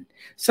เล่น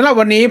สำหรับ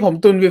วันนี้ผม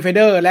ตุล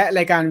Viewfinder และร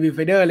ายการ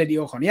Viewfinder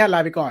Radio ขออนุญาตล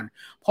าไปก่อน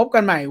พบกั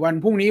นใหม่วัน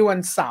พรุ่งนี้วัน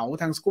เสาร์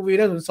ทาง Scoop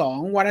Viewfinder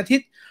 02วันอาทิ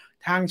ตย์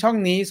ทางช่อง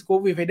นี้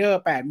Scoop Viewfinder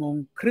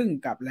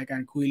 8:30 กับรายกา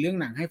รคุยเรื่อง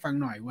หนังให้ฟัง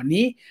หน่อยวัน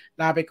นี้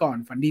ลาไปก่อน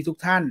ฝันดีทุก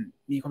ท่าน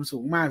มีความสุ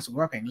ขมากสุข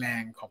ภาพแข็งแร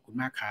งขอบคุณ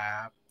มากครั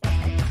บ